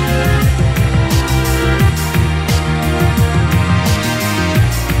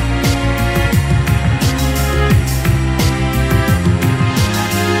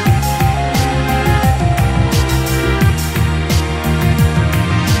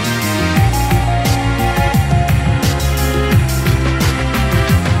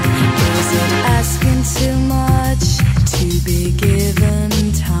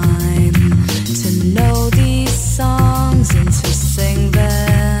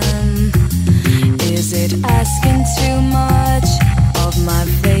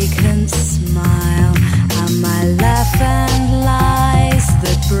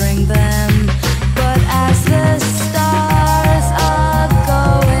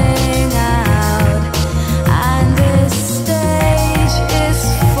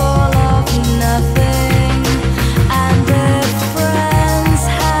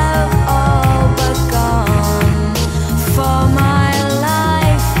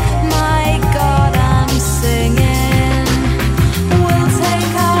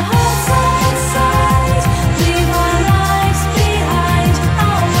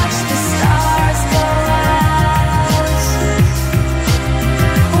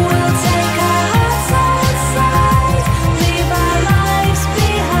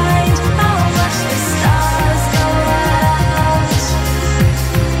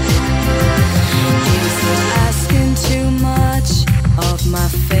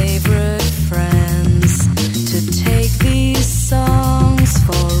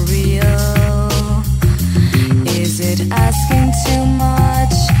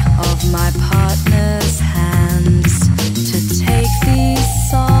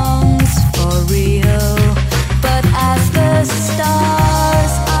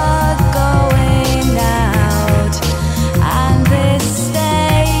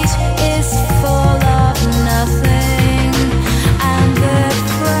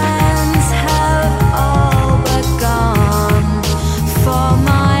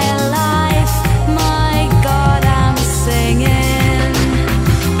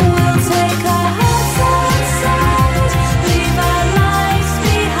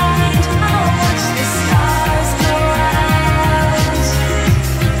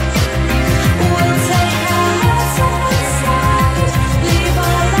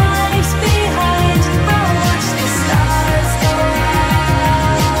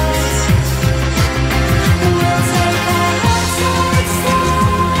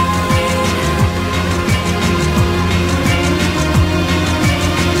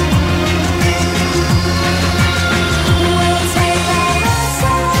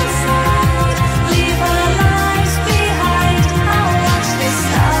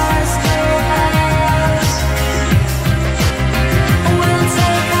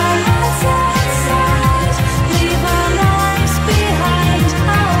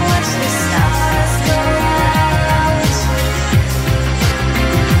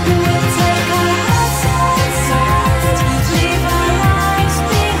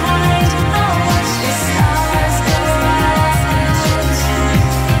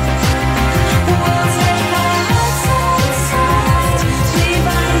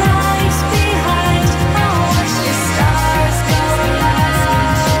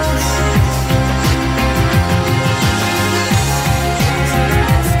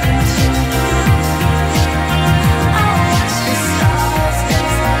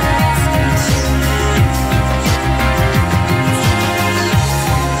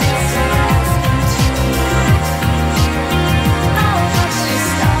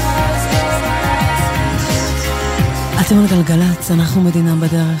על גלגלץ, אנחנו מדינה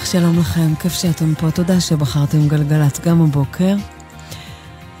בדרך, שלום לכם, כיף שאתם פה, תודה שבחרתם גלגלץ גם הבוקר.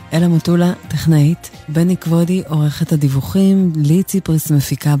 אלה מטולה, טכנאית, בני כבודי, עורכת הדיווחים, לי ציפריס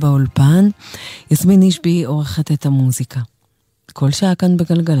מפיקה באולפן, יסמין נשבי עורכת את המוזיקה. כל שעה כאן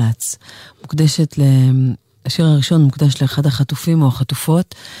בגלגלץ, מוקדשת השיר הראשון מוקדש לאחד החטופים או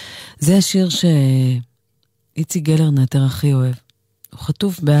החטופות, זה השיר שאיצי גלר נטר הכי אוהב. הוא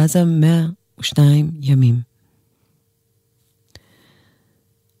חטוף בעזה 102 ימים.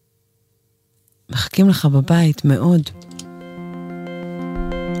 מחכים לך בבית מאוד.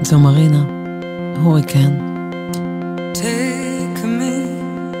 זו מרינה, הוריקן. Take me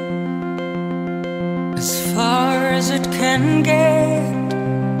as far as it can get,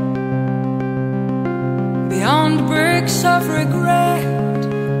 beyond bricks of regret.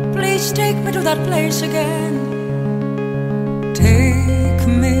 Please take me to that place again. Take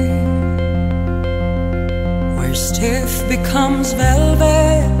me where stiff becomes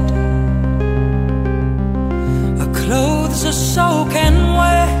velvet, clothes are soaking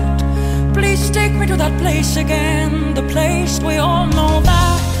wet, Please take me to that place again, the place we all know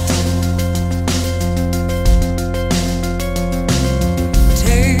that.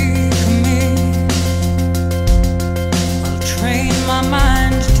 Take me, I'll train my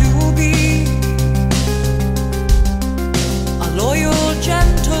mind to be a loyal,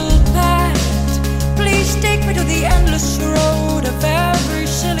 gentle pet. Please take me to the endless road of every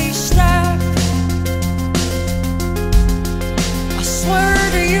silly step. I swear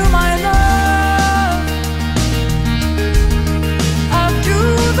to you, my love, I'll do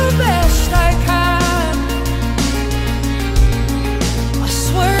the best I can. I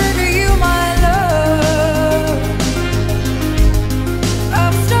swear to you, my love,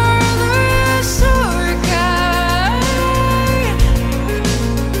 after this hurricane,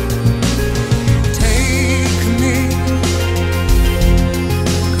 take me,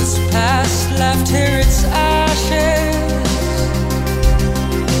 'cause past left here its ashes.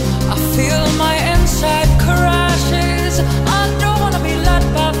 I feel my inside crashes. I don't want to be led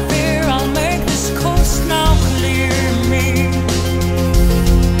by fear. I'll make this coast now clear me.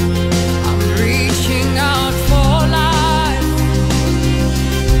 I'm reaching out for life,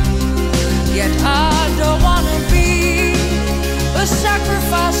 yet I don't want to be a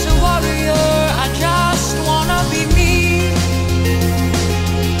sacrifice, a warrior. I just want to be me.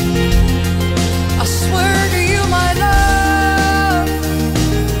 I swear to you, my love,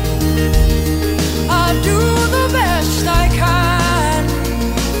 I'll do the best I can.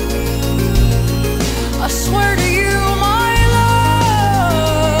 I swear to you, my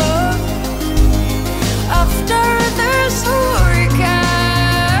love, after this hurricane,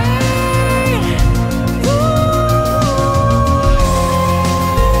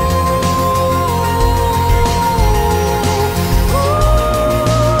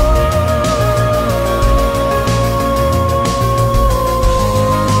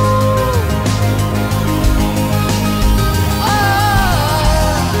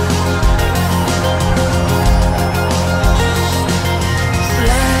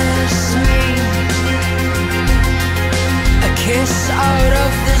 bless me, a kiss out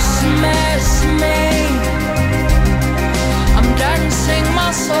of this mess made. I'm dancing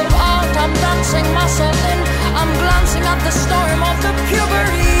myself out, I'm dancing myself in. I'm glancing at the storm of the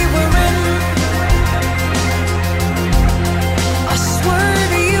puberty we're in. I swear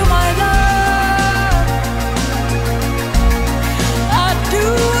to you, my love, I'll do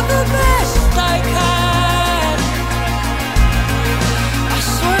the best I can. I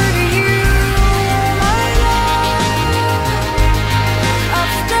swear to you, my love,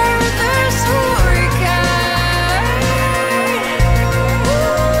 after this hurricane,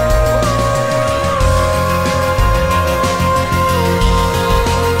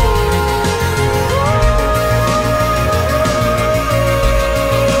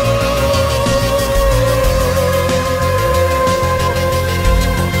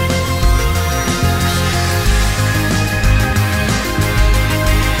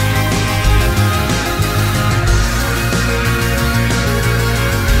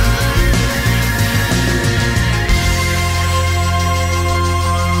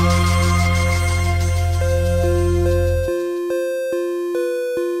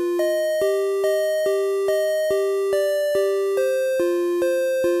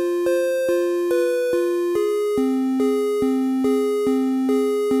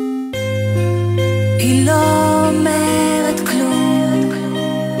 היא לא אומרת כלום,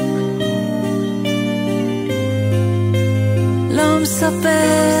 לא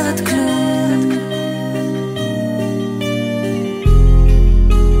מספרת כלום,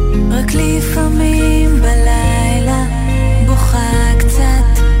 רק לפעמים בלילה בוכה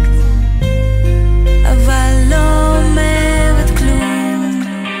קצת, אבל לא אומרת כלום.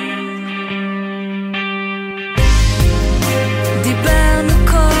 דיברנו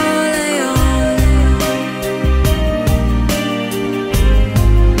כל היום,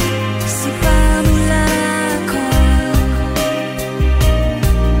 סיפרנו לה הכל,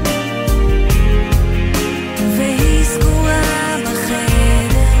 והיא סגורה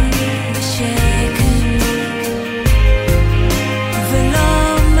בחדר בשקט.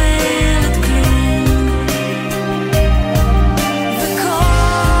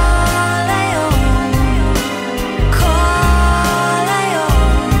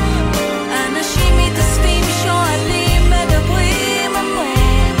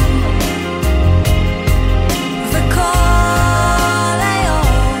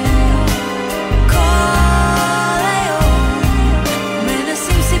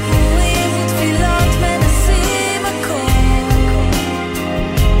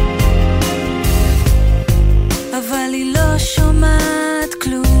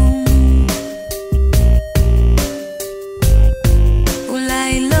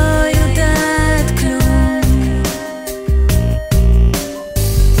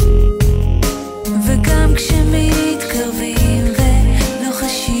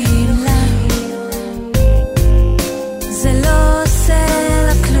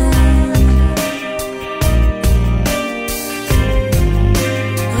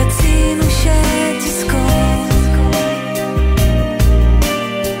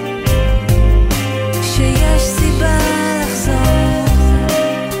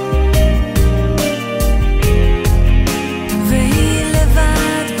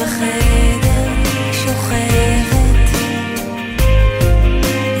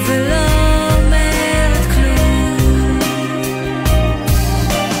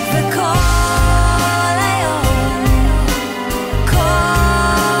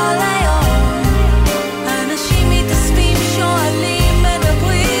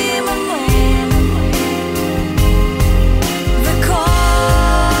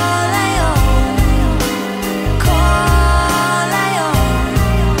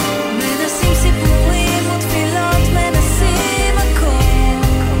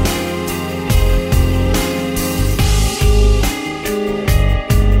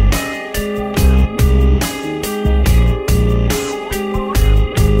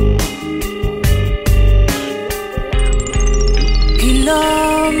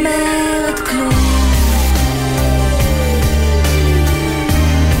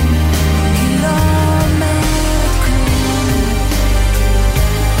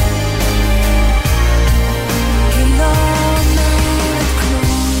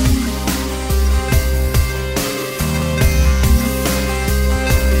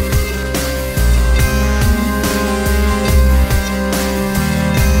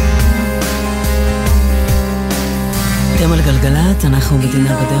 גלגלצ, אנחנו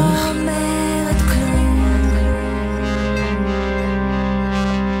מדינה בדרך.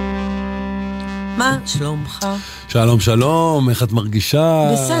 מה שלומך? שלום שלום, איך את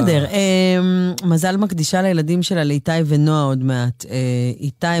מרגישה? בסדר, מזל מקדישה לילדים שלה לאיתי ונועה עוד מעט.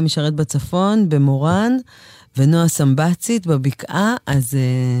 איתי משרת בצפון, במורן, ונועה סמבצית בבקעה, אז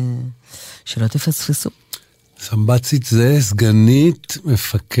שלא תפספסו. סמבצית זה סגנית,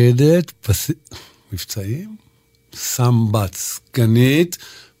 מפקדת, מבצעים? סמבץ, סגנית,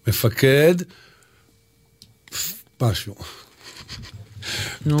 מפקד, משהו.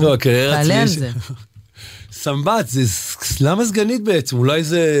 טוב, תעלה על זה. סמבץ, זה למה סגנית בעצם? אולי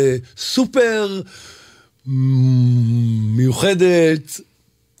זה סופר מיוחדת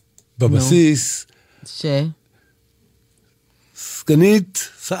בבסיס. סגנית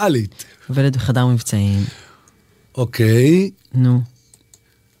סאלית. עובדת בחדר מבצעים. אוקיי. נו.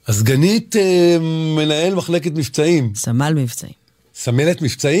 הסגנית מנהל מחלקת מבצעים. סמל מבצעים. סמלת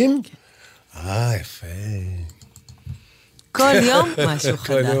מבצעים? כן. יפה. כל יום משהו חדש.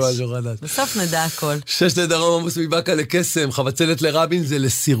 כל יום משהו חדש. בסוף נדע הכל. 6 לדרום, עמוס מבקה לקסם, חבצלת לרבין, זה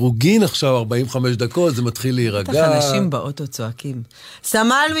לסירוגין עכשיו 45 דקות, זה מתחיל להירגע. בטח אנשים באוטו צועקים.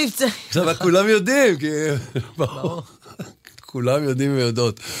 סמל מבצעים. עכשיו, כולם יודעים, כי... ברור. כולם יודעים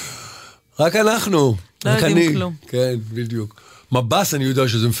ויודעות. רק אנחנו. לא יודעים כלום. כן, בדיוק. מבס, אני יודע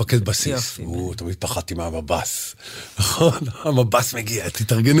שזה מפקד בסיס. תמיד פחדתי מהמבס. נכון? המבס מגיע,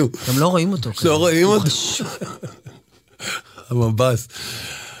 תתארגנו. גם לא רואים אותו. לא רואים אותו. המבס.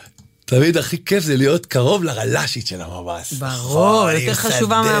 תמיד הכי כיף זה להיות קרוב לרלשית של המבס. ברור, יותר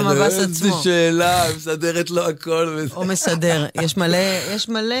חשובה מהמבס עצמו. איזה שאלה, מסדרת לו הכל. או מסדר. יש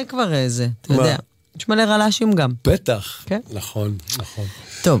מלא כבר איזה, אתה יודע. יש מלא רלשים גם. בטח. נכון, נכון.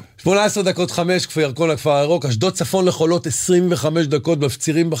 טוב. 18 דקות 5, כפר ירקון לכפר הירוק, אשדות צפון לחולות 25 דקות,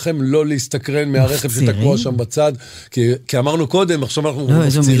 מפצירים בכם לא להסתקרן מהרכב שתקוע שם בצד, כי אמרנו קודם, עכשיו אנחנו מפצירים. לא,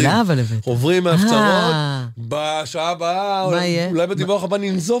 איזו מילה אבל הבאת. עוברים מהפצרות, בשעה הבאה, אולי בדיווח הבא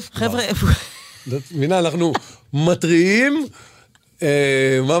ננזוף כבר. חבר'ה, מבינה, אנחנו מטריעים,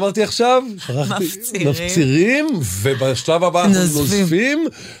 מה אמרתי עכשיו? מפצירים, ובשלב הבא אנחנו נוזפים,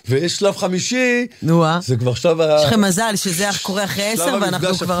 ויש שלב חמישי, זה כבר שלב יש לכם מזל שזה קורה אחרי 10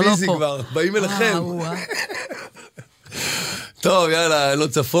 ואנחנו כבר לא פה. כבר, באים אליכם. טוב, יאללה, אלון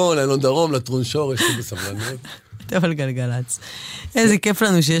צפון, אלון דרום, לטרון שורש, בסבלנות. טוב על גלגלץ. איזה כיף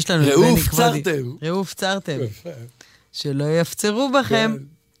לנו שיש לנו. ראו פצרתם. ראו פצרתם. שלא יפצרו בכם.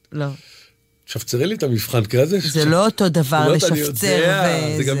 לא. שפצרי לי את המבחן, כי זה לא אותו דבר לשפצר.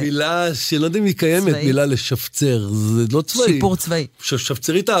 זה גם מילה שלא יודעים היא קיימת, מילה לשפצר, זה לא צבאי. שיפור צבאי.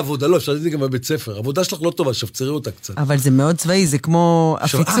 שפצרי את העבודה, לא, אפשר לדעת גם בבית ספר. העבודה שלך לא טובה, שפצרי אותה קצת. אבל זה מאוד צבאי, זה כמו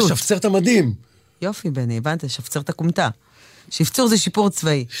אפיצות. שפצר את המדים. יופי, בני, הבנת, שפצר את הקומטה. שפצור זה שיפור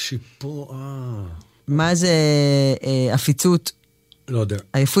צבאי. שיפור, מה זה אפיצות? לא יודע.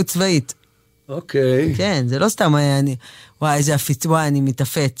 עייפות צבאית. אוקיי. כן, זה לא סתם, וואי, איזה אפיצות, וואי, אני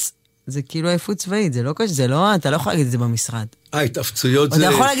מתאפץ. זה כאילו עייפות צבאית, זה לא קשה, זה לא, אתה לא יכול להגיד את זה במשרד. התאפצויות זה...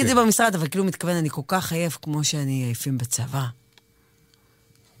 אתה יכול להגיד את זה במשרד, אבל כאילו מתכוון, אני כל כך עייף כמו שאני עייפים בצבא.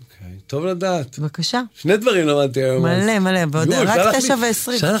 אוקיי, טוב לדעת. בבקשה. 2 דברים למדתי היום. מלא, רק 9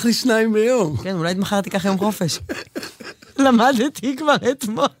 ו-20. שלח לי 2 ביום. כן, אולי מחר תיקח יום חופש. למדתי כבר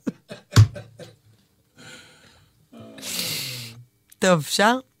אתמול. טוב,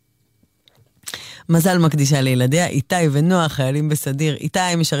 אפשר? מזל מקדישה לילדיה, איתי ונועה חיילים בסדיר. איתי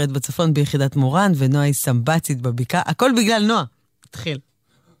משרת בצפון ביחידת מורן, ונועה היא סמבצית בבקעה. הכל בגלל נועה. תתחיל.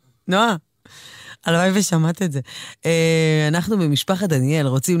 נועה. הלוואי ושמעת את זה. אנחנו במשפחת דניאל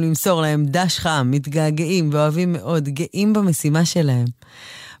רוצים למסור להם דש חם, מתגעגעים ואוהבים מאוד, גאים במשימה שלהם.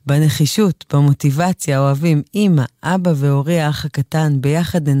 בנחישות, במוטיבציה, אוהבים אמא, אבא והורי האח הקטן,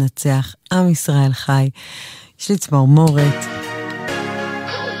 ביחד ננצח, עם ישראל חי. יש לי צמרמורת.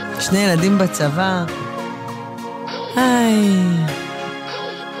 2 ילדים בצבא. היי.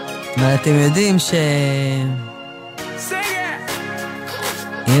 אבל אתם יודעים ש...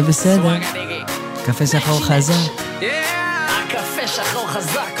 יהיה בסדר. קפה שחור חזק. קפה שחור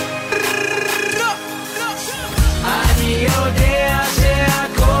חזק. אני יודע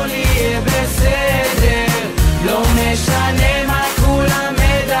שהכל יהיה בסדר, לא משנה מה כולם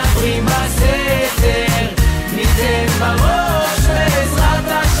מדברים בסתר, ניתן בראש בעזרת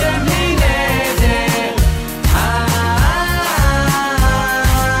השם בלי נדר.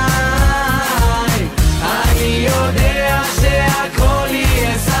 אני יודע שהכל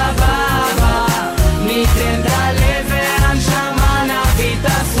יהיה סבבה, ניתן את הלב והנשמה, נביא את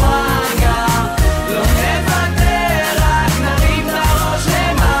הסוואגה, לא נוותר, רק נרים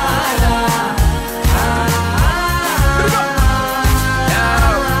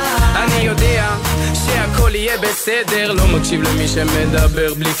בסדר, לא מקשיב למי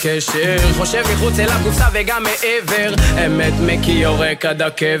שמדבר בלי קשר, חושב מחוץ אל הקופסה וגם מעבר, אמת מקי יורק עד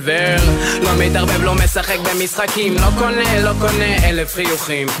הקבר, לא מתערבב, לא משחק במשחקים, לא קונה אלף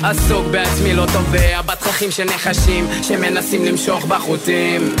חיוכים, עסוק בעצמי, לא תובע בתככים של נחשים שמנסים למשוך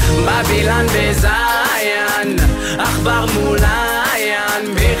בחוטים, בבילן בזיין אכבר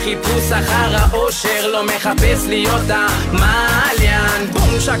מוליין, בחיפוש אחר האושר, לא מחפש להיות המעליין,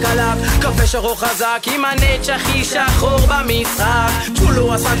 בום שקלק, קפה שרוך חזק, עם הנץ' הכי שחור במשחק,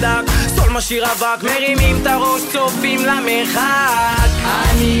 צ'ולו הסדק, סול משאיר אבק, מרימים את הראש, צופים למרחק,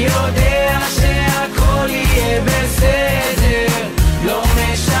 אני יודע שהכל יהיה בסדר, לא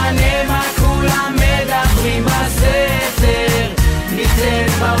משנה מה כולם מדברים בסתר, ניתן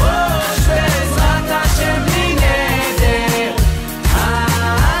בראש בעזרת השם בלי נדר,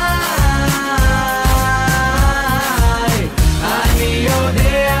 אני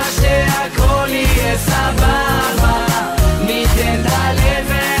יודע שהכל יהיה סבבה, ניתן את הלב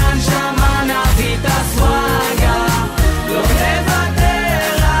והנשמה, נביא את הסוואגה, לא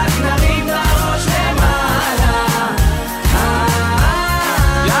נוותר, רק נרים את הראש למעלה,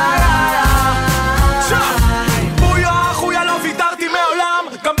 בויה אחויה, לא ויתרתי מעולם,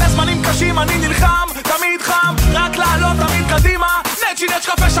 גם בזמנים קשים אני נלחם, תמיד חם, רק לעלות תמיד קדימה, נצ'י נצ'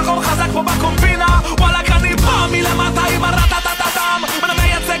 קפה שחור חזק פה בקומבינה, וואלק אני בא מלמטה עם הרטטטטם, אני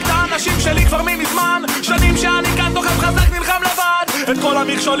מייצג את האנשים שלי כבר ממזמן, שנים שאני כאן דוחף חזק נלחם לבד, את כל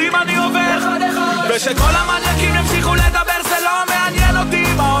המכשולים אני עובר, ושכל המניאקים ימשיכו לדבר, זה לא מעניין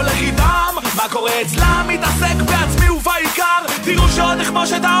אותי מה הולך איתם, מה קורה אצלם, מתעסק בעצמי ובעיקר, תראו שעוד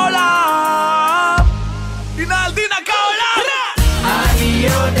נכבוש את העולם, הנה על דינה כעולם. אני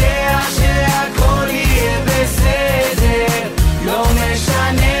יודע שהכל יהיה בסדר, לא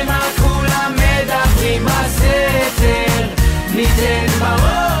משנה מה כולם מדברים בסתר, ניתן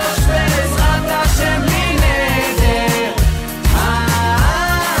בראש בעזרת השם בלי נדר,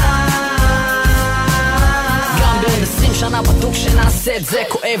 גם בעוד 20 שנה בטוח שנעשה את זה,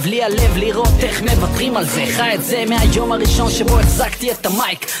 כואב לי הלב לראות איך מוותרים על זה, חי את זה מהיום הראשון שבו החזקתי את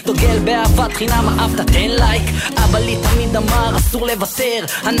המייק, דוגל באהבת חינם, אהבת תן לייק, אבא לי תמיד אמר אסור לוותר,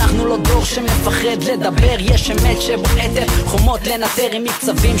 אנחנו לא דור שמפחד לדבר, יש אמת שבועטת חומות לנטר, עם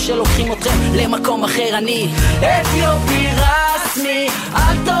מקצבים שלוקחים אתכם למקום אחר, אני אתיופי רסמי,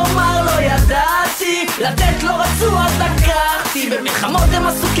 אל תאמר לא ידעתי, לתת לא רצו אז לקחתי, במלחמות הם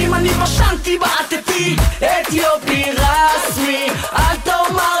עסוקים אני משנתי בעטתי, אתיופי רסמי, אל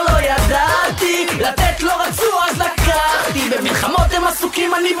תאמר לא ידעתי, לתת לא רצו אז לקחתי, במלחמות הם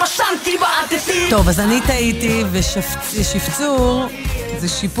עסוקים אני משנתי בעטתי. טוב, אז אני טעיתי, ושפצור זה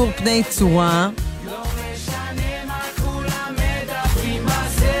שיפור פני צורה,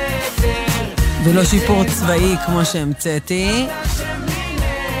 ולא שיפור צבאי כמו שהמצאתי,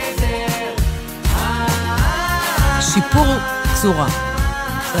 שיפור צורה.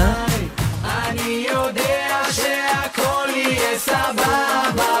 אני יודע שהכל יהיה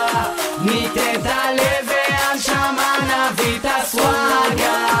סבבה, ניתן את הלב והנשמה, נביא את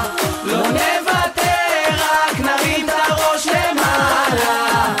הסוואגה, לא נוותר, רק נרים את הראש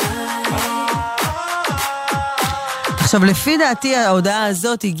למעלה. עכשיו, לפי דעתי, ההודעה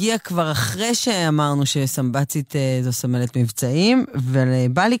הזאת הגיעה כבר אחרי שאמרנו שסמבצית זו סמלת מבצעים,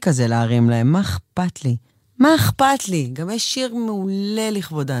 ובא לי כזה להרים להם, מה אכפת לי? מה אכפת לי? גם יש שיר מעולה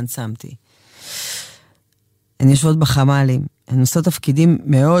לכבודן שמתי. הן יושבות בחמלים, הן עושות תפקידים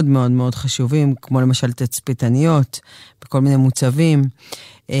מאוד מאוד מאוד חשובים, כמו למשל תצפיתניות, בכל מיני מוצבים.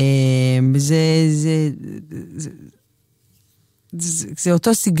 זה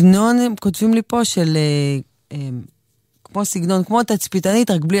אותו סגנון, הם כותבים לי פה, של כמו סגנון, כמו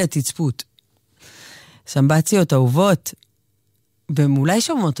תצפיתנית, רק בלי התצפות. סמבציות אהובות, והן אולי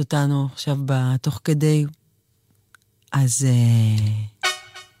שומעות אותנו עכשיו בתוך כדי, אז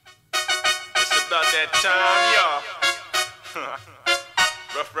It's about that time, y'all.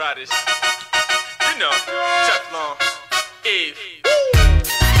 Rough Riders. You know, Teflon, Eve.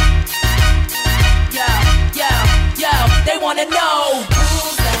 Yo, they wanna know.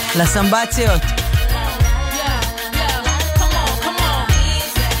 לסמבציות.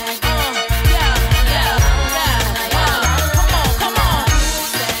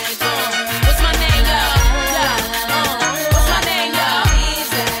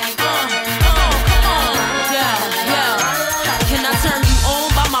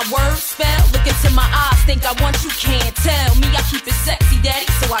 Think I want you can't tell me I keep it sexy daddy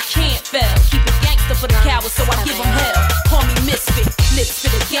so I can't fail keep it gangster for the cowards so I give them hell call me misfit lips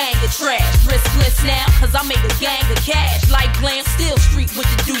for the gang of trash riskless now cause I made a gang of cash like glam still street with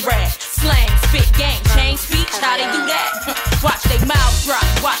the do-rag slang spit gang change speech how they do that watch they mouths drop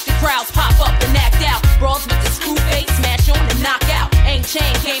watch the crowds pop up and act out brawls with the screw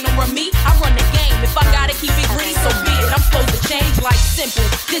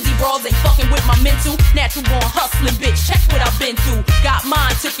mental, natural born hustling bitch. Check what I've been through. Got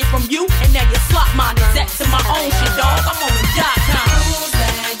mine, took it from you, and now you slot mine. Except to my own shit, dog. I'm on the .com.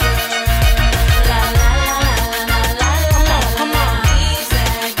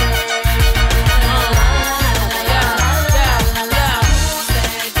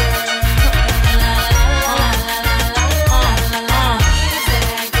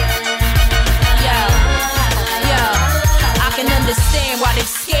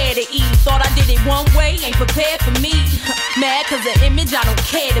 Thought I did it one way, ain't prepared for me. Mad cause the image I don't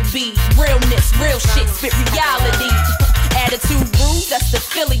care to be. Realness, real shit, spit reality. Attitude rude, that's the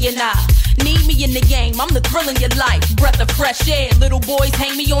Philly and I. Need me in the game, I'm the thrill in your life. Breath of fresh air, little boys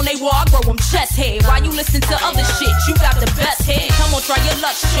hang me on they wall, I grow them chest hair. Why you listen to other shit? You got the best head. Come on, try your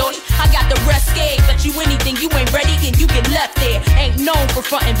luck, shorty. I got the rest scared. Bet you anything, you ain't ready and you get left there. Ain't known for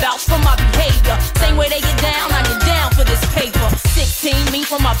frontin' vouch for my behavior. Same way they get down, I get down for this paper. 16 me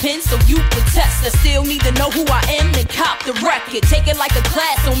from my pen, so you can test. I still need to know who I am, then cop the record. Take it like a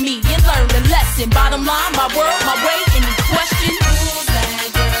class on me and learn the lesson. Bottom line, my word, my way, any question?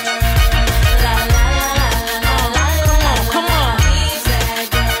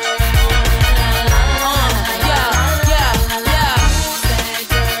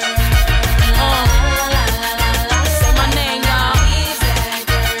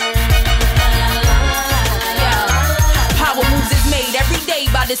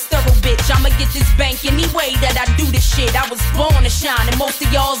 This thorough bitch, I'ma get this bank any way that I do this shit. I was born to shine, and most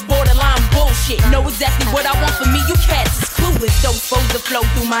of y'all's borderline bullshit. Know exactly what I want for me, you cats is clueless. Those flows that flow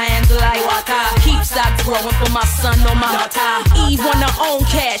through my hands like water. Keep stocks growing for my son on my daughter. Eve want her own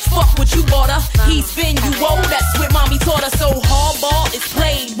cash, fuck what you bought her. He spin you old, that's what mommy taught her. So hardball is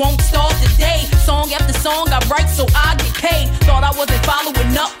played, won't start today. Song after song I write so I get paid. Thought I wasn't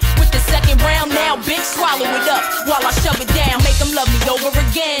following up with the second round, now bitch swallow it up while I shove it down. Make them love me over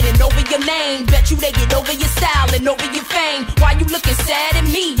again and over your name. Bet you they get over your style and over your fame. Why you looking sad at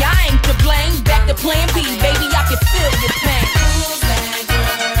me? I ain't to blame. Back to plan B, baby, I can feel your pain.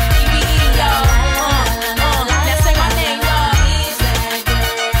 Now say my name, y'all.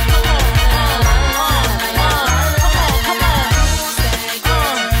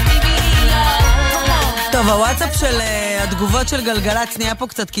 טוב, הוואטסאפ של התגובות של גלגלת, נהיה פה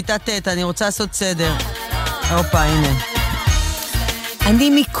קצת כיתה ט', אני רוצה לעשות סדר. הופה, הנה. אני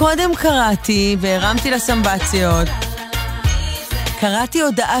מקודם קראתי והרמתי לסמבציות, קראתי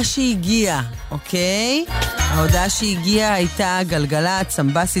הודעה שהגיעה, אוקיי? ההודעה שהגיעה הייתה גלגלת,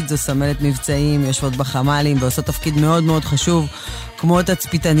 סמבסית זו סמלת מבצעים, יושבות בחמלים ועושות תפקיד מאוד מאוד חשוב, כמו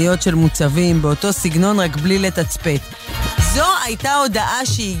תצפיתניות של מוצבים, באותו סגנון רק בלי לתצפת. זו הייתה הודעה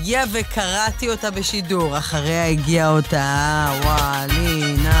שהגיעה וקראתי אותה בשידור, אחריה הגיעה אותה,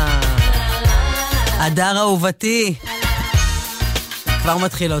 וואלינה. הדר אהובתי. כבר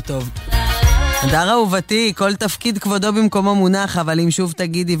מתחיל לא טוב. הדר אהובתי, כל תפקיד כבודו במקומו מונח, אבל אם שוב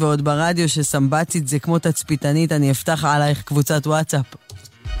תגידי ועוד ברדיו שסמבצית זה כמו תצפיתנית, אני אפתח עלייך קבוצת וואטסאפ.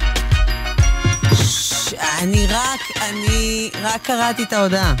 אני רק קראתי את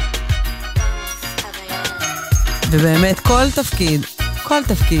ההודעה. ובאמת כל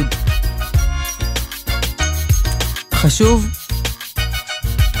תפקיד חשוב,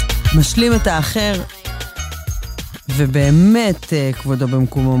 משלים את האחר, ובאמת כבודו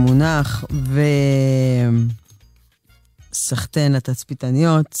במקומו מונח, סחטן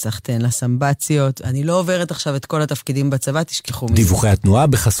לתצפיתניות, סחטן לסמבציות. אני לא עוברת עכשיו את כל התפקידים בצבא, תשכחו מזה. דיווחי התנועה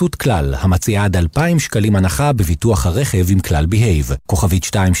בחסות כלל, המציעה עד 2,000 שקלים הנחה בביטוח הרכב עם כלל בהייב. כוכבית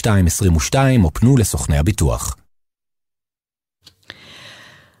 2222 או פנו לסוכני הביטוח.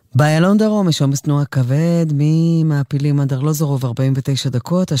 באיילון דרום יש עומס תנועה כבד ממעפילים עד ארלוזורוב 49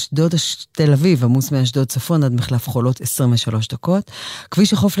 דקות, אשדות תל אביב עמוס מאשדות צפון עד מחלף חולות 23 דקות,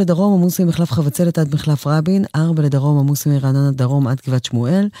 כביש החוף לדרום עמוס ממחלף חבצלת עד מחלף רבין, 4 לדרום עמוס מרעננה דרום עד גבעת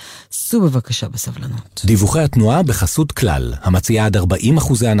שמואל. סעו בבקשה בסבלנות. דיווחי התנועה בחסות כלל, המציעה עד 40%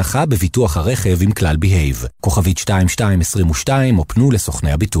 הנחה בביטוח הרכב עם כלל בהייב. כוכבית 2222 או פנו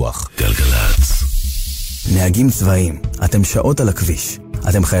לסוכני הביטוח. גלגלצ. נהגים צבאיים, אתם שעות על הכביש.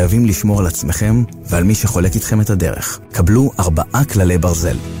 אתם חייבים לשמור על עצמכם ועל מי שחולק איתכם את הדרך. קבלו 4 כללי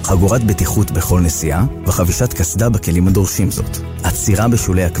ברזל, חגורת בטיחות בכל נסיעה וחבישת קסדה בכלים הדורשים זאת. עצירה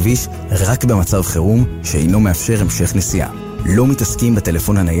בשולי הכביש רק במצב חירום שאינו מאפשר המשך נסיעה. לא מתעסקים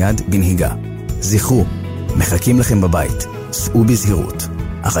בטלפון הנייד בנהיגה. זכרו, מחכים לכם בבית. סעו בזהירות.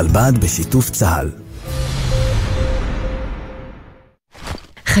 הרלב"ד בשיתוף צה"ל.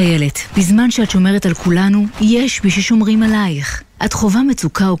 חיילת, בזמן שאת שומרת על כולנו, יש מי ששומרים עלייך. את חובה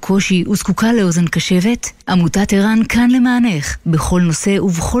מצוקה או קושי וזקוקה לאוזן קשבת? עמותת ערן כאן למענך, בכל נושא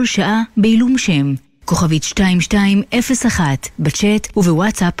ובכל שעה, בעילום שם. כוכבית 2201, בצ'אט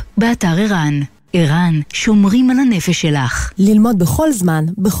ובוואטסאפ, באתר ערן. ערן, שומרים על הנפש שלך. ללמוד בכל זמן,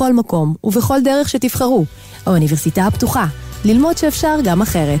 בכל מקום ובכל דרך שתבחרו. האוניברסיטה הפתוחה. ללמוד שאפשר גם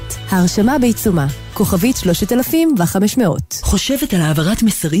אחרת. ההרשמה בעיצומה. כוכבית 3500. חושבת על העברת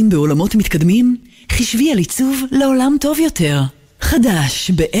מסרים בעולמות מתקדמים? חשבי על עיצוב לעולם טוב יותר.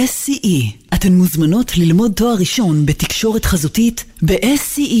 חדש ב-SCE. אתן מוזמנות ללמוד תואר ראשון בתקשורת חזותית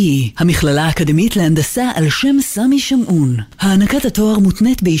ב-SCE, המכללה האקדמית להנדסה על שם סמי שמעון. הענקת התואר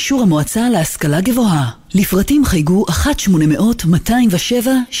מותנית באישור המועצה להשכלה גבוהה. לפרטים חייגו 1-800-207-777.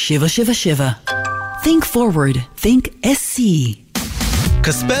 Think forward. Think SCE.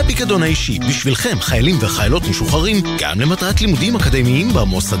 כספי הפיקדון האישי בשבילכם חיילים וחיילות משוחררים גם למטרת לימודים אקדמיים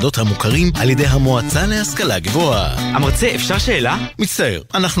במוסדות המוכרים על ידי המועצה להשכלה גבוהה. המרצה, אפשר שאלה? מצטער,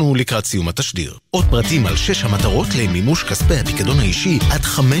 אנחנו לקראת סיום התשדיר. עוד פרטים על 6 המטרות למימוש כספי הפיקדון האישי עד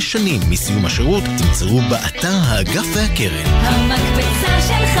 5 שנים מסיום השירות תמצאו באתר האגף והקרן. המקפצה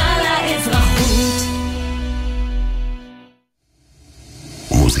שלך לאזרחות.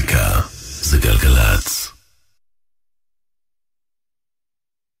 מוזיקה זה גלגלץ.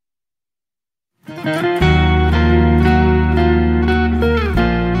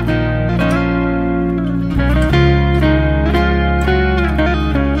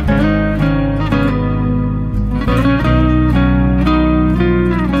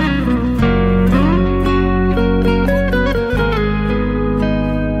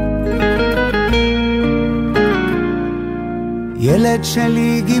 ילד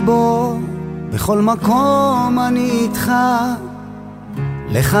שלי גיבור, בכל מקום אני איתך,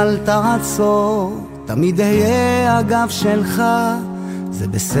 לך אל תעצור, תמיד אהיה הגב שלך, זה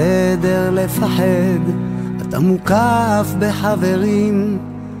בסדר לפחד, אתה מוקף בחברים,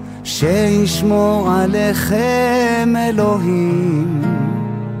 שישמור עליכם אלוהים.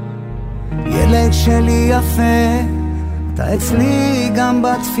 ילד שלי יפה, אתה אצלי גם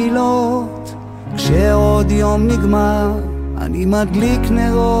בתפילות, כשעוד יום נגמר, אני מדליק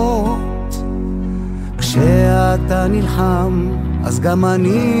נרות, כשאתה נלחם, אז גם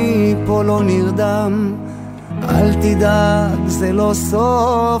אני פה לא נרדם, אל תדאג, זה לא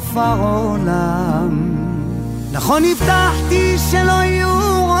סוף העולם. נכון הבטחתי שלא יהיו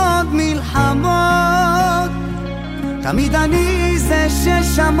עוד מלחמות, תמיד אני זה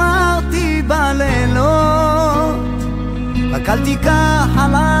ששמרתי בלילות, רק אל תיקח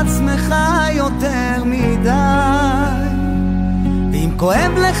על עצמך יותר מדי, ואם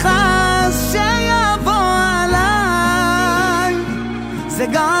כואב לך אז שיבוא עליי, זה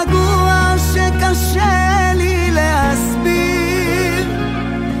געגוע שקשה לי להסביר,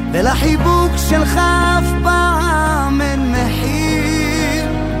 ולחיבוק שלך אף פעם אין מחיר,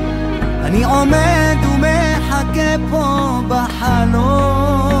 אני עומד ומחכה פה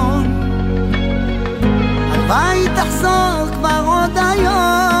בחלון, הלוואי תחזור כבר עוד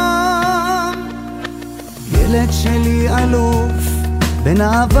היום. ילד שלי אלוף בין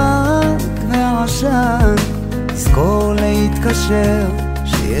האבק והעשן, תזכור להתקשר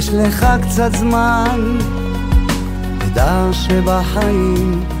שיש לך קצת זמן, תדע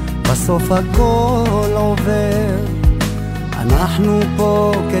שבחיים בסוף הכל עובר, אנחנו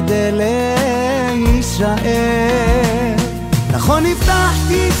פה כדי להישאר. נכון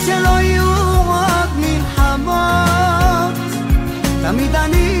הבטחתי שלא יהיו עוד מלחמות, תמיד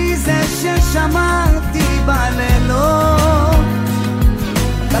אני זה ששמרתי בלילות,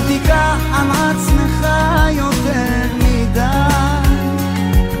 אתה תיקח על עצמך יותר מדי,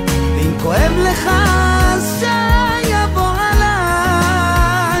 ואם כואב לך אז שיבוא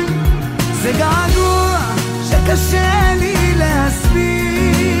עליי, זה געגוע שקשה לי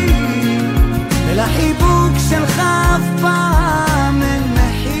להסביר, ולחיבוק שלך אף פעם אין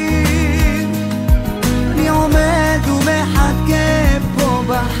מחיר, אני עומד ומחכה פה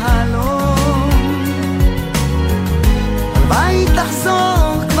בחלום, הלוואי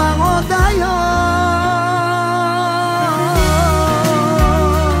תחזור כבר עוד היום.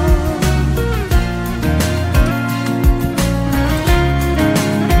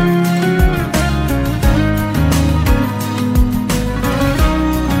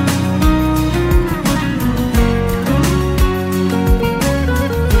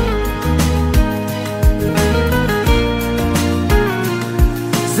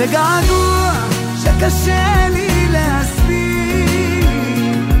 זה געגוע שקשה לי להסביר,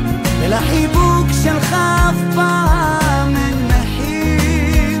 ולחיבוק שלך אף פעם אין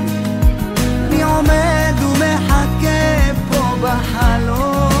מחיר, אני עומד ומחכה פה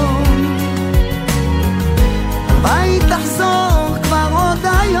בחלום, הלוואי תחזור כבר עוד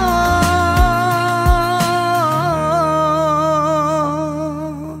היום.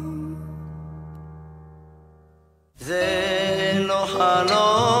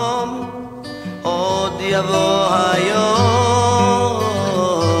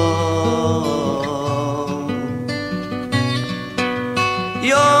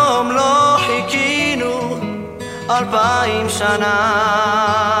 יום לא חיכינו 2000 שנה,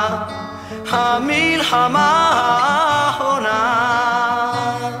 המלחמה האחרונה.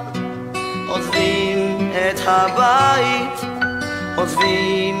 עוזבים את הבית,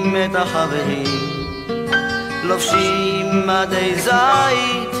 עוזבים את החברים, לובשים מדי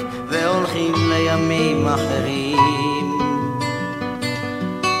זית והולכים לימים אחרים.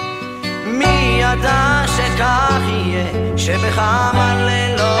 מי ידע שכך יהיה, שבכמה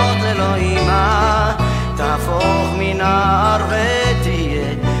לילות אלוהימה תהפוך מנער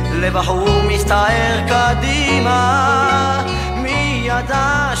ותהיה לבחור מסתער קדימה. מי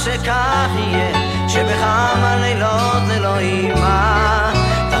ידע שכך יהיה, שבכמה לילות אלוהימה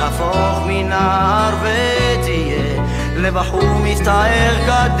תהפוך מנער ותהיה לבחור מסתער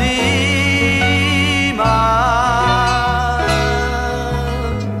קדימה.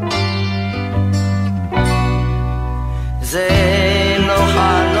 זה לא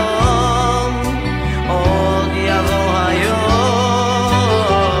חלום, עוד יבוא היום.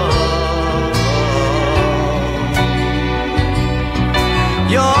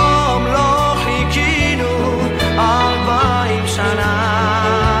 יום לא חיכינו 2000 שנה,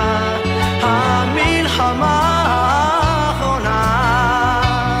 המלחמה האחרונה.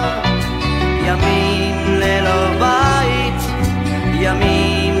 ימים ללא בית,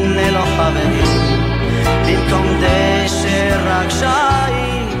 ימים ללא חברים, במקום דשא רק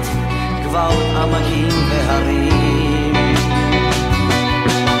שית, גבעות עמקים והרים.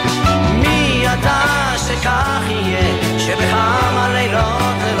 מי ידע שכך יהיה, שבכמה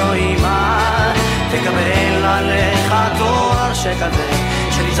לילות אלוהימה תקבל עליך תואר שכזה,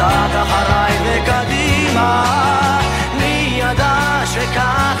 שתצעק אחריי וקדימה. מי ידע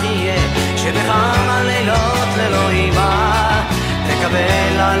שכך יהיה, שבכמה לילות אלוהימה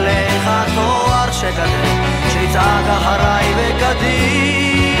תקבל עליך תואר שכזה, שתצעק אחריי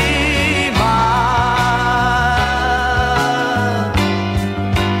וקדימה.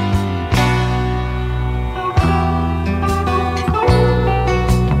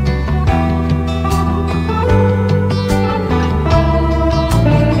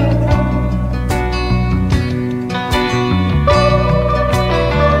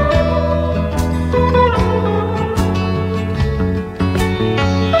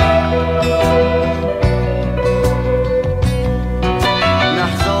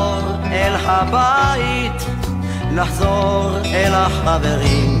 נחזור אל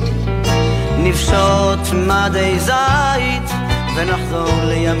החברים, נפשוט מדי זית ונחזור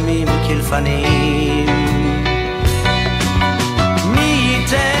לימים כלפנים. מי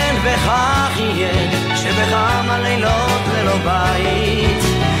ייתן וכך יהיה, שבכמה לילות ללא בית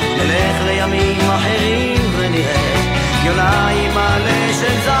נלך לימים אחרים ונראה יונה עם מלא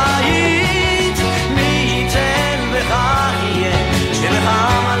של זית. מי ייתן וכך יהיה,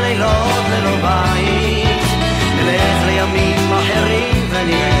 שבכמה לילות ללא בית נלך לימים אחרים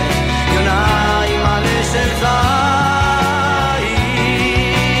ונראה יונה עם מלא של זית.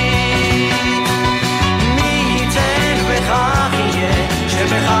 מי ייתן וכך יהיה,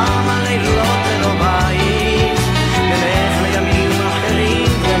 שבכמה לילות ללא בית נלך לימים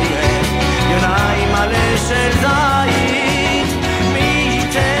אחרים ונראה יונה עם מלא של זית. מי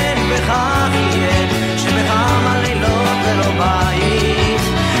ייתן וכך יהיה, שבכמה לילות ללא בית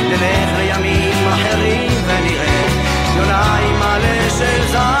נלך לימים אחרים ונראה יוניים מלא של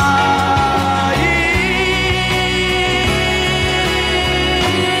זית.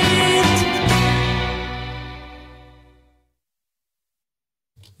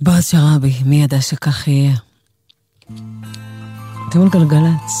 בועז שרבי, מי ידע שכך יהיה? אתם על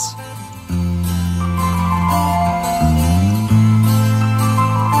גלגלץ.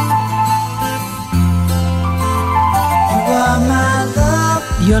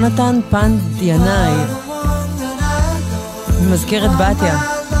 יונתן פנדיאנאי ממזכרת בתיה.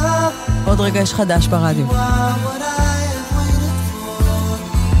 עוד רגע יש חדש ברדיו.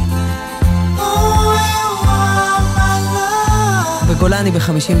 בגולני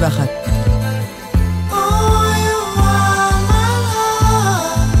ב-51.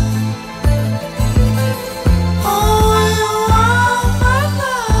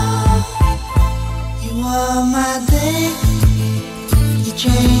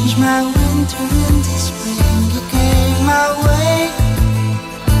 Change my winter into spring. You came my way,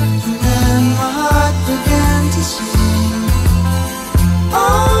 and then my heart began to sing.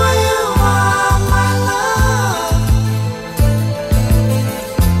 Oh, you are my love.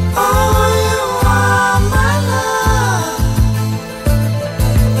 Oh, you are my love.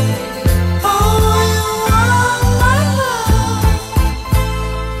 Oh, you are my love.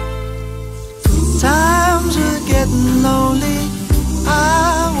 Times are getting lonely. I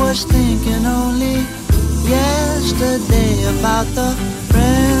was thinking only yesterday about the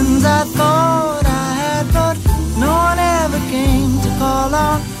friends I thought I had, but no one ever came to call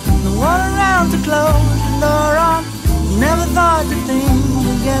on, no one around to close the door on. Never thought that things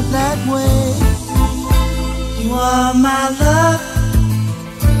would get that way. You are my love,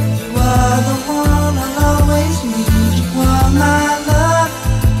 you are the one I'll always need. You are my love,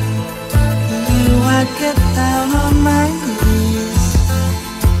 you I'd get down on my knees.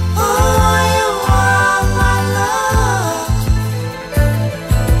 Oh, you are my love.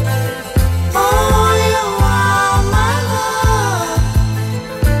 Oh, you are my love.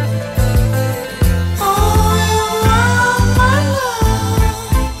 Oh, you are my love.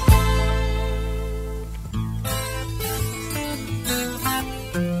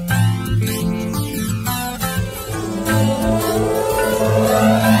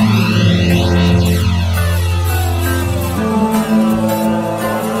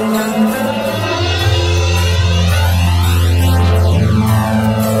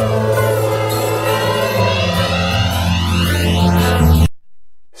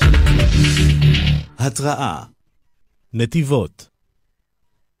 התראה נתיבות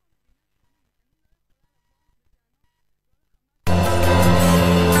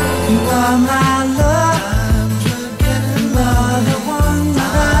You are my love, you are the one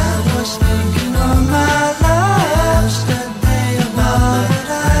that I was thinking of. My love, yesterday about that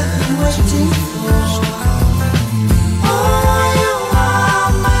I've been waiting for. Oh, you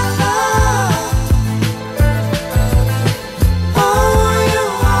are my love. Oh, you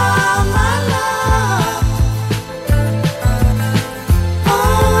are my love.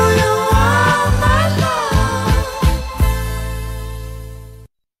 Oh, you are my love.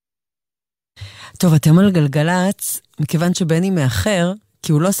 טוב, אתם על גלגלץ, מכיוון שבני מאחר,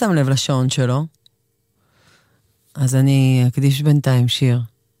 כי הוא לא שם לב לשעון שלו, אז אני אקדיש בינתיים שיר.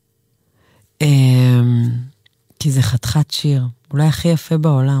 כי זה חתיכת שיר, אולי הכי יפה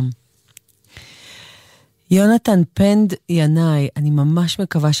בעולם. יונתן פנד ינאי, אני ממש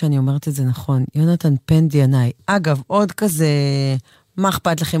מקווה שאני אומרת את זה נכון, יונתן פנד ינאי. אגב, עוד כזה, מה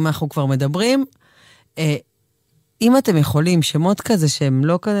אכפת לכם, מה אנחנו כבר מדברים? אם אתם יכולים שמות כזה שהם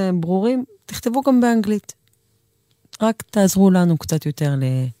לא כזה ברורים, תכתבו גם באנגלית. רק תעזרו לנו קצת יותר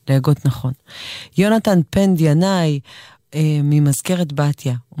להגות נכון. יונתן פנד ינאי, ממזכרת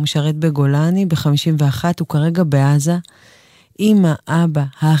בתיה, הוא משרת בגולני ב-51, הוא כרגע בעזה. אמא, אבא,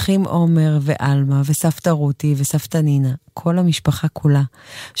 האחים עומר ואלמה וסבתא רותי וסבתא נינה, כל המשפחה כולה,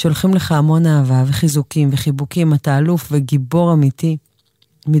 שולחים לך המון אהבה וחיזוקים וחיבוקים, אתה אלוף וגיבור אמיתי.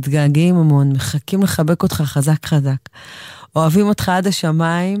 מתגעגעים המון, מחכים לחבק אותך חזק חזק. אוהבים אותך עד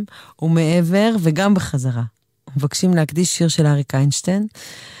השמיים ומעבר וגם בחזרה. מבקשים להקדיש שיר של אריק איינשטיין,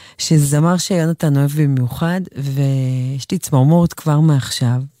 שזמר שיונתן אוהב במיוחד, ויש לי צמרמורת כבר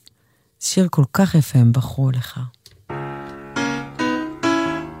מעכשיו. שיר כל כך יפה הם בחרו לך.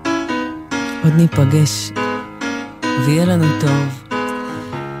 עוד ניפגש, ויהיה לנו טוב.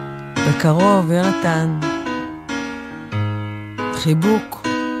 בקרוב, יונתן. חיבוק.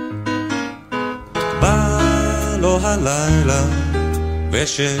 בא לו הלילה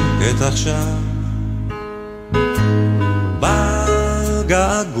ושקט עכשיו, בא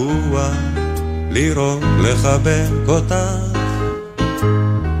געגוע לראות לחבק אותך.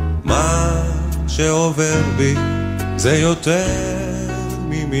 מה שעובר בי זה יותר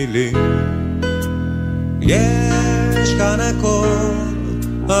ממילים, יש כאן הכל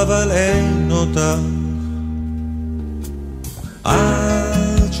אבל אין אותך.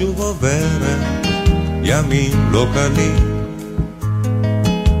 את שוב עוברת ימים לא קלים,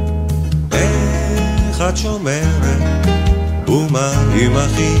 איך את שומרת ומה עם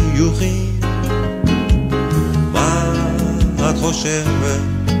החיוכים? מה את חושבת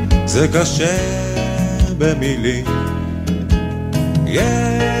זה קשה במילים,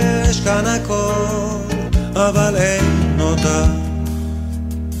 יש כאן הכל אבל אין אותך.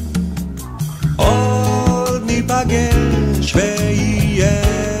 עוד ניפגש ויהיה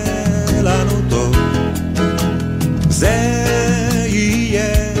לנו טוב, זה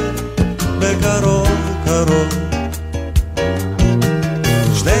יהיה בקרוב קרוב,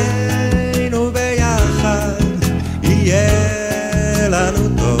 שנינו ביחד יהיה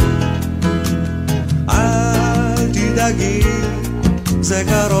לנו טוב. אל תדאגי זה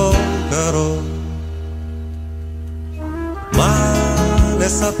קרוב קרוב. מה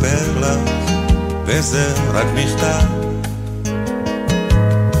לספר לך וזה רק מכתב,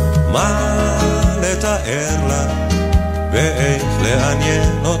 מה לתאר לך ואיך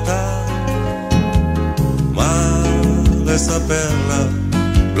לעניין אותה, מה לספר לך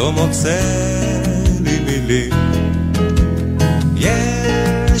לא מוצא לי מילים.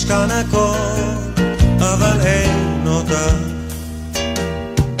 יש כאן הכל, אבל אין אותה.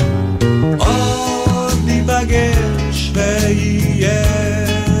 עוד ניפגש ויהיה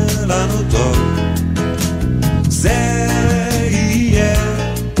לנו טוב, זה יהיה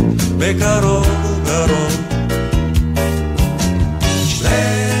בקרוב קרוב.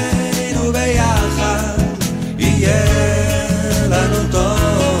 שנינו ביחד יהיה לנו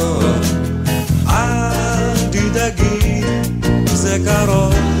טוב, אל תדאגי, זה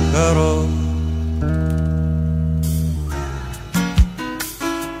קרוב קרוב.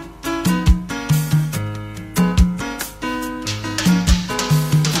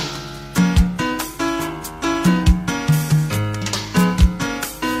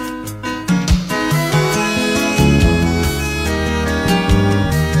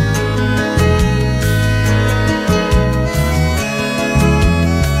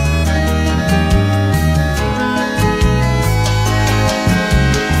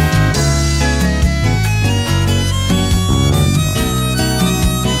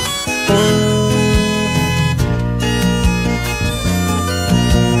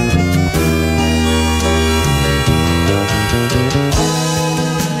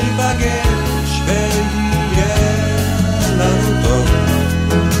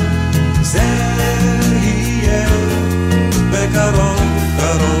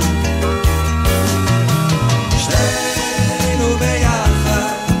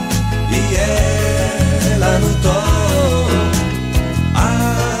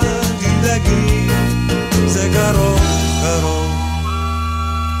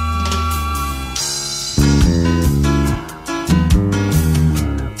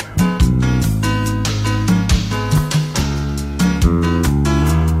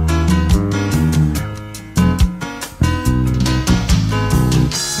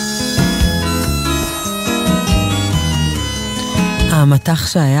 המתח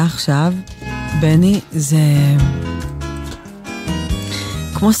שהיה עכשיו, בני, זה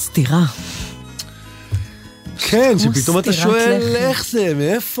כמו סתירה. כן, שפתאום אתה שואל איך זה,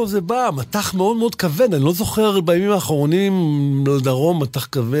 מאיפה זה בא, מתח מאוד מאוד כבד, אני לא זוכר בימים האחרונים לדרום מתח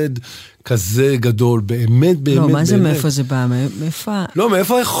כבד כזה גדול, באמת, באמת. לא, מה זה מאיפה זה בא? מאיפה... לא,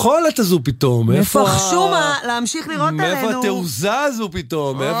 מאיפה היכולת הזו פתאום? מאיפה החשומה להמשיך לראות עלינו? מאיפה התעוזה הזו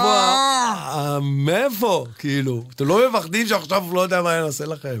פתאום? מאיפה? כאילו, אתם לא מפחדים שעכשיו לא יודע מה אני אעשה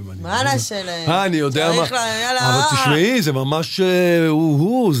לכם. מה נעשה להם? אני יודע מה. אבל תשמעי, זה ממש,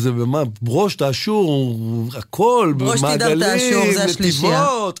 זה ממש, ברוש תאשור, הכל, מעגלים,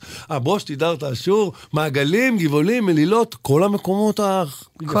 נתיבות. ברוש תידר תאשור, מעגלים, גבעולים, מלילות, כל המקומות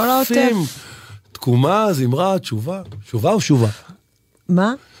יפים. תקומה, זמרת, תשובה. תשובה או שובה?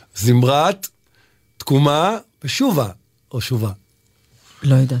 מה? זמרת, תקומה ושובה. או שובה.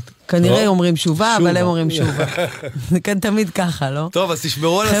 לא יודעת. כנראה אומרים שובה, אבל הם אומרים שובה. זה כאן תמיד ככה, לא? טוב, אז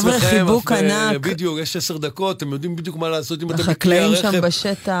תשמרו על עצמכם. חבר'ה, חיבוק ענק. בדיוק, יש 10 דקות, אתם יודעים בדיוק מה לעשות אם אתם החקלאים שם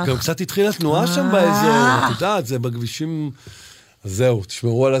בשטח. גם קצת התחילה תנועה שם באזור, את יודעת, זה בכבישים... אז זהו,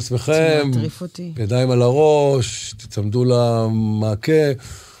 תשמרו על עצמכם. ידיים על הראש, תצמדו למעקה.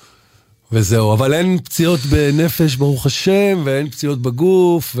 וזהו, אבל אין פציעות בנפש, ברוך השם, ואין פציעות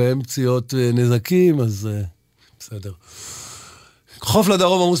בגוף, ואין פציעות נזקים, אז בסדר. חוף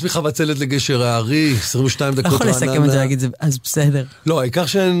לדרום עמוס מחבצלת לגשר הערי, 22 דקות רעננה. לא יכול לסכם את זה להגיד זה, אז בסדר. לא, העיקר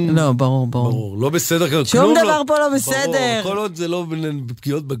שאין... לא, ברור. לא בסדר. שום דבר פה לא בסדר. כל עוד זה לא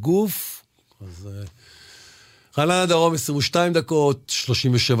בפגיעות בגוף, אז... רעננה דרום 22 דקות,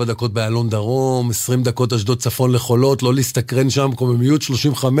 37 דקות באלון דרום, 20 דקות אשדות צפון לחולות, לא להסתקרן שם, קוממיות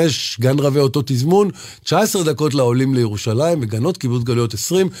 35, גן רבי אותו תזמון, 19 דקות לעולים לירושלים, וגנות קיבוץ גלויות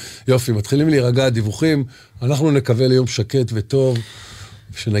 20, יופי, מתחילים להירגע דיווחים, אנחנו נקווה ליום שקט וטוב,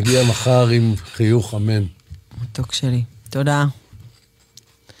 שנגיע מחר עם חיוך, אמן. מתוק שלי, תודה.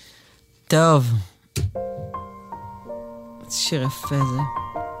 טוב. שיר יפה זה.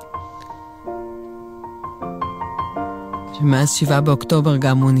 שמאז 7 באוקטובר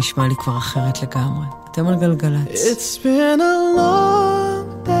גם הוא נשמע לי כבר אחרת לגמרי. אתם על גלגלץ. It's been a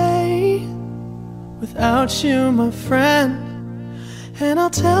long day without you, my friend, and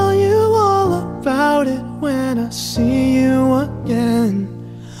I'll tell you all about it when I see you again.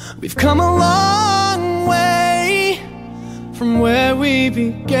 We've come a long way from where we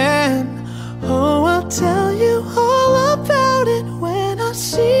began. Oh, I'll tell you all about it when I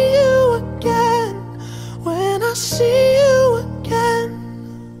see you again. When I see you again.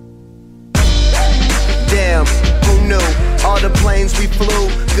 Damn, who knew? All the planes we flew,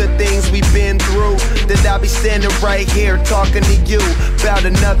 good things we've been through, that I'll be standing right here talking to you about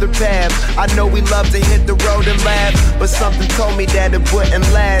another path. I know we love to hit the road and laugh, but something told me that it wouldn't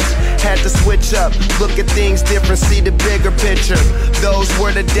last. Had to switch up, look at things different, see the bigger picture. Those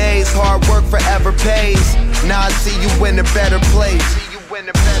were the days, hard work forever pays. Now I see you in a better place.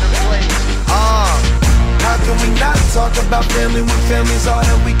 How can we not talk about family when family's all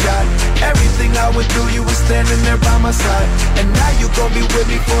that we got? Everything I went through, you were standing there by my side, and now you gon' be with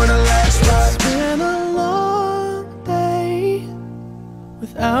me for the last ride. It's been a long day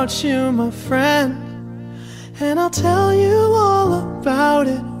without you, my friend, and I'll tell you all about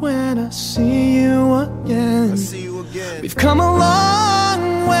it when I see you again. We've come a long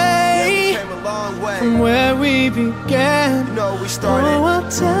way, from where we began. We started. Oh, I'll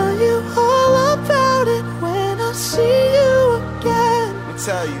tell you all about it when I see you again.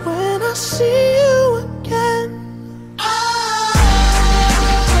 Tell you. When I see you again.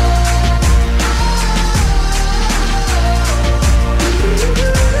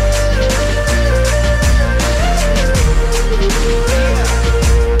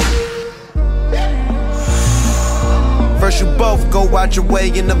 First you both go out your way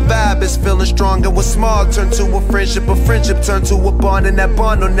and the vibe is feeling strong, and what's small turn to a friendship turn to a bond, and that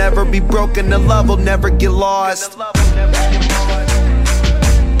bond will never be broken, the love will never get lost.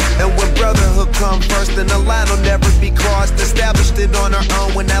 And when brotherhood come first, then the line will never be crossed. Established it on our own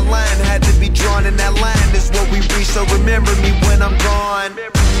when that line had to be drawn, and that line is what we reach, so remember me when I'm gone.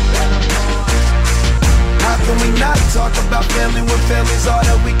 How can we not talk about family when family's all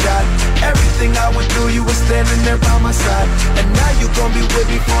that we got? Everything I went through, you were standing there by my side, and now you gon' be with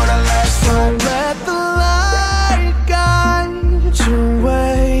me for the last time. So let the light guide your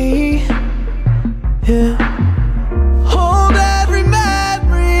way. Yeah. Hold every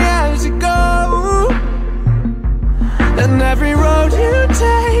memory as you go, and every road you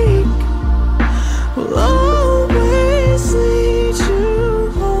take will always lead you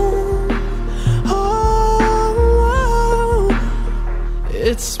home. Oh,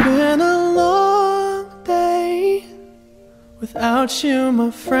 it's been a long day without you,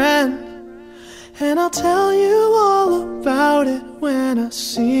 my friend, and I'll tell you all about it when I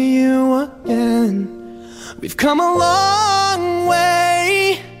see you again. We've come a long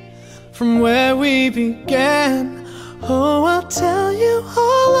way from where we began. Oh, I'll tell you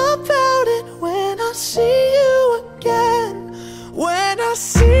all about it when I see you again. When I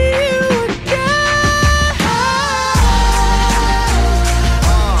see you again.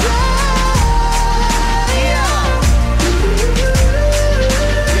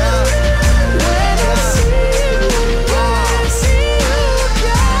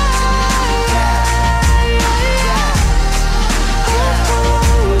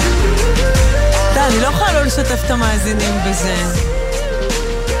 אני לא יכולה לא לשתף את המאזינים בזה.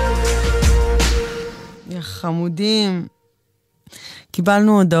 יא חמודים.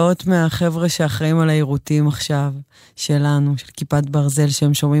 קיבלנו הודעות מהחבר'ה שאחראים על העירותים עכשיו, שלנו, של כיפת ברזל,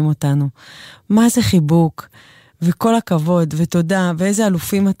 שהם שומעים אותנו. מה זה חיבוק, וכל הכבוד, ותודה, ואיזה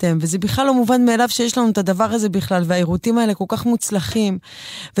אלופים אתם, וזה בכלל לא מובן מאליו שיש לנו את הדבר הזה בכלל, והעירותים האלה כל כך מוצלחים.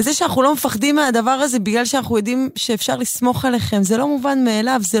 וזה שאנחנו לא מפחדים מהדבר הזה, בגלל שאנחנו יודעים שאפשר לסמוך עליכם, זה לא מובן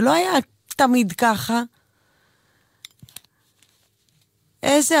מאליו, זה לא היה תמיד ככה.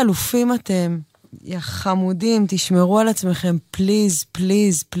 איזה אלופים אתם. יא חמודים, תשמרו על עצמכם, פליז,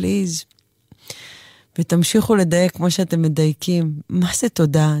 פליז, פליז. ותמשיכו לדייק כמו שאתם מדייקים. מה זה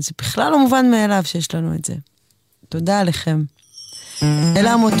תודה? זה בכלל לא מובן מאליו שיש לנו את זה. תודה עליכם.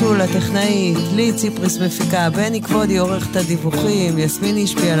 אלה מוטול, הטכנאית, לי ציפריס מפיקה, בני כבודי עורך את הדיווחים, יסמין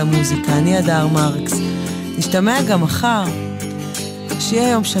השפיע על המוזיקה, אני יזהר מרקס. נשתמע גם מחר. שיהיה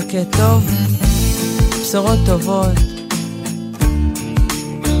יום שקט טוב, בשורות טובות.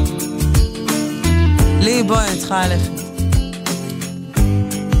 לי, בואי, אני צריכה ללכת.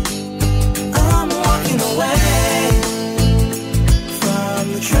 I'm walking away from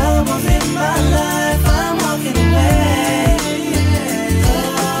the troubles in my life. I'm walking away,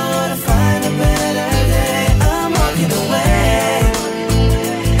 oh, to find a better day. I'm walking away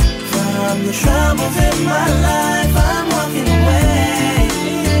from the troubles in my life. I'm walking away,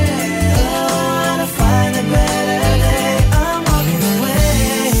 oh, to find a better day. I'm walking away.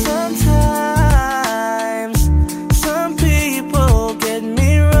 Sometimes some people get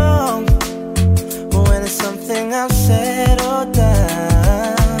me wrong when it's something I've said or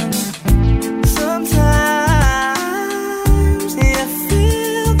done. Sometimes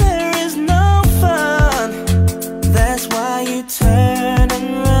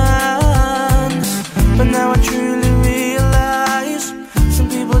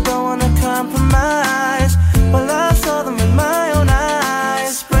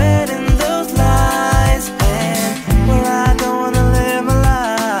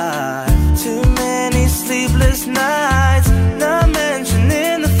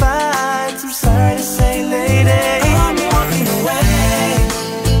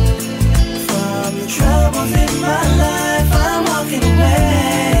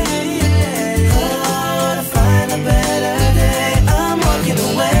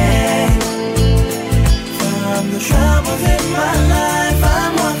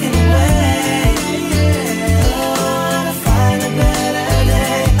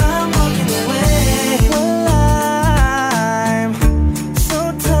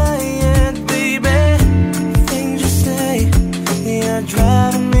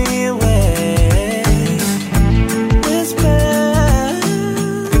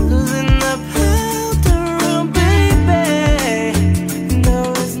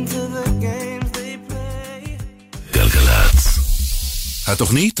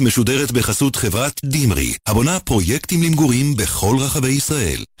התוכנית משודרת בחסות חברת דימרי, הבונה פרויקטים למגורים בכל רחבי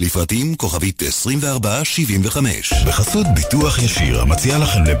ישראל. לפרטים כוכבית 2475. בחסות ביטוח ישיר, המציע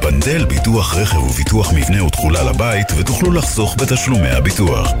לכם לבנדל ביטוח רכב וביטוח מבנה ותכולה לבית, ותוכלו לחסוך בתשלומי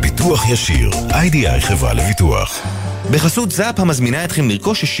הביטוח. ביטוח ישיר, IDI חברה לביטוח. בחסות זאפ המזמינה אתכם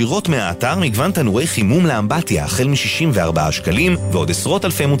לרכוש ישירות מהאתר מגוון תנורי חימום לאמבטיה החל מ-64 שקלים ועוד עשרות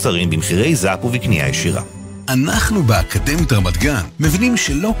אלפי מוצרים במחירי זאפ ובקנייה ישירה. אנחנו באקדמית רמת גן מבינים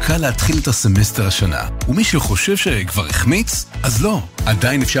שלא קל להתחיל את הסמסטר השנה, ומי שחושב שכבר החמיץ, אז לא.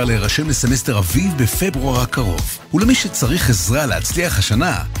 עדיין אפשר להירשם לסמסטר אביב בפברואר הקרוב. ולמי שצריך עזרה להצליח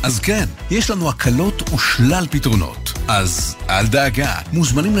השנה, אז כן, יש לנו הקלות ושלל פתרונות. אז אל דאגה,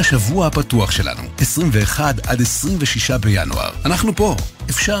 מוזמנים לשבוע הפתוח שלנו, 21 עד 26 בינואר. אנחנו פה,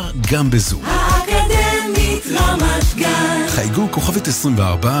 אפשר גם בזום. האקדמית רמת גן. חייגו כוכבית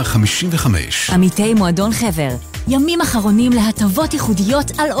 2455. עמיתי מועדון חבר, ימים אחרונים להטבות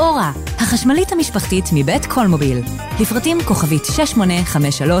ייחודיות על אורה, החשמלית המשפחתית מבית קולמוביל. לפרטים כוכבית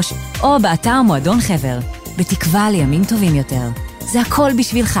 6853 או באתר מועדון חבר. בתקווה לימים טובים יותר. זה הכל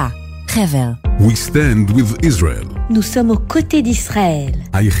בשבילך, חבר. We stand with Israel. Nous sommes aux côtés d'Israël.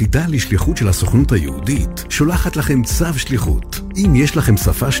 היחידה לשליחות של הסוכנות היהודית שולחת לכם צו שליחות. אם יש לכם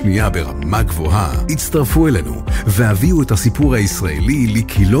שפה שנייה ברמה גבוהה, הצטרפו אלינו והביאו את הסיפור הישראלי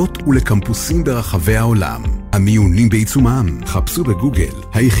לקהילות ולקמפוסים ברחבי העולם. המיונים בעיצומם, חפשו בגוגל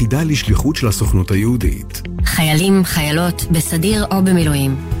היחידה לשליחות של הסוכנות היהודית. חיילים, חיילות, בסדיר או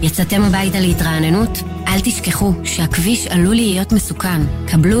במילואים. יצאתם הביתה להתרעננות? אל תשכחו שהכביש עלול להיות מסוכן.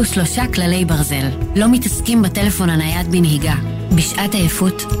 קבלו 3 כללי ברזל. לא מתעסקים בטלפון הנייד בנהיגה. בשעת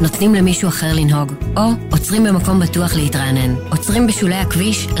עייפות נותנים למישהו אחר לנהוג. או עוצרים במקום בטוח להתרענן. עוצרים בשולי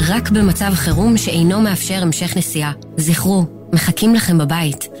הכביש רק במצב חירום שאינו מאפשר המשך נסיעה. זכרו, מחכים לכם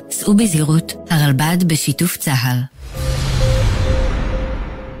בבית. סעו בזהירות, הרלב"ד בשיתוף צה"ל.